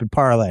stupid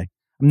parlay.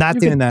 I'm not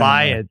doing that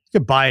anymore. You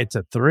could buy it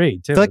to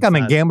 3 too. I feel like I'm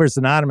in Gamblers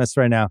Anonymous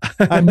right now.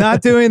 I'm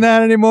not doing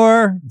that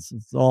anymore.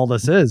 That's all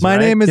this is. My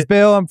name is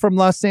Bill. I'm from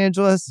Los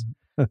Angeles.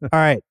 All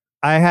right.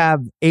 I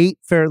have 8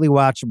 fairly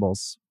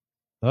watchables.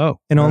 Oh.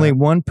 And only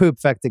 1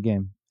 poop-fecta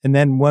game. And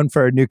then 1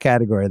 for a new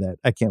category that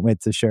I can't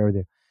wait to share with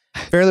you.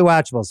 Fairly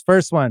watchables.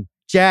 First one,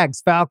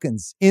 Jags,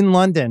 Falcons in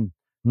London.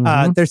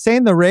 They're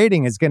saying the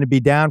rating is going to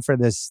be down for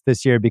this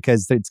year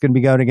because it's going to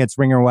be going against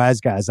Ringer Wise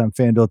Guys on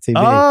FanDuel TV.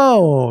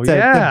 Oh, it's the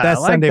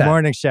best Sunday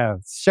morning show.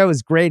 The show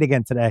is great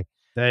again today.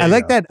 I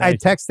like that. I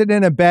texted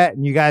in a bet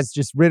and you guys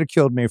just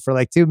ridiculed me for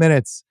like 2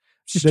 minutes.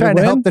 Just trying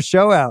to help the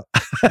show out.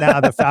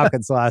 Now the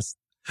Falcons lost.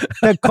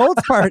 The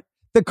Colts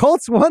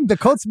won. The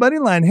Colts money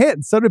line hit,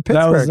 and so did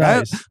Pittsburgh.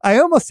 Nice. I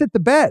almost hit the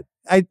bet.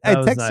 I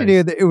texted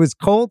you that it was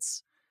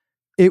Colts.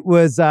 It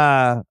was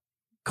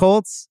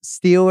Colts,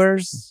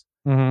 Steelers,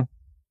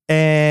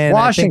 and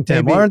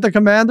Washington. Weren't the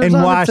Commanders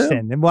in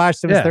Washington? In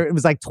Washington, it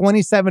was like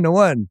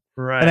 27-1.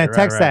 Right. And I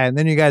texted that, and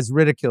then you guys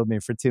ridiculed me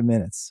for 2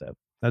 minutes. So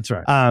that's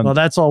right. Well,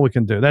 that's all we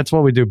can do. That's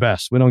what we do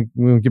best. We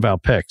don't give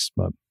out picks,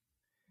 but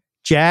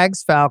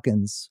Jags,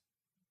 Falcons,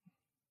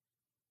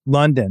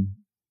 London.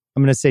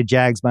 I'm going to say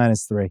Jags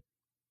 -3.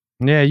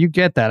 Yeah, you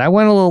get that. I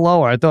went a little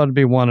lower. I thought it'd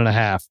be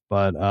 1.5,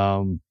 but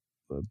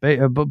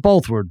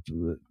both were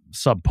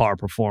subpar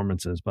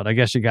performances. But I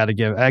guess you got to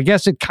give. I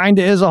guess it kind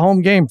of is a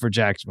home game for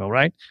Jacksonville,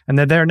 right? And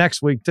they're there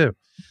next week too.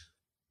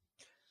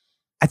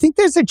 I think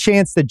there's a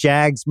chance the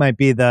Jags might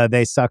be the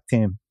they suck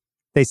team.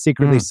 They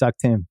secretly suck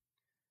team.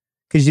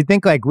 Because you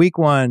think like week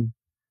 1,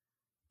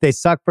 they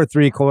sucked for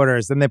 3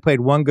 quarters, then they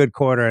played 1 good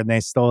quarter and they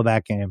stole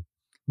that game.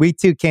 Week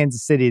 2,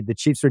 Kansas City, the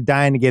Chiefs were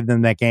dying to give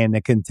them that game.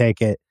 They couldn't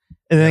take it.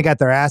 And then they got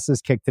their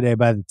asses kicked today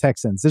by the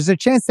Texans. There's a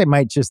chance they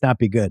might just not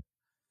be good.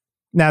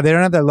 Now, they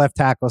don't have their left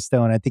tackle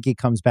still, and I think he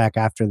comes back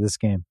after this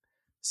game.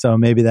 So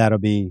maybe that'll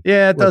be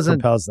it doesn't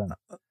propels them.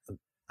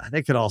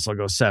 They could also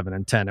go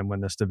 7-10 and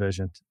win this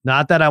division.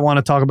 Not that I want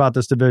to talk about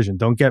this division.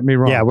 Don't get me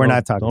wrong. Yeah, we're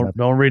not talking about that.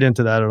 Don't read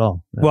into that at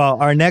all. Yeah.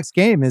 Well, our next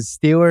game is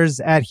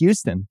Steelers at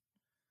Houston.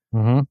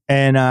 Mm-hmm.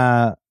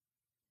 And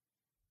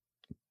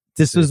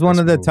this was one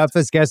of the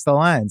toughest guess the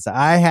lines.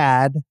 I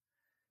had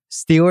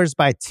Steelers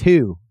by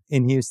 2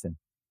 in Houston.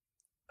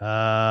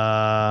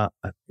 I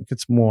think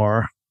it's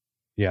more.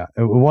 Yeah,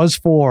 it was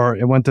 4.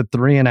 It went to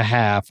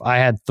 3.5. I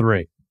had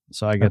 3.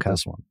 So I get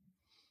this one.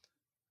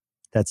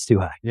 That's too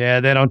high. Yeah,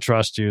 they don't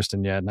trust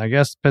Houston yet. And I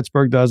guess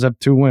Pittsburgh does have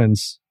 2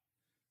 wins.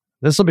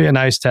 This will be a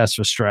nice test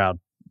for Stroud.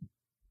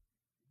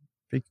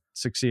 They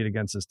succeed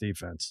against this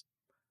defense.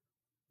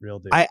 Real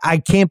deal. I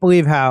can't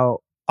believe how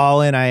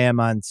all in I am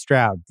on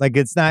Stroud. Like,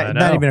 it's not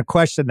even a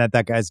question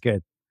that guy's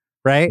good,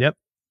 right? Yep.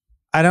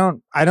 I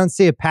don't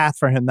see a path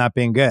for him not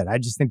being good. I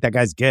just think that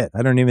guy's good.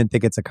 I don't even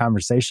think it's a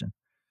conversation.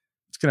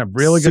 It's going to have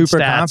really good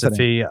Super stats confident.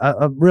 if he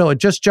really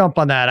just jump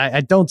on that. I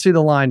don't see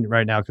the line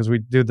right now because we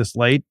do this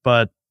late,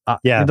 but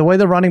the way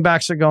the running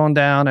backs are going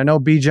down, I know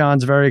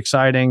Bijan's very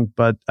exciting,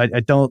 but I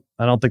don't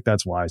think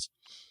that's wise.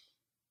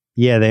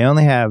 Yeah, they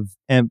only have,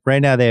 and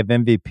right now they have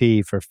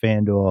MVP for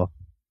FanDuel.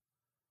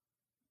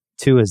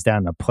 2 is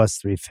down to plus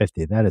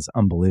 350. That is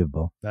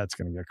unbelievable. That's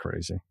going to get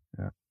crazy.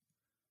 Yeah.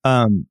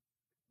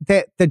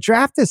 The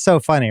draft is so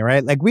funny,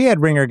 right? Like, we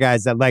had ringer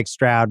guys that like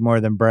Stroud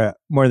more than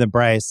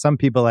Bryce. Some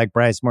people like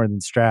Bryce more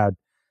than Stroud,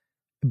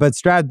 but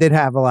Stroud did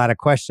have a lot of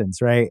questions,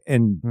 right?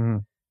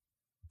 And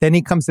then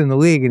he comes in the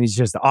league and he's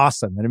just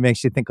awesome, and it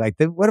makes you think like,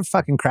 what a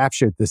fucking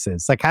crapshoot this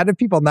is. Like, how do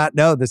people not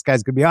know this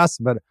guy's gonna be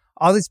awesome? But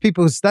all these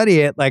people who study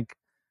it, like,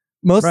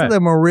 most of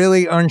them are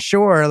really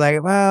unsure.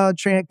 Like, well,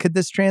 could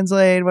this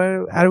translate?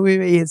 How do we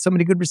hit so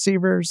many good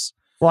receivers?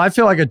 Well, I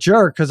feel like a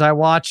jerk because I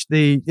watched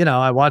the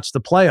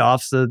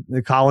playoffs,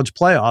 the college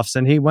playoffs,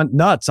 and he went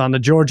nuts on the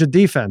Georgia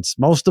defense,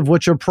 most of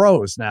which are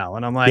pros now.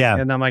 And I'm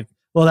like,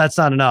 well, that's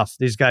not enough.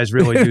 These guys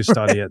really do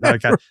study it.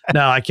 Like,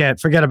 no, I can't.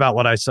 Forget about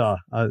what I saw.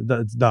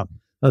 It's dumb.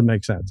 Doesn't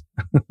make sense.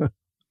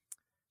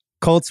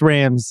 Colts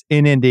Rams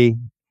in Indy.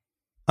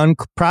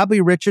 Probably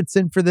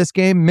Richardson for this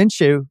game.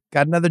 Minshew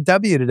got another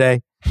W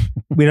today.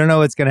 We don't know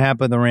what's going to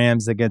happen with the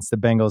Rams against the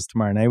Bengals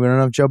tomorrow night. We don't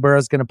know if Joe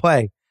Burrow's going to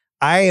play.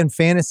 In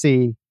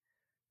fantasy,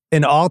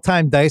 an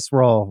all-time dice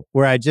roll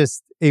where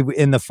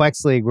in the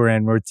flex league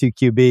we're 2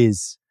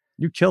 QBs.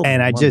 You killed me.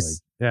 And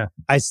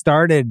I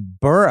started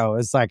Burrow.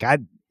 It's like,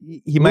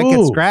 he might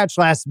get scratched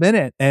last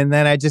minute, and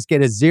then I just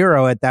get a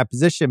 0 at that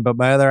position. But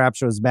my other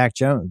option was Mac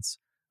Jones.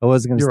 I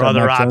wasn't going to start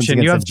Mac Jones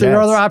against the Jets. Your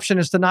other option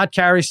is to not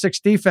carry 6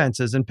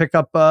 defenses and pick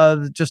up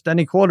just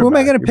any quarterback. Who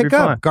am I going to pick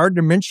up? Fine.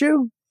 Gardner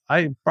Minshew?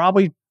 I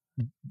probably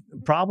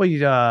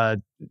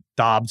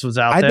Dobbs was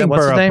out there. I think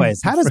Burrow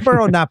plays. How does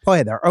Burrow not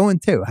play? They're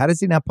 0-2. How does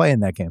he not play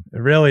in that game? It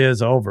really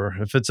is over.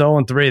 If it's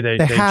 0-3,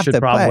 they should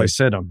probably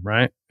sit him,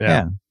 right?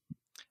 Yeah.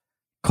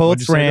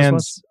 Colts,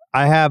 Rams.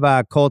 I have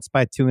Colts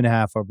by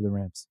 2.5 over the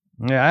Rams.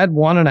 Yeah, I had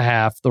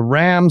 1.5. The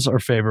Rams are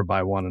favored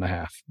by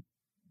 1.5.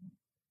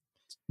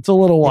 It's a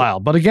little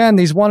wild. But again,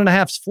 these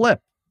 1.5s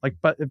flip. Like,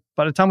 but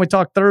by the time we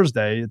talk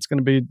Thursday, it's going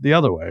to be the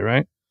other way,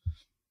 right?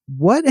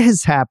 What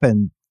has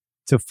happened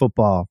to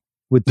football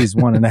with these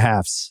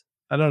 1.5s?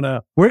 I don't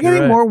know. We're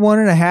getting more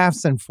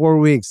 1.5s in 4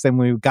 weeks than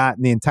we've got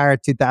in the entire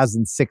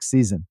 2006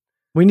 season.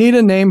 We need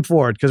a name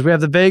for it because we have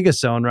the Vegas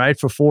zone, right?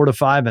 For 4 to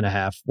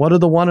 5.5. What are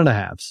the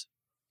 1.5s?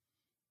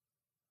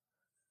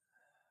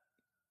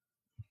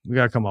 We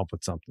got to come up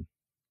with something.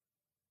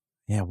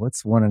 Yeah,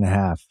 what's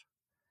 1.5?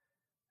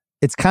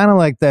 It's kind of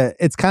like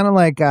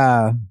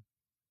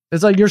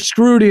it's like you're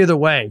screwed either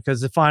way because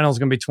the final is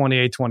going to be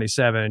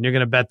 28-27 and you're going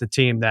to bet the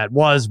team that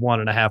was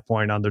 1.5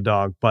 point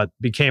underdog but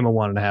became a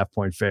 1.5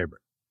 point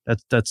favorite.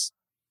 That's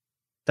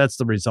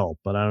the result,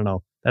 but I don't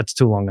know. That's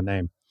too long a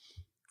name.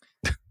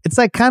 It's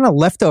like kind of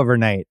leftover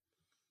night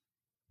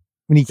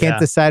when you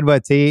can't decide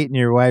what to eat and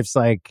your wife's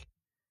like,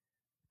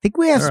 I think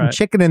we have some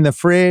chicken in the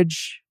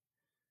fridge.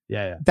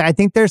 Yeah. I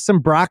think there's some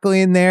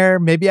broccoli in there.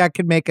 Maybe I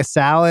could make a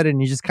salad,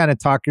 and you just kind of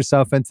talk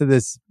yourself into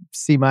this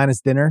C-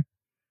 dinner.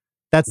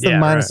 That's the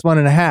minus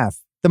 1.5.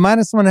 The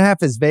minus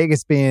 1.5 is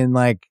Vegas being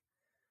like,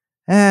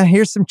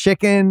 here's some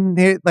chicken.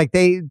 Here, like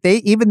they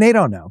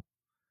don't know.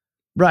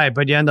 Right,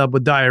 but you end up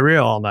with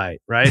diarrhea all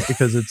night, right?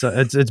 Because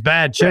it's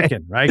bad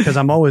chicken, right? Because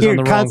I'm always on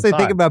the wrong side. Constantly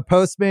thinking about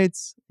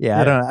Postmates. Yeah,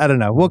 I don't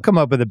know. We'll come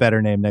up with a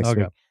better name next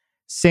week.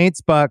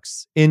 Saints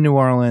Bucks in New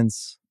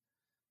Orleans.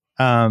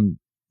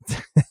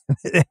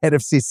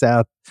 NFC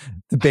South,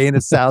 the bane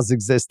of Sal's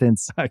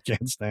existence. I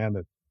can't stand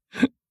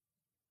it.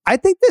 I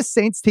think this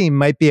Saints team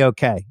might be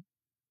okay.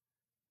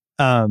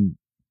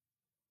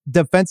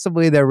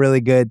 Defensively, they're really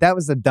good. That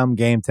was a dumb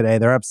game today.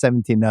 They're up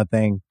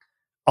 17-0.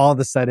 All of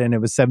a sudden, it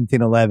was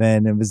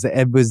 17-11.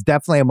 It was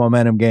definitely a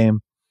momentum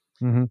game.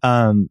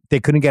 Mm-hmm. They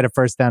couldn't get a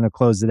first down to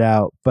close it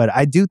out, but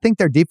I do think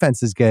their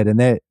defense is good, and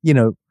they,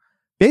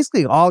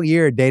 basically all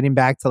year, dating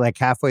back to like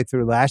halfway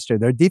through last year,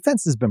 their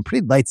defense has been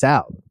pretty lights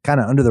out, kind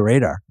of under the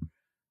radar.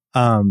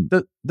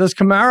 Does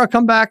Kamara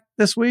come back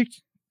this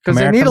week? Because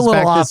they need a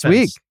little offense. This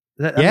week.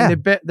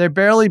 They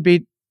barely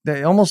beat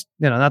they almost,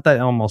 not that they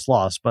almost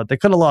lost, but they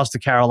could have lost to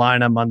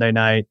Carolina Monday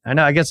night. I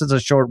know, I guess it's a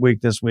short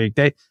week this week.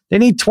 They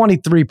need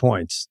 23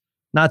 points,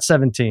 not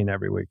 17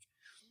 every week.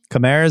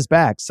 Kamara's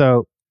back.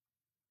 So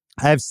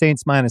I have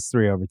Saints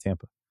 -3 over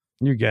Tampa.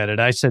 You get it.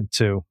 I said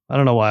 2. I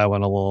don't know why I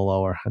went a little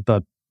lower. I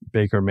thought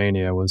Baker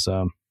Mania was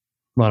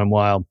running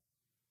wild.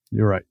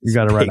 You're right. You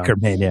got it right. Baker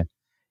Mania.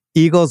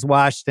 Eagles,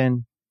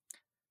 Washington.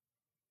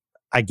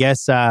 I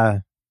guess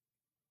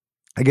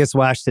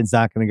Washington's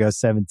not going to go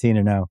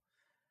 17-0.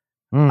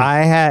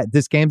 I had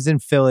this game's in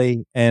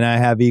Philly, and I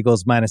have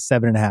Eagles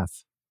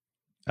 -7.5.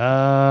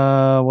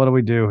 What do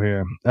we do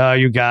here?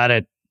 You got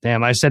it.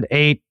 Damn, I said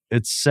 8.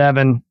 It's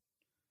 7.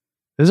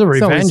 This is a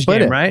revenge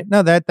game, right?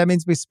 No, that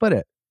means we split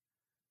it.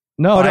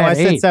 No, I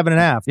said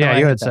 7.5. Yeah,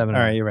 you had 7.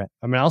 All right, you're right.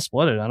 I mean, I'll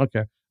split it. I don't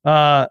care.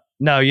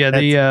 No,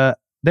 yeah,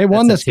 they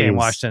won this game,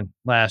 Washington,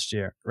 last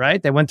year,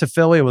 right? They went to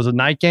Philly. It was a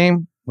night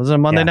game. Was it a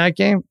Monday night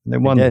game? They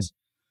won this.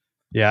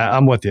 Yeah,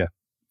 I'm with you.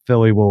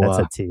 Philly will. That's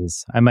a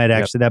tease. I might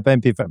actually. That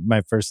might be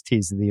my first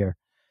tease of the year.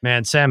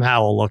 Man, Sam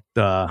Howell looked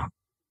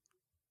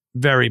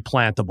very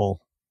plantable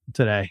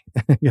today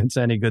against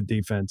any good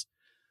defense.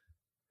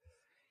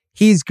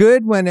 He's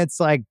good when it's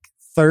like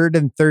 3rd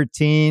and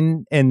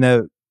 13 and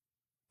the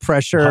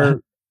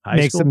pressure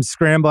makes him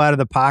scramble out of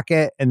the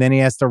pocket and then he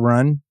has to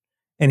run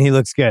and he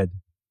looks good.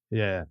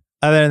 Yeah.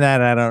 Other than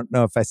that, I don't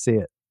know if I see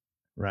it.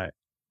 Right.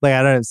 Like,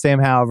 I don't know. Sam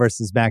Howell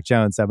versus Mac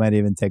Jones. I might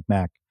even take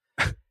Mac.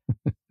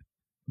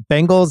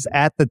 Bengals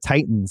at the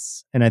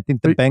Titans. And I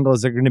think the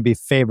Bengals are going to be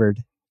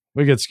favored.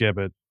 We could skip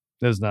it.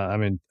 There's not, I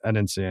mean, I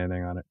didn't see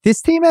anything on it.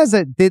 This team has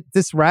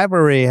this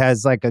rivalry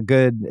has like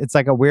it's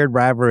like a weird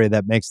rivalry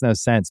that makes no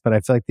sense, but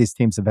I feel like these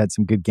teams have had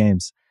some good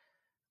games.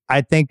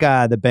 I think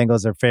the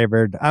Bengals are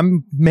favored.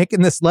 I'm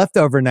making this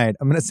leftover night.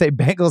 I'm going to say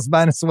Bengals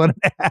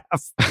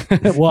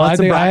 -1.5. Well, I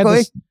think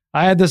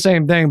I had the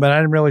same thing, but I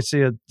didn't really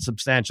see a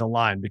substantial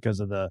line because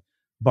of the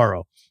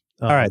Burrow.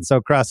 All right,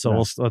 so cross.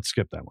 So let's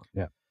skip that one.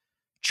 Yeah.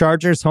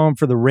 Chargers home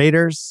for the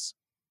Raiders.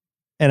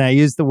 And I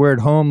use the word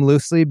home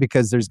loosely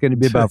because there's going to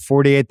be about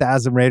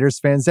 48,000 Raiders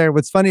fans there.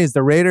 What's funny is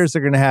the Raiders are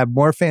going to have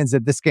more fans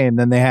at this game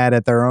than they had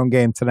at their own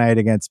game tonight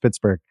against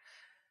Pittsburgh.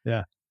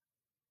 Yeah.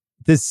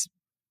 This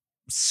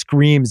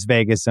screams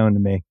Vegas zone to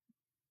me.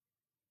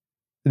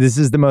 This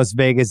is the most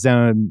Vegas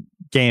zone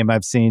game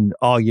I've seen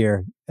all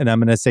year. And I'm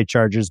going to say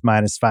Chargers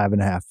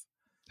 -5.5.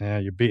 Yeah,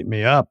 you're beating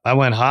me up. I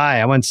went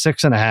high. I went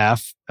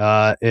 6.5.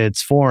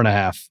 It's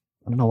 4.5.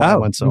 I don't know why I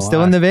went so high. I'm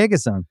still in the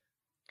Vegas zone.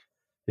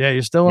 Yeah,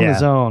 you're still in the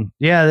zone.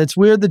 Yeah, it's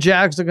weird. The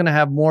Jags are going to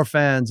have more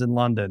fans in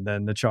London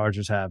than the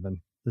Chargers have in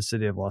the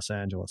city of Los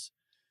Angeles.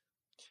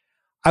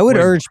 I would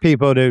urge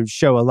people to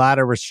show a lot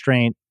of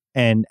restraint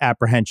and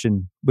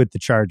apprehension with the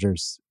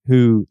Chargers,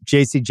 who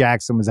J.C.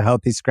 Jackson was a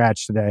healthy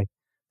scratch today.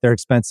 Their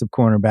expensive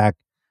cornerback.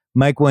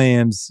 Mike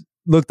Williams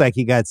looked like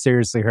he got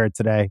seriously hurt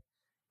today.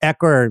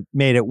 Eckler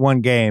made it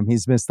one game.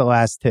 He's missed the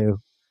last 2.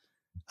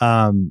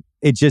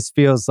 It just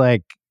feels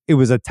like it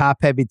was a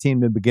top-heavy team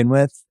to begin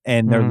with,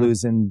 and they're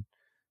losing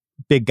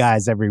big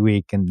guys every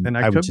week, and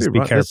I would just be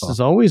careful. This is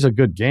always a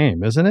good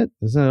game, isn't it?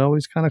 Isn't it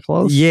always kind of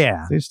close?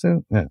 Yeah. These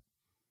two? Yeah.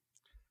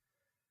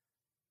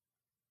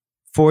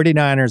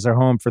 49ers are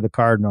home for the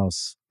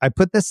Cardinals. I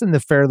put this in the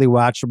fairly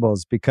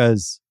watchables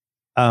because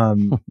I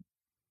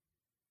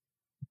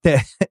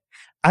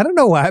don't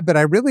know why, but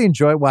I really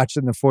enjoy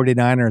watching the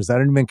 49ers. I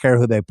don't even care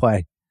who they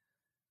play.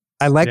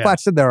 I like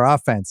watching their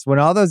offense. When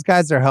all those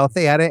guys are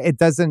healthy at it,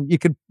 you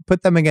could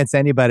put them against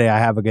anybody. I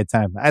have a good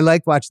time. I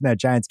liked watching that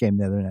Giants game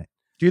the other night.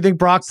 Do you think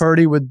Brock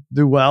Purdy would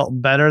do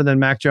better than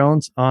Mac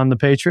Jones on the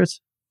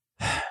Patriots?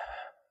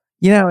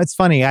 It's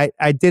funny.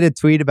 I did a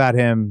tweet about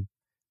him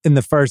in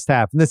the first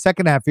half. In the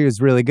second half, he was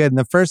really good. In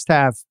the first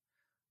half,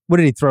 what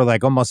did he throw?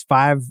 Like almost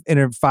 5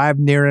 near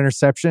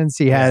interceptions.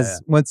 He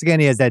has, once again,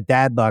 he has that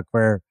dad luck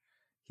where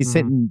he's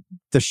hitting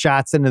the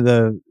shots into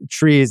the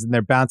trees and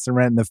they're bouncing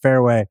right in the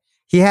fairway.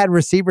 He had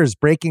receivers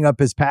breaking up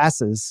his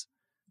passes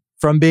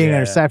from being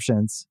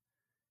interceptions.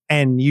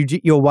 And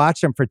you'll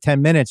watch him for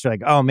 10 minutes. You're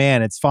like, oh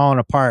man, it's falling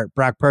apart.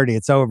 Brock Purdy,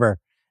 it's over.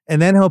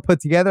 And then he'll put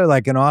together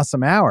like an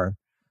awesome hour.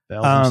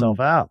 Bails himself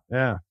out.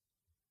 Yeah.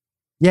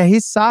 Yeah,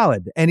 he's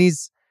solid. And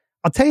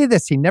I'll tell you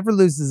this, he never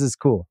loses his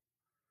cool.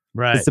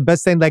 Right. It's the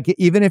best thing. Like,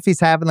 even if he's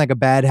having like a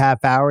bad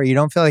half hour, you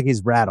don't feel like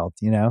he's rattled,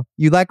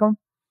 You like him?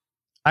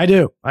 I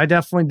do. I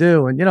definitely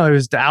do. And, he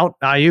was out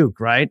Ayuk,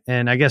 right?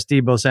 And I guess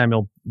Deebo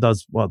Samuel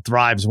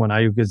thrives when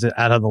Ayuk is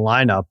out of the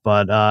lineup.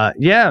 But,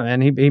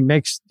 and he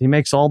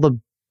makes all the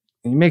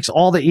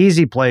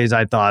easy plays,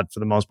 I thought,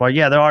 for the most part.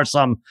 Yeah, there are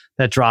some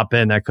that drop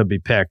in that could be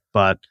picked,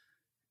 but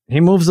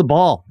he moves the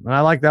ball. And I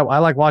like that. I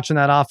like watching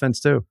that offense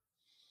too.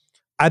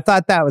 I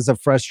thought that was a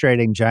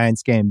frustrating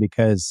Giants game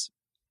because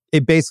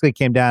it basically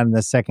came down in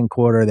the second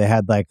quarter. They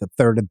had like a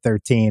 3rd and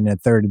 13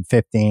 and 3rd and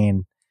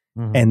 15,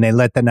 and they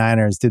let the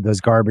Niners do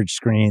those garbage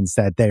screens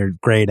that they're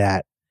great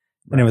at.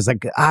 And it was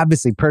like,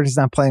 obviously, Purdy's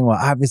not playing well.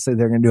 Obviously,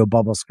 they're going to do a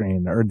bubble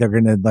screen or they're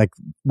going to like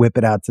whip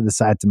it out to the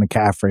side to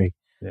McCaffrey.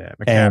 Yeah,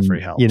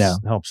 McCaffrey helps.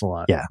 Helps a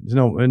lot. Yeah. There's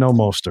no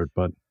Mostert,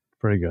 but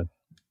pretty good.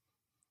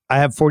 I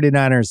have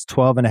 49ers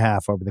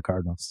 12.5 over the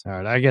Cardinals. All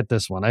right, I get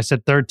this one. I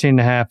said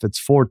 13.5. It's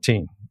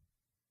 14.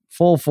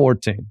 Full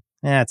 14.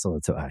 That's a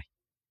little too high.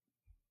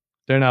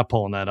 They're not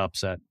pulling that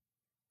upset.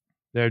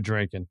 They're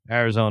drinking.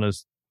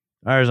 Arizona's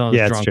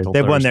yeah, drunk. True.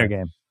 They've won their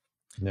game.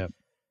 Yep.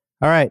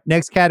 All right,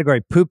 next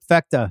category, poop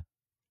fecta.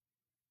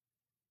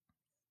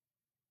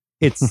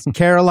 It's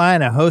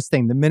Carolina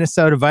hosting the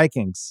Minnesota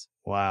Vikings.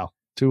 Wow.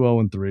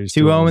 2-0-3s.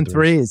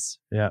 2-0-3s.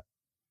 Yeah.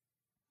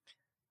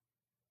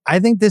 I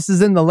think this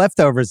is in the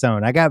leftover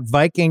zone. I got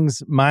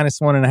Vikings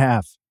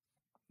 -1.5.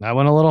 I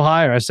went a little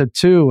higher. I said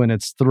 2, and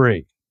it's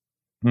 3.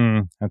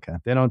 Okay.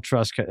 They don't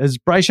trust. Is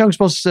Bryce Young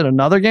supposed to sit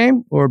another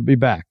game or be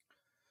back?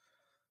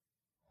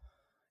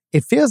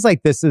 It feels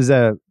like this is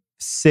a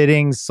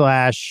sitting /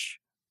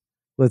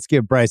 let's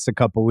give Bryce a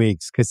couple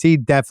weeks because he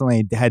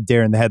definitely had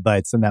deer in the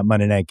headlights in that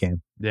Monday night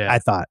game. Yeah. I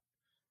thought.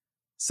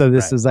 So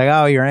this is like,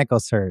 oh, your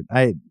ankle's hurt.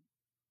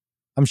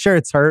 I'm sure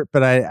it's hurt,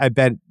 but I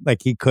bet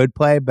like he could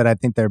play, but I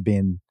think they're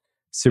being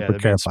super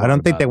careful. I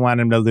don't think they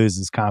want him to lose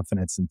his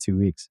confidence in 2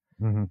 weeks.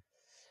 Mm-hmm.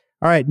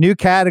 All right, new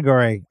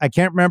category. I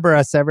can't remember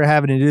us ever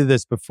having to do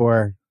this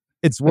before.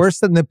 It's worse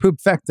than the poop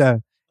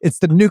fecta. It's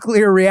the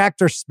nuclear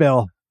reactor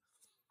spill.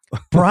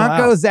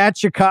 Broncos at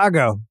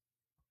Chicago.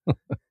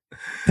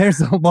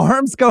 There's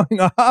alarms going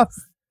off.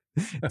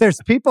 There's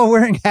people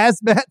wearing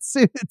hazmat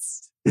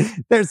suits.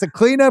 There's a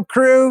cleanup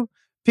crew.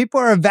 People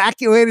are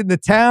evacuating the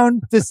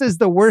town. This is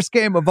the worst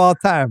game of all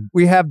time.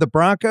 We have the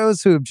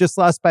Broncos who have just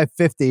lost by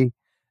 50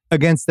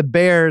 against the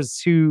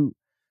Bears who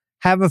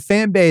have a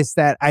fan base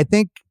that I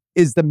think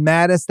is the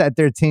maddest at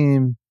their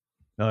team.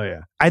 Oh,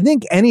 yeah. I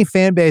think any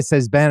fan base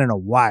has been in a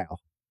while,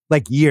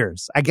 like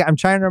years. I'm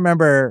trying to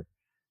remember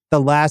the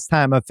last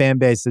time a fan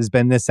base has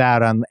been this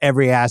out on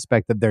every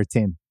aspect of their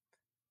team,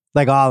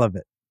 like all of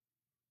it.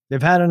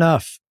 They've had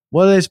enough.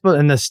 What are they supposed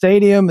in the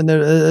stadium? And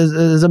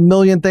there's a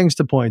million things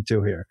to point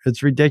to here.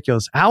 It's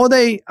ridiculous. How are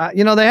they?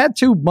 They had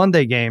 2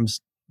 Monday games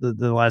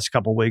the last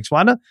couple of weeks.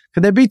 Why not?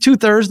 Could there be 2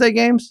 Thursday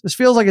games? This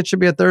feels like it should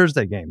be a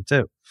Thursday game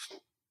too.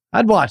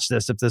 I'd watch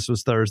this if this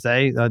was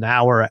Thursday, an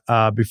hour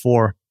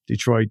before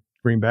Detroit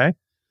Green Bay.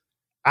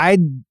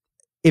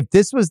 If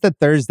this was the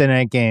Thursday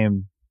night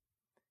game,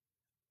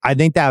 I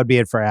think that would be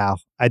it for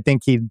Al. I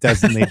think he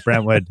doesn't leave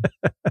Brentwood.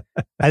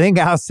 I think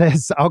Al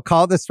says, I'll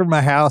call this from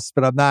my house,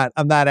 but I'm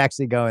not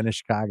actually going to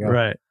Chicago.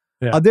 Right.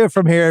 Yeah. I'll do it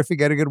from here if you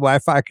get a good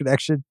Wi-Fi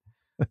connection.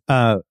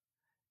 Al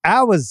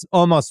was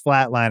almost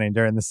flatlining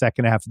during the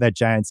second half of that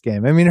Giants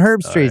game. I mean,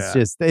 Herb Street's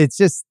it's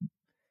just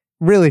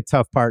really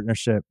tough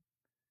partnership.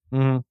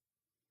 Mm-hmm.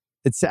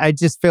 I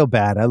just feel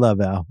bad. I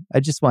love Al. I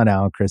just want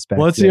Al and Chris back.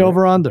 What's the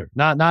over under?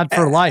 Not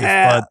for life,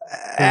 but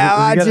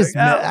Al, I just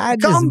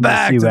come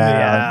back to me,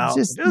 Al.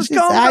 Just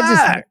come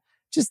back.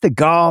 Just the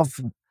golf.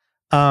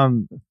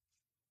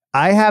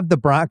 I have the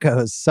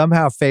Broncos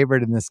somehow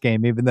favored in this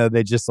game, even though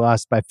they just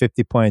lost by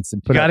 50 points.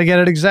 And you got to get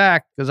it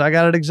exact because I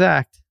got it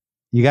exact.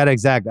 You got it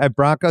exact. I have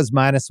Broncos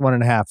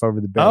 -1.5 over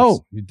the Bears.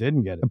 Oh, you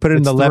didn't get it. I put it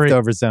in the 3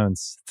 leftover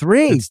zones.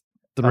 3. It's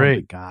 3. Oh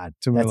my God,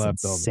 too many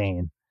that's leftovers.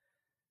 Insane.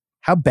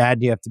 How bad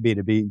do you have to be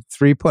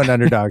 3-point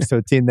underdogs to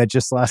a team that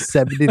just lost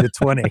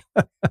 70-20?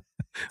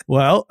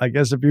 Well, I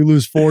guess if you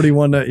lose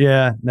 41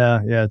 to,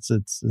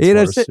 it's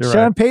worse.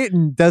 Sean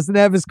Payton doesn't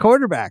have his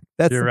quarterback.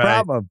 That's You're the right.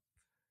 problem.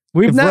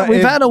 We've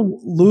had a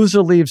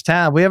loser leaves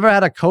town. We ever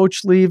had a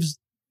coach leaves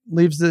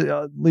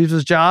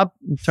his job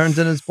and turns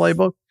in his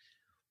playbook?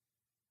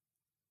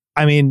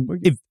 I mean,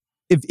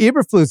 if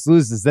Eberflus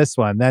loses this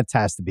one, that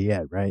has to be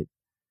it, right?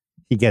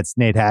 He gets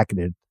Nate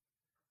Hacketed.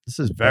 This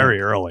is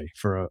very early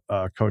for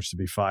a coach to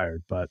be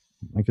fired, but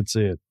I could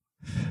see it.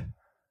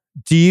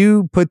 Do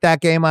you put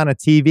that game on a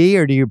TV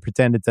or do you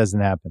pretend it doesn't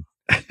happen?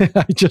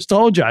 I just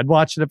told you I'd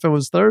watch it if it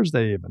was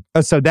Thursday even.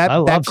 Oh, so that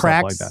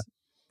cracks like that.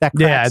 That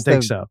cracks. Yeah, I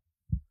think so.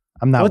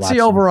 I'm not. What's the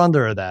over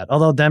under of that?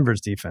 Although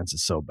Denver's defense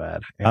is so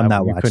bad, I'm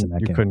not watching that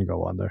game. You couldn't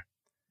go under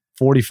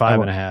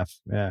 45.5.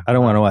 Yeah, I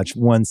don't want to watch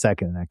 1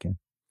 second in that game.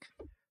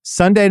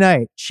 Sunday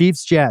night,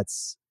 Chiefs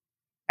Jets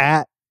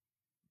at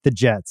the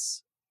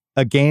Jets,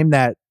 a game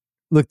that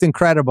looked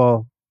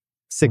incredible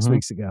 6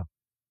 weeks ago.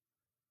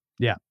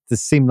 Yeah,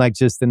 this seemed like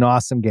just an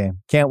awesome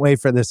game. Can't wait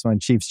for this one,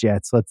 Chiefs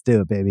Jets. Let's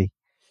do it, baby.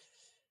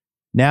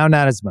 Now,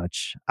 not as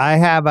much. I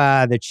have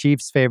the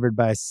Chiefs favored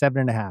by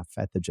 7.5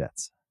 at the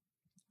Jets.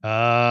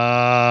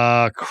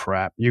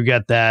 Crap. You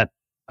get that.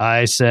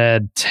 I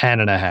said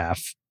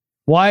 10.5.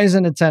 Why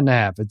isn't it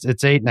 10.5?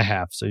 It's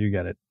 8.5. So you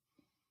get it.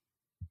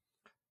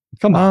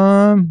 Come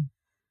on.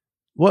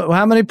 What?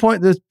 How many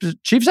points? The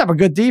Chiefs have a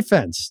good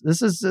defense.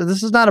 This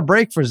is not a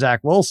break for Zach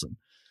Wilson.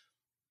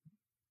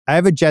 I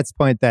have a Jets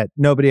point that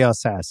nobody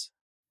else has.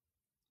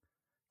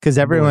 Because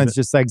everyone's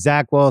just like,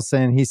 Zach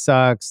Wilson, he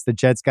sucks. The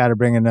Jets got to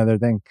bring another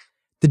thing.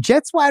 The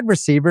Jets wide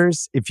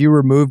receivers, if you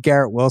remove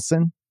Garrett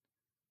Wilson,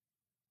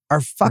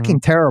 are fucking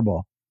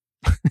terrible.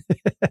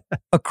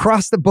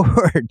 Across the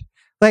board.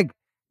 Like,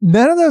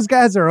 none of those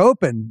guys are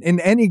open in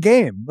any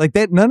game. Like,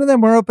 none of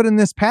them were open in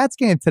this Pats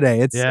game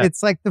today.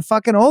 It's like the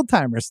fucking old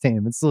timers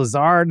team. It's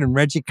Lazard and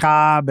Reggie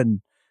Cobb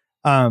and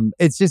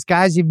It's just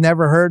guys you've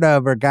never heard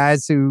of or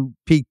guys who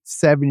peaked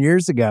 7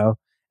 years ago.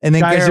 And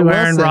then guys Garrett who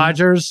Wilson,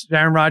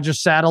 Aaron Rodgers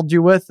saddled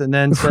you with and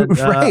then said,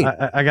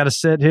 right. I got to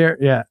sit here.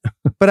 Yeah.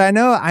 But I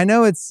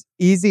know it's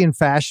easy and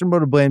fashionable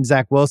to blame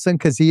Zach Wilson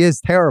because he is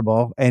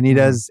terrible and he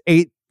does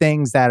 8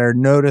 things that are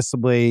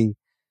noticeably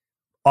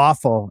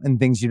awful and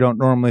things you don't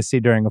normally see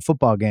during a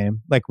football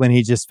game. Like when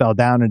he just fell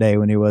down today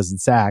when he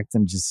wasn't sacked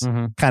and just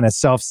kind of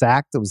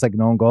self-sacked. It was like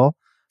an own goal.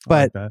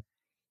 But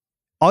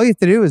all you have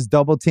to do is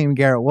double team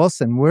Garrett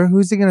Wilson.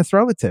 Who's he going to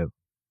throw it to?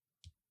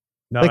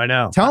 No, like, I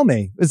know. Tell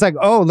me. It's like,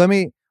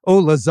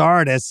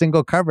 Lazard has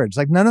single coverage.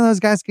 Like none of those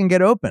guys can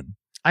get open.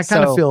 I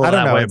kind of feel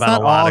that way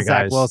about a lot of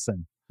guys. Zach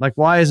Wilson. Like,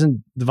 why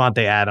isn't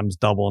Devontae Adams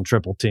double and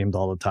triple teamed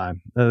all the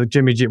time?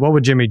 Jimmy G. What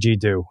would Jimmy G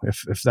do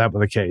if that were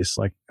the case?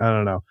 Like, I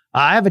don't know.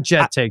 I have a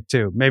jet take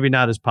too. Maybe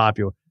not as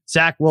popular.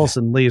 Zach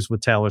Wilson leaves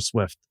with Taylor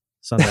Swift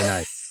Sunday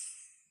night.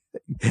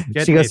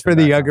 She goes for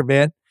the younger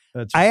man.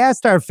 I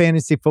asked our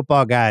fantasy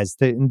football guys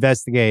to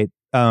investigate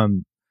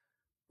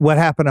what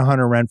happened to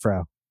Hunter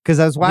Renfrow because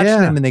I was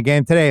watching him in the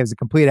game today. It was a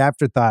complete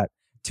afterthought.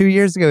 2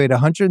 years ago, he had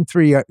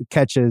 103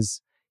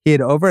 catches. He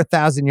had over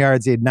 1,000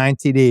 yards. He had 9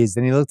 TDs,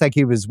 and he looked like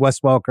he was Wes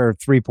Welker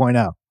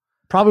 3.0.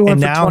 Probably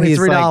went for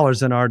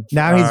 $23 in our.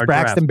 Now he's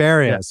Braxton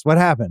Berrios. Yeah. What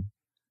happened?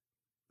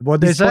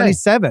 What'd they say?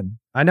 27.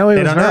 I know he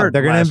was hurt.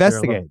 They're going to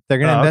investigate. They're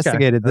going to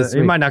investigate it this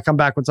week. He might not come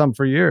back with something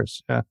for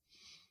years. Yeah.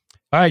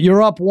 All right,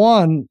 you're up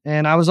 1,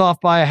 and I was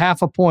off by a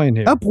half a point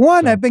here. Up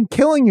 1. So, I've been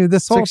killing you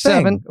this whole 6,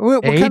 7, thing.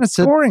 What kind of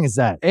scoring is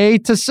that?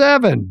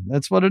 8-7.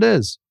 That's what it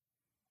is.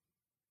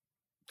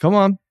 Come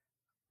on.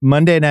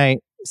 Monday night,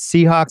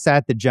 Seahawks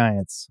at the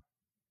Giants.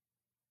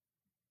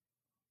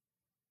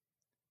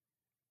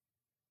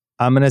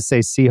 I'm going to say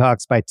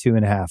Seahawks by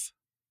 2.5.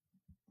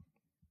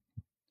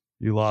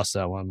 You lost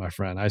that one, my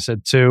friend. I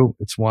said 2.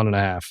 It's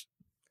 1.5.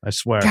 I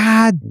swear.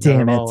 God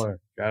damn it.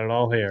 Got it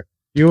all here.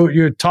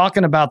 You're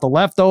talking about the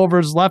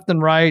leftovers left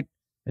and right,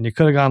 and you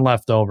could have gone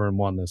leftover and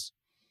won this.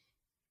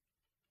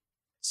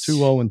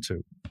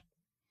 2-0-2.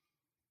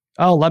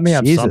 Oh, let me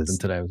have something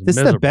today. This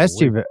is the best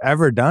you've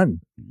ever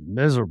done.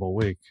 Miserable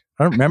week.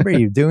 I don't remember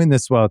you doing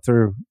this well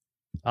through.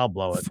 I'll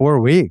blow it. 4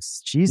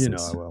 weeks. Jesus. You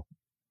know I will.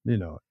 You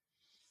know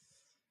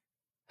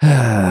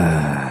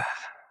it.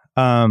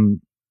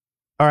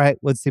 All right.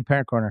 Let's see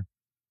Parent Corner.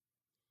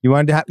 You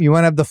want to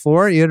have the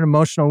floor? You had an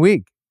emotional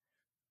week.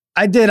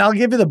 I did. I'll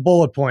give you the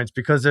bullet points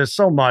because there's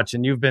so much,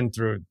 and you've been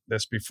through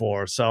this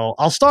before. So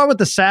I'll start with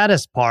the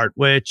saddest part,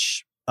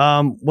 which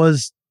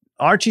was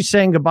Archie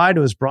saying goodbye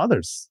to his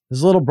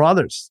little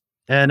brothers.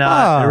 And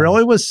it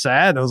really was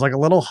sad. There was like a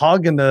little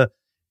hug in the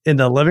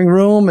living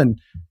room, and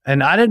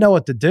I didn't know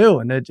what to do.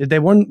 And they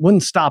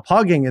wouldn't stop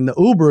hugging, and the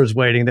Uber is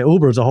waiting. The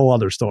Uber is a whole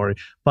other story.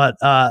 But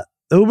the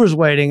Uber's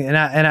waiting, and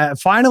I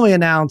finally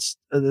announced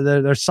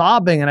they're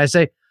sobbing, and I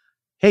say,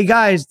 hey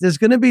guys, there's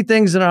going to be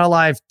things in our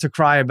life to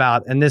cry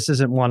about, and this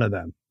isn't one of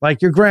them.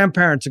 Like your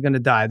grandparents are going to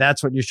die.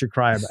 That's what you should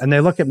cry about. And they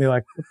look at me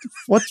like,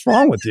 what's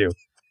wrong with you,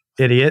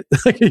 idiot?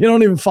 Like you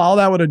don't even follow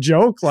that with a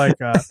joke. Like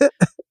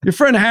your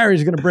friend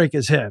Harry's going to break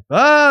his hip.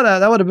 Oh,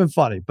 that would have been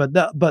funny. But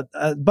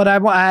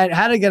I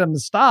had to get him to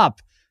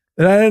stop,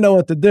 and I didn't know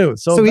what to do.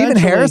 So even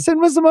Harrison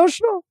was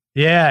emotional?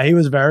 Yeah, he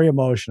was very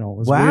emotional. It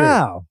was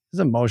wow. Weird. He's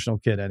an emotional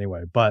kid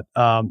anyway. But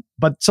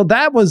so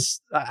that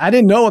was, I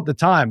didn't know at the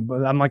time,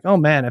 but I'm like, oh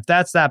man, if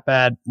that's that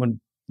bad,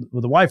 when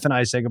the wife and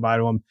I say goodbye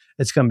to him,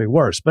 it's going to be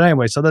worse. But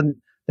anyway, so then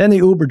the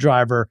Uber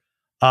driver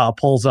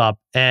pulls up,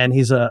 and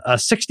he's a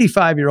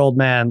 65-year-old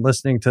man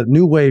listening to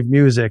new wave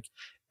music,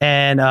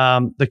 and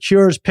The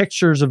Cure's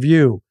Pictures of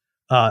You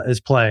is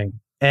playing.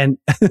 And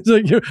it's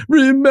like, you're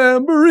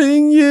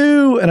remembering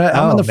you. And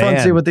I'm in the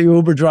front seat with the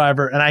Uber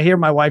driver, and I hear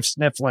my wife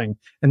sniffling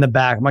in the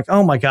back. I'm like,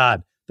 oh my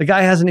God, the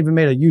guy hasn't even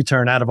made a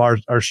U-turn out of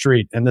our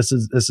street. And this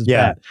is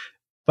bad.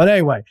 But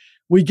anyway,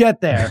 we get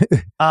there.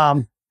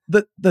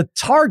 The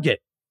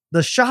Target,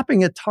 the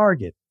shopping at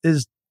Target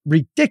is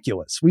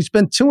ridiculous. We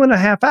spent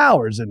 2.5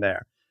 hours in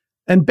there,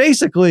 and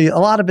basically a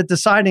lot of it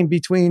deciding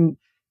between,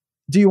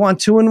 do you want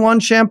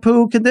 2-in-1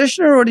 shampoo,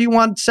 conditioner, or do you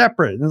want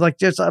separate? And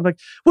I'm like,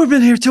 we've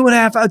been here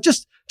 2.5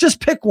 hours. Just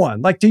pick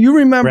one. Like, do you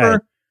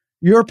remember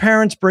your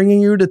parents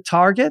bringing you to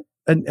Target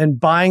and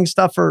buying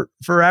stuff for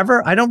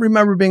forever? I don't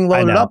remember being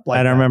loaded up like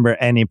that. I don't remember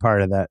any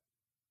part of that.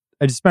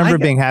 I just remember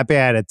being happy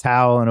I had a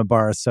towel and a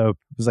bar of soap.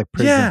 It was like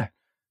prison.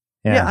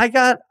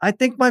 Yeah. I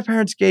think my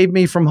parents gave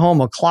me from home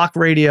a clock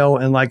radio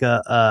and like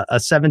a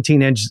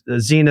 17-inch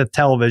Zenith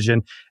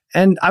television.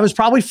 And I was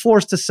probably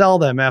forced to sell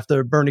them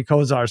after Bernie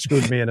Kosar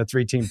screwed me in a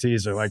 3-team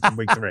teaser like in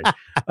week 3.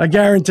 I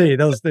guarantee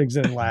those things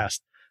didn't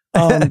last.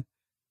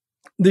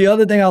 The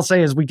other thing I'll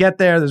say is we get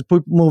there's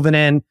people moving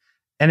in,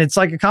 and it's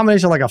like a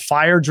combination of like a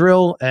fire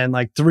drill and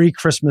like 3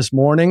 Christmas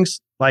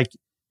mornings. Like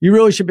you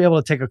really should be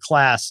able to take a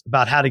class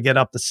about how to get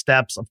up the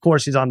steps. Of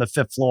course, he's on the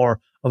 5th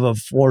floor of a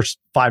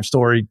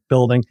 5-story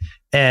building.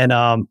 And,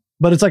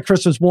 but it's like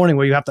Christmas morning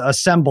where you have to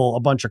assemble a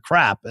bunch of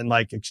crap and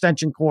like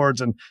extension cords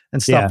and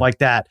stuff like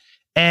that.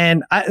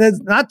 And there's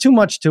not too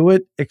much to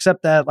it,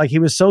 except that like he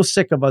was so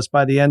sick of us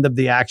by the end of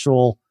the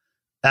actual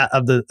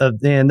of the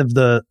end of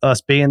the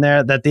us being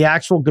there, that the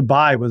actual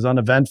goodbye was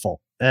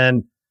uneventful,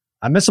 and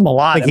I miss him a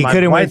lot. Like he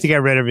couldn't wait to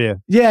get rid of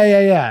you.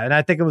 Yeah. And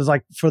I think it was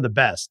like for the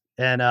best.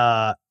 And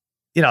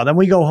then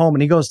we go home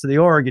and he goes to the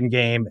Oregon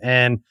game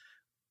and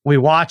we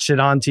watch it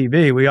on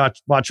TV. We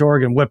watch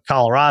Oregon whip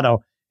Colorado,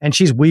 and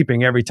she's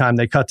weeping every time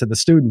they cut to the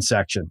student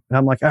section. And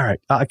I'm like, all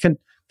right, can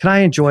I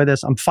enjoy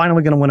this? I'm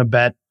finally going to win a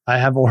bet. I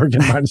have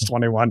Oregon minus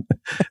 21.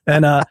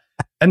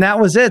 And that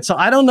was it. So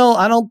I don't know.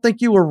 I don't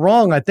think you were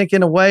wrong. I think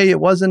in a way it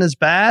wasn't as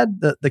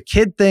bad. The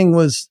kid thing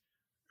was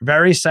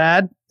very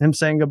sad, him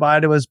saying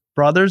goodbye to his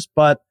brothers.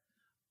 But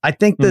I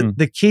think that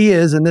the key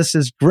is, and this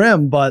is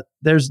grim, but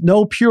there's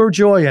no pure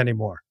joy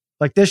anymore.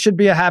 Like this should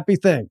be a happy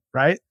thing,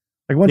 right?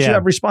 Like once you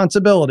have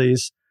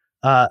responsibilities,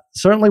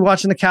 certainly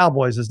watching the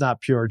Cowboys is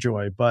not pure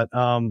joy. But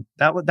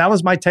that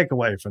was my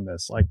takeaway from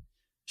this. Like,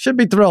 should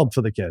be thrilled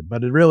for the kid,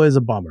 but it really is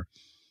a bummer.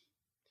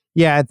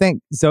 Yeah, I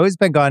think Zoe's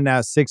been gone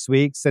now 6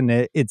 weeks, and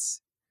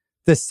it's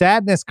the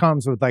sadness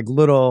comes with like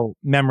little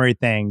memory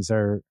things,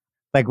 or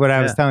like what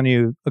I was telling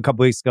you a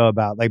couple weeks ago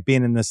about like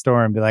being in the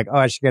store and be like, oh,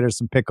 I should get her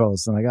some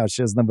pickles, and like, oh,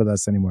 she doesn't live with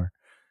us anymore.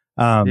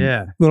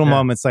 Little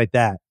moments like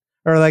that,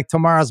 or like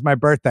tomorrow's my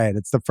birthday. And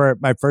it's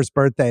my first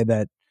birthday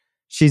that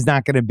she's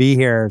not going to be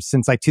here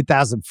since like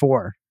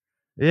 2004.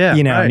 Yeah,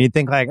 and you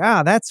think like,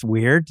 oh, that's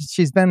weird.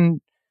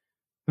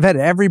 I've had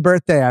every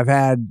birthday I've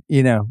had,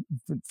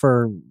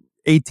 for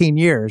 18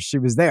 years, she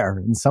was there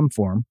in some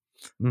form,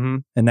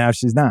 and now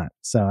she's not.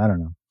 So I don't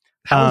know.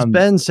 How was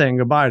Ben saying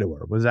goodbye to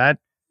her? Was that,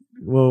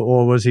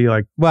 or was he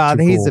like? Well,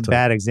 he's a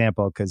bad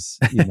example because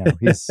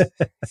he's.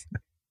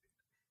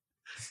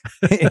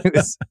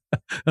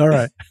 All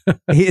right.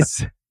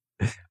 He's.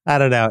 I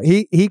don't know.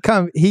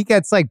 He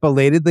gets like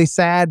belatedly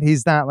sad.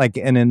 He's not like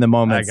an in the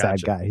moment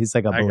sad guy. He's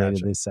like a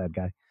belatedly sad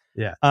guy.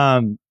 Yeah.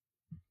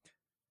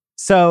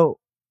 So.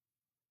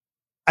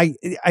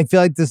 I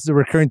feel like this is a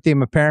recurring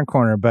theme of Parent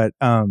Corner, but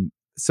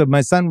so my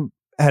son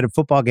had a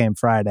football game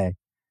Friday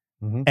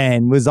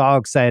and was all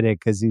excited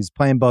because he was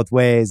playing both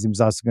ways. He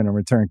was also going to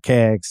return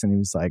kicks, and he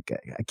was like,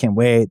 I can't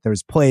wait. There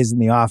was plays in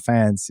the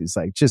offense. He's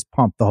like, just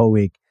pumped the whole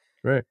week.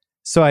 Right.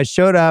 So I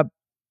showed up.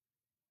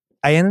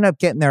 I ended up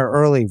getting there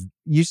early.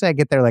 Usually I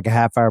get there like a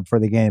half hour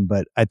before the game,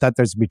 but I thought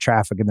there's going to be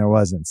traffic and there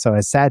wasn't. So I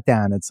sat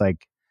down. It's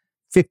like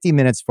 50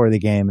 minutes before the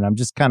game, and I'm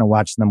just kind of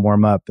watching them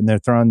warm up, and they're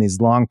throwing these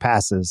long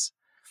passes.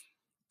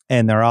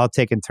 And they're all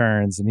taking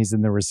turns, and he's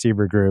in the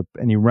receiver group,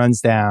 and he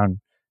runs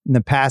down, and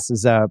the pass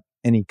is up,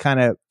 and he kind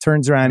of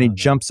turns around, he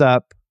jumps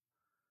up,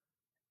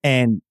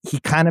 and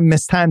he kind of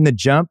mistimed the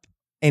jump,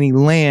 and he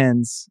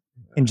lands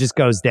and just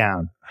goes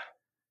down.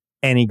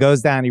 And he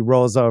goes down, he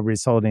rolls over,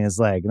 he's holding his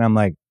leg. And I'm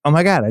like, oh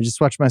my God, I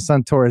just watched my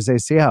son tore his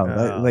ACL.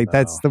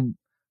 That's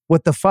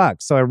what the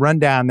fuck? So I run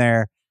down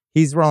there,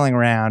 he's rolling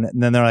around,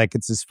 and then they're like,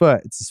 it's his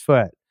foot.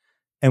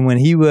 And when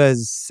he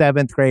was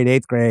 7th grade,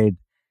 8th grade,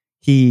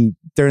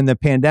 during the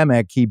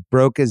pandemic, he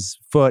broke his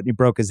foot and he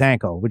broke his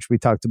ankle, which we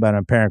talked about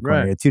on Parent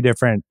Corner. Right. Two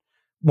different,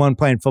 one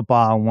playing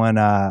football and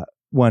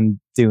one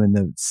doing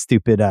the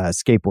stupid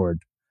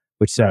skateboard,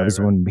 which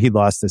was when he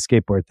lost the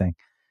skateboard thing.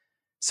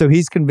 So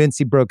he's convinced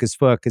he broke his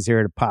foot because he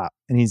heard a pop,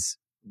 and he's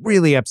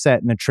really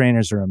upset in the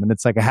trainer's room. And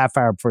it's like a half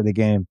hour before the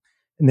game,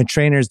 and the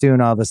trainer's doing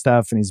all the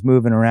stuff, and he's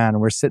moving around, and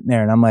we're sitting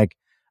there, and I'm like,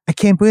 I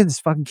can't believe this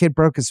fucking kid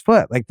broke his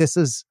foot. Like, this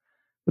is.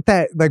 But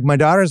that, like, my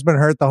daughter's been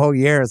hurt the whole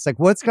year. It's like,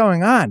 what's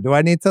going on? Do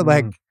I need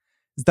to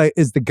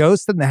is the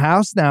ghost in the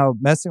house now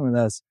messing with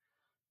us?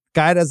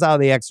 Guy does all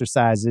the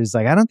exercises. He's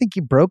like, I don't think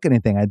you broke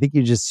anything. I think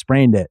you just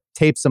sprained it.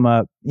 Tapes him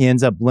up. He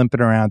ends up limping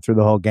around through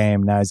the whole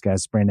game. Now he's got a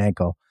sprained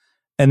ankle.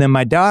 And then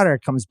my daughter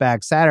comes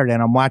back Saturday,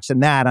 and I'm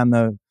watching that on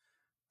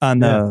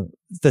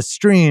the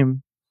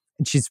stream,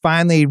 and she's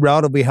finally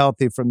relatively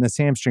healthy from this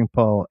hamstring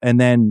pull.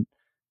 And then,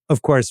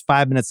 of course,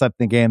 5 minutes left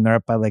in the game, they're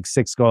up by like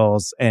 6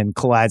 goals and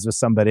collides with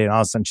somebody, and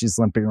all of a sudden she's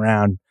limping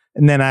around.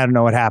 And then I don't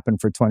know what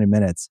happened for 20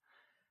 minutes.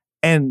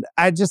 And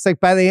I just like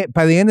by the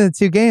end of the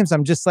 2 games,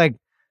 I'm just like,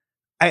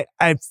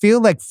 I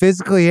feel like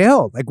physically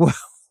ill. Like,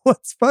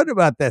 what's fun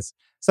about this?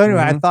 So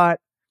anyway,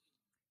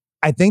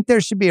 I think there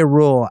should be a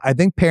rule. I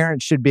think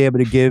parents should be able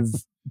to give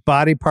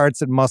body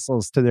parts and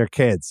muscles to their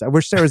kids. I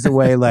wish there was a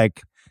way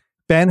like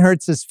Ben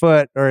hurts his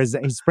foot or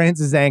he sprains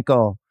his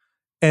ankle,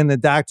 and the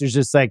doctor's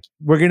just like,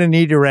 we're going to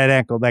need your right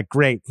ankle. Like,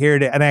 great, here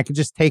it is. And I could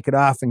just take it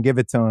off and give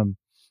it to him.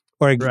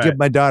 Or I could give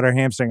my daughter a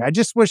hamstring. I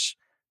just wish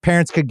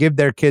parents could give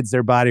their kids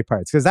their body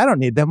parts, because I don't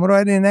need them. What do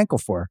I need an ankle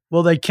for?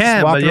 Well, they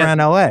can. Just walking around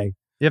LA.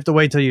 You have to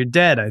wait till you're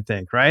dead, I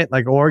think, right?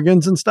 Like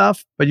organs and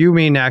stuff. But you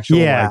mean actual.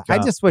 Yeah, I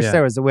just wish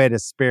there was a way to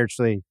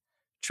spiritually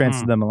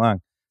transfer them along.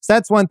 So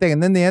that's one thing.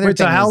 And then the other thing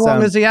so how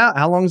long is he out?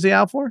 How long is he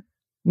out for?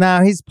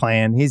 No, he's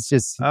playing. He's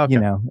just,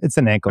 it's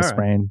an ankle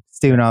sprain. He's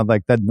doing all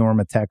like the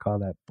Normatec, all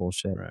that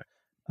bullshit. Right.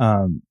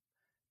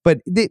 But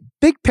the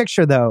big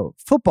picture, though,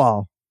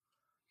 football,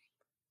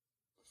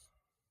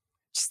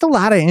 just a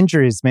lot of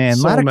injuries, man.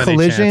 So a lot of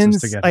collisions.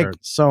 To get hurt.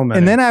 So many.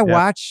 And then I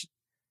watch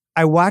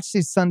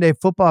these Sunday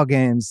football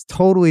games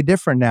totally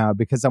different now,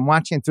 because I'm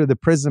watching through the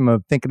prism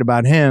of thinking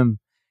about him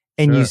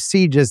And Sure. you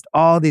see just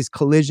all these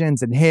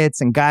collisions and hits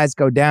and guys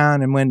go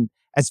down. And when,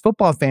 as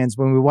football fans,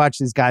 when we watch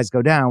these guys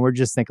go down, we're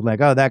just thinking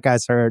like, oh, that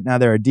guy's hurt. Now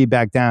they're a D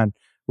back down.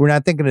 We're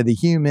not thinking of the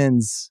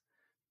humans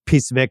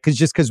piece of it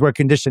because we're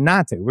conditioned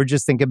not to. We're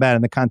just thinking about it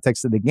in the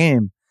context of the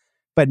game.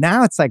 But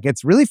now it's like,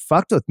 it's really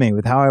fucked with me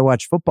with how I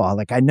watch football.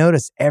 Like I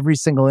notice every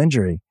single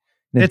injury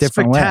in a It's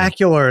different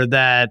spectacular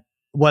that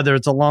whether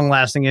it's a long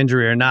lasting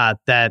injury or not,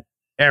 that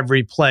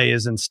every play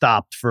isn't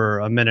stopped for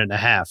a minute and a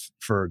half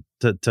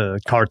to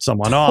cart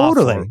someone off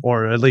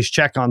or at least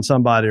check on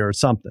somebody or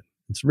something.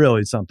 It's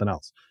really something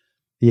else.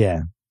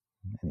 Yeah.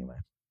 Anyway.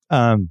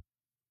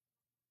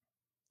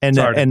 And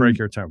sorry to break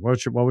your term. What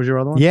was your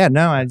other one? Yeah,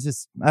 no, I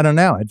don't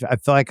know. I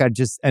feel like I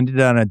just ended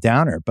on a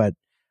downer, but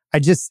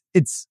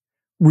it's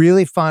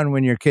really fun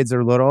when your kids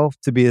are little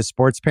to be a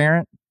sports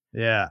parent.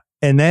 Yeah.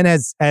 And then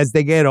as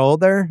they get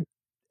older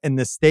and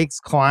the stakes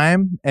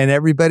climb and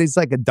everybody's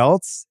like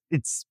adults,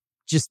 it's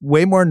just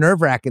way more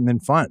nerve-wracking than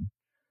fun.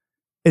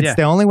 It's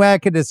the only way I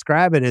could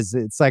describe it is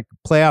it's like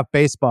playoff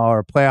baseball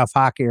or playoff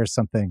hockey or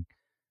something.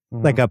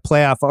 Mm-hmm. Like a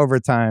playoff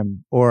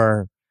overtime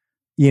or,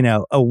 a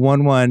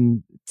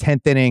 1-1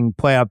 10th inning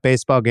playoff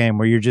baseball game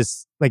where you're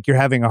just like you're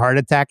having a heart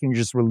attack and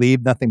you're just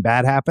relieved nothing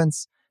bad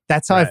happens.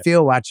 That's how I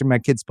feel watching my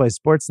kids play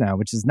sports now,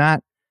 which is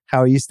not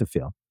how I used to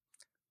feel.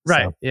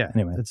 Right. So, yeah.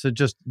 Anyway, it's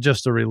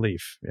just a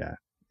relief. Yeah.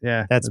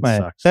 Yeah. That's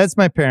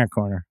my parent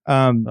corner.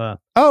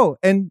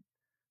 And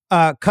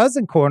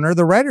cousin corner.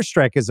 The writer's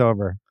strike is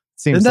over.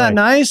 Isn't that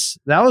nice?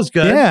 That was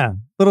good. Yeah.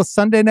 Little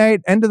Sunday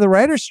night end of the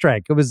writer's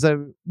strike. It was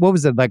what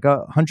was it, like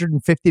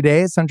 150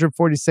 days,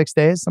 146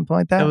 days, something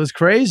like that? It was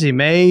crazy.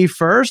 May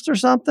 1st or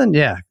something.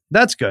 Yeah.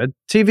 That's good.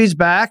 TV's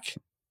back.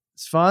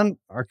 It's fun.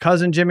 Our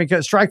cousin Jimmy,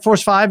 Strike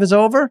Force 5 is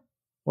over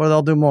or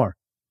they'll do more?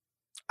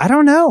 I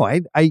don't know.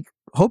 I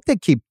hope they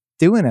keep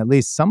doing at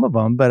least some of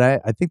them, but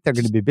I think they're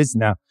going to be busy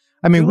now.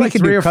 I mean, we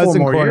can do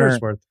cousin corner,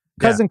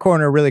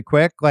 corner really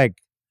quick. Like,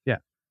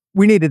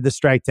 we needed the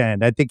strike to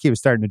end. I think he was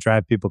starting to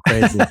drive people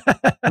crazy.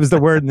 It was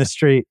the word in the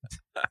street.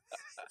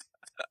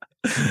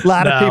 A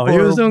lot of people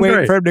were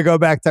waiting for him to go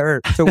back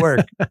to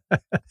work.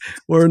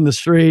 Word in the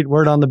street,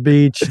 word on the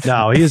beach.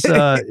 No, he's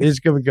going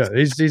to be good.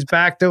 He's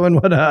back doing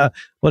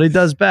what he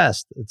does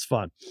best. It's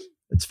fun.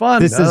 It's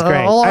fun. This is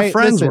great. All our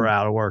friends were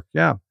out of work.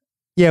 Yeah.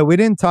 Yeah, we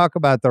didn't talk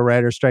about the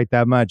writer's strike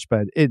that much,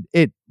 but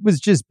it was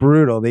just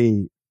brutal,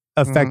 the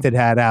effect it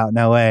had out in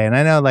LA. And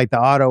I know like the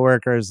auto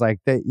workers, like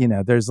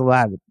there's a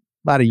lot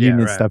of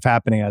union stuff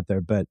happening out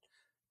there, but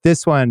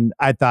this one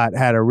I thought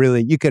had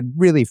you could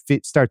really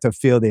start to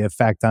feel the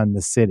effect on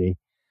the city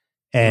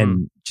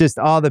and just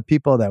all the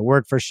people that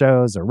work for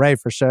shows or write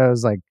for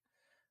shows. Like,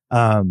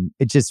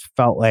 it just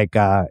felt like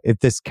if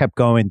this kept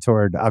going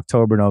toward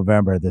October,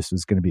 November, this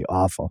was going to be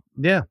awful.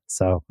 Yeah.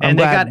 So, they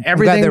got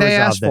everything they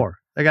asked for.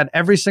 They got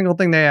every single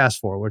thing they asked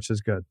for, which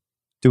is good.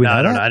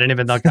 I don't know. I didn't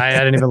even look. I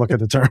didn't even look at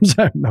the terms.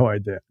 I have no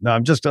idea. No,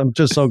 I'm just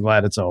so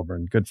glad it's over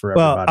and good for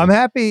everybody. Well, I'm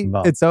happy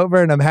it's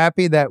over, and I'm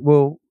happy that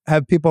we'll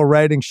have people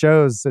writing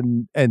shows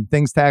and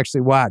things to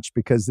actually watch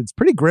because it's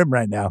pretty grim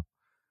right now.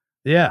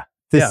 Yeah.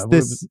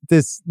 This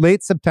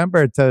late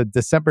September to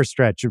December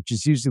stretch, which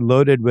is usually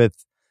loaded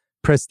with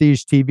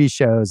prestige TV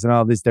shows and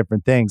all these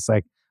different things.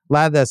 Like a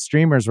lot of the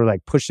streamers were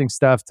like pushing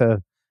stuff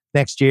to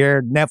next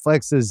year.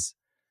 Netflix is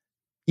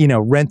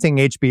renting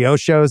HBO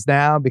shows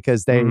now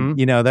because they,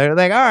 they're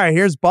like, all right,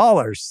 here's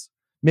Ballers.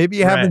 Maybe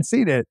you haven't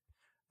seen it.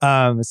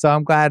 So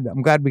I'm glad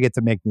we get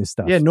to make new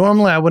stuff. Yeah.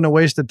 Normally I wouldn't have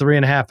wasted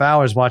 3.5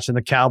 hours watching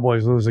the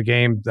Cowboys lose a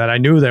game that I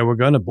knew they were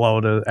going to blow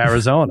to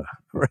Arizona.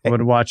 I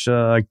would watch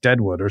like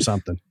Deadwood or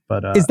something.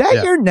 But is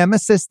that your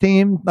nemesis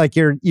team? Like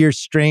your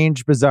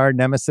strange, bizarre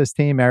nemesis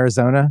team,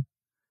 Arizona?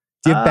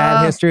 Do you have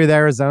bad history with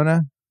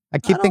Arizona? I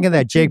keep thinking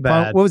that Jake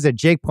Plummer, what was it?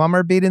 Jake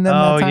Plummer beating them?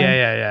 Oh,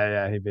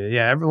 yeah. He beat.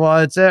 Yeah. Well,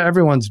 it's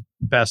everyone's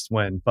best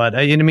win, but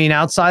you know what I mean?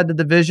 Outside the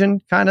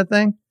division kind of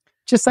thing.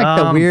 Just like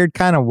the weird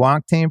kind of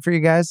wonk team for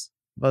you guys.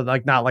 But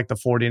like not like the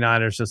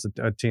 49ers, just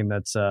a team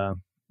that's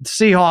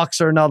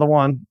Seahawks are another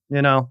one,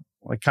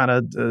 like kind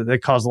of they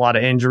cause a lot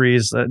of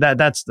injuries.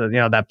 That's the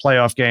that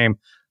playoff game,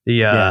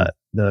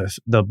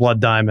 the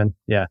Blood Diamond.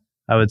 Yeah,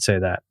 I would say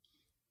that.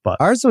 But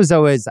ours was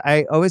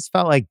I always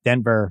felt like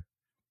Denver.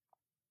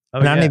 I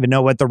don't even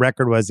know what the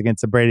record was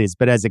against the Brady's,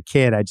 but as a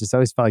kid, I just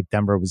always felt like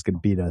Denver was going to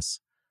beat us,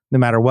 no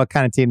matter what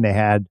kind of team they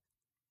had,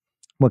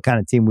 what kind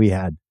of team we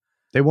had.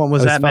 They won.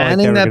 Was that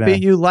Manning that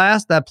beat you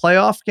last, that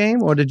playoff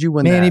game, or did you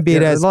win? Manning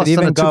beat us, but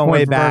even going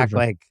way back,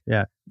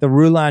 the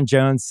Rulon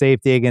Jones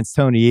safety against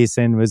Tony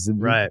Eason was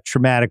a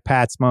traumatic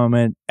Pats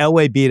moment.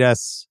 Elway beat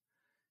us.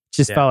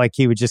 Just felt like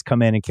he would just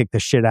come in and kick the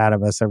shit out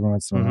of us every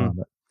once in a while.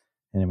 But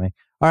anyway,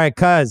 all right,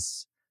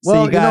 cuz.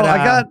 Well,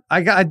 so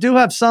I do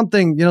have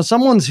something.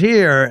 Someone's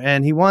here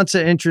and he wants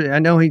to I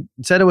know he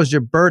said it was your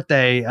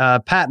birthday,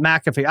 Pat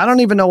McAfee. I don't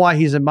even know why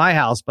he's in my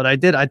house, but I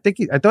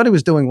thought he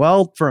was doing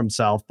well for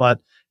himself. But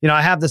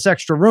I have this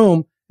extra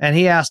room and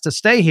he asked to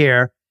stay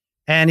here,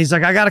 and he's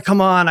like, I got to come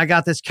on. I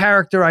got this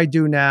character I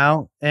do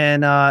now,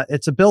 and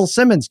it's a Bill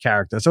Simmons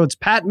character. So it's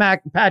Pat,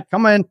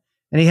 come in,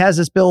 and he has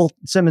this Bill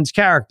Simmons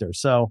character.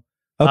 So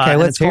Okay,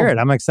 let's hear it.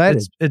 I'm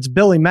excited. It's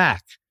Billy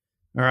Mack.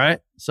 All right.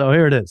 So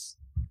here it is.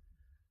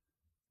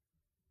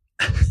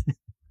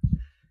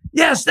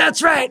 Yes,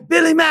 that's right.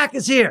 Billy Mack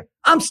is here.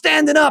 I'm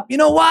standing up. You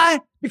know why?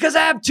 Because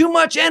I have too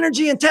much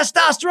energy and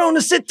testosterone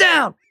to sit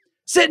down.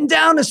 Sitting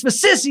down is for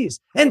sissies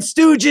and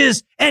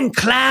stooges and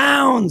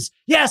clowns.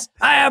 Yes,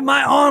 I have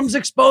my arms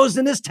exposed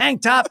in this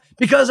tank top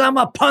because I'm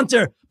a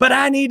punter, but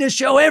I need to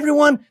show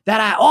everyone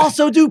that I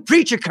also do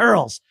preacher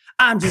curls.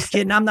 I'm just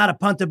kidding. I'm not a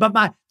punter, but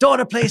my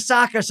daughter plays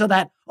soccer, so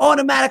that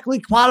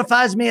automatically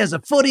qualifies me as a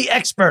footy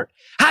expert.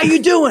 How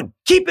you doing?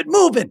 Keep it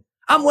moving.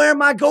 I'm wearing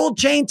my gold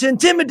chain to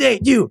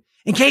intimidate you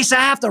in case I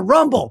have to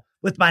rumble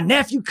with my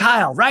nephew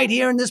Kyle right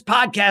here in this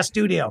podcast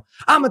studio.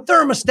 I'm a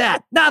thermostat,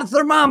 not a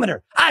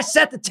thermometer. I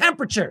set the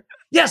temperature.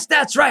 Yes,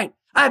 that's right.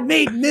 I've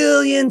made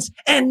millions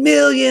and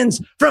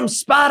millions from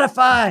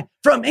Spotify,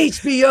 from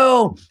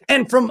HBO,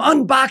 and from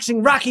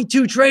unboxing Rocky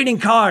II trading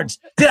cards.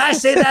 Did I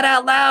say that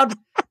out loud?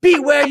 Be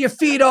where your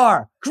feet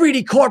are,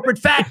 greedy corporate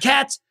fat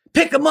cats.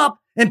 Pick them up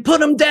and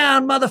put them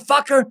down,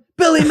 motherfucker.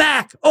 Billy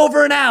Mack,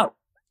 over and out.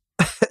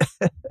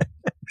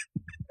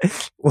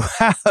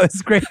 Wow,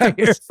 it's great to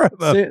hear from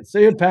him.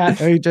 See you, Pat.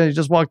 He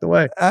just walked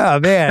away. Oh,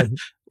 man.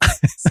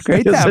 It's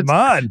great to have him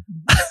on.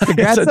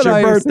 Congrats on all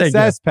your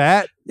success,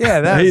 Pat. Yeah,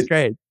 that was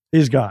great.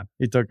 He's gone.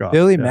 He took off.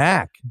 Billy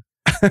Mack.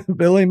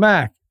 Billy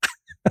Mack.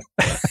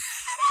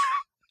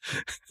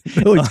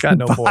 Billy's got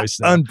no voice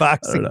now.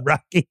 Unboxing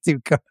Rocky II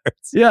cards.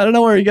 Yeah, I don't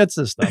know where he gets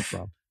this stuff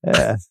from.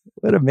 Yeah,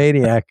 what a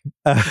maniac.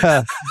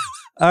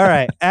 All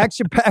right,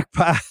 Action Pack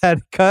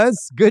Pod,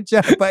 cuz. Good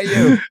job by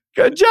you.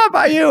 Good job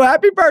by you.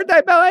 Happy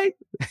birthday, Billy.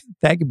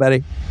 Thank you,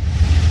 buddy.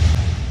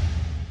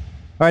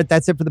 All right,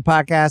 that's it for the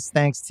podcast.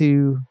 Thanks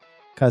to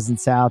Cousin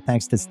Sal.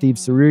 Thanks to Steve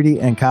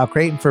Cerruti and Kyle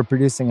Creighton for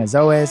producing as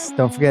always.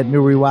 Don't forget,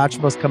 new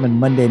rewatchables coming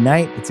Monday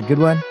night. It's a good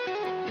one.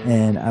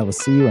 And I will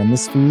see you on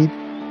this feed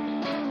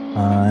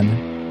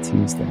on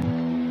Tuesday.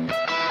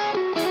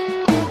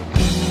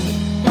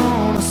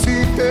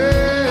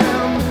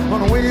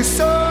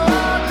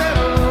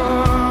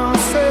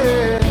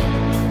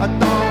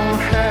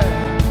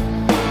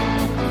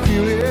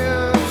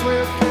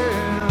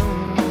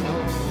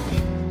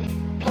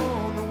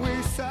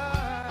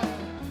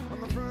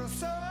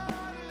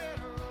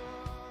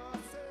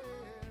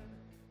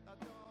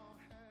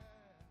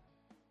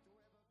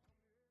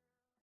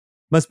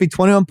 Must be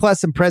 21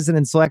 plus and present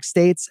in select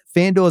states.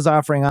 FanDuel is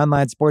offering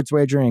online sports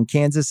wagering in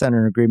Kansas under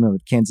an agreement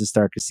with Kansas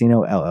Star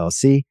Casino,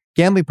 LLC.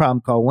 Gambling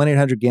problem, call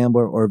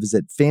 1-800-GAMBLER or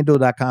visit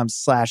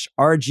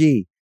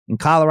FanDuel.com/RG. In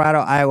Colorado,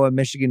 Iowa,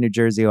 Michigan, New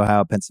Jersey,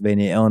 Ohio,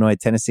 Pennsylvania, Illinois,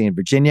 Tennessee, and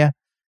Virginia.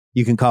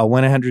 You can call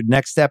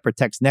 1-800-NEXT-STEP or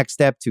text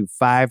NEXT-STEP to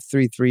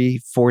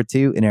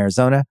 53342 in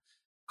Arizona.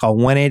 Call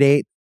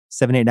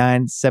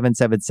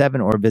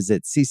 1-888-789-777 or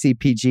visit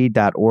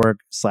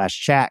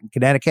ccpg.org/chat in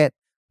Connecticut.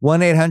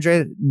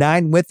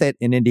 1-800-9-WITH-IT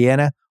in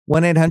Indiana,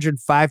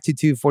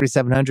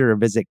 1-800-522-4700 or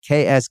visit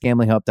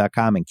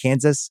ksgamblinghelp.com in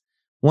Kansas,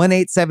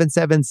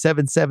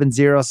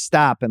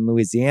 1-877-770-STOP in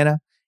Louisiana,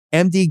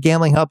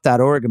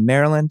 mdgamblinghelp.org in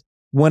Maryland,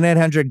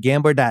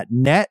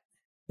 1-800-gambler.net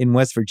in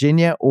West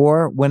Virginia,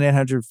 or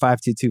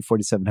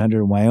 1-800-522-4700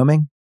 in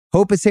Wyoming.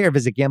 Hope is here.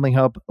 Visit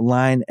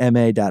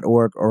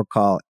gamblinghelplinema.org or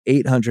call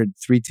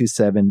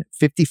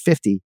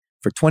 800-327-5050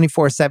 for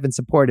 24/7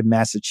 support in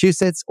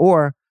Massachusetts,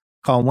 or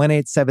call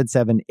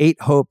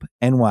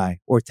 1-877-8-HOPE-NY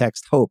or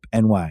text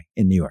HOPE-NY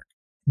in New York.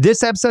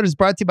 This episode is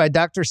brought to you by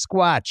Dr.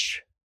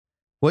 Squatch.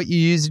 What you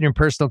use in your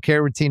personal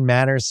care routine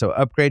matters, so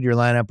upgrade your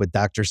lineup with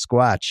Dr.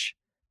 Squatch.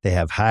 They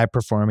have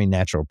high-performing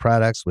natural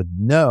products with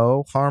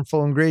no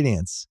harmful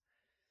ingredients.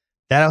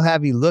 That'll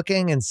have you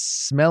looking and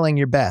smelling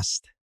your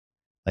best,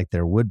 like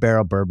their Wood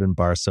Barrel Bourbon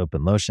Bar Soap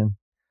and Lotion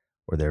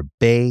or their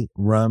Bay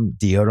Rum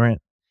Deodorant.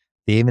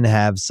 They even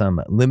have some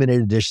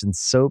limited edition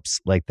soaps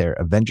like their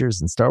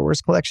Avengers and Star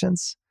Wars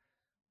collections.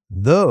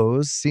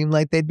 Those seem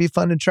like they'd be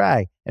fun to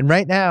try. And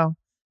right now,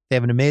 they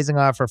have an amazing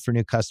offer for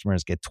new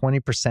customers. Get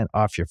 20%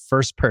 off your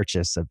first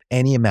purchase of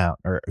any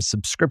amount or a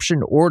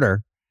subscription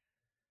order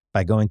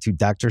by going to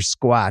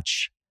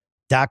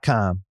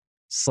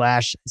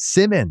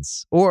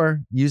drsquatch.com/Simmons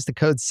or use the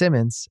code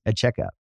Simmons at checkout.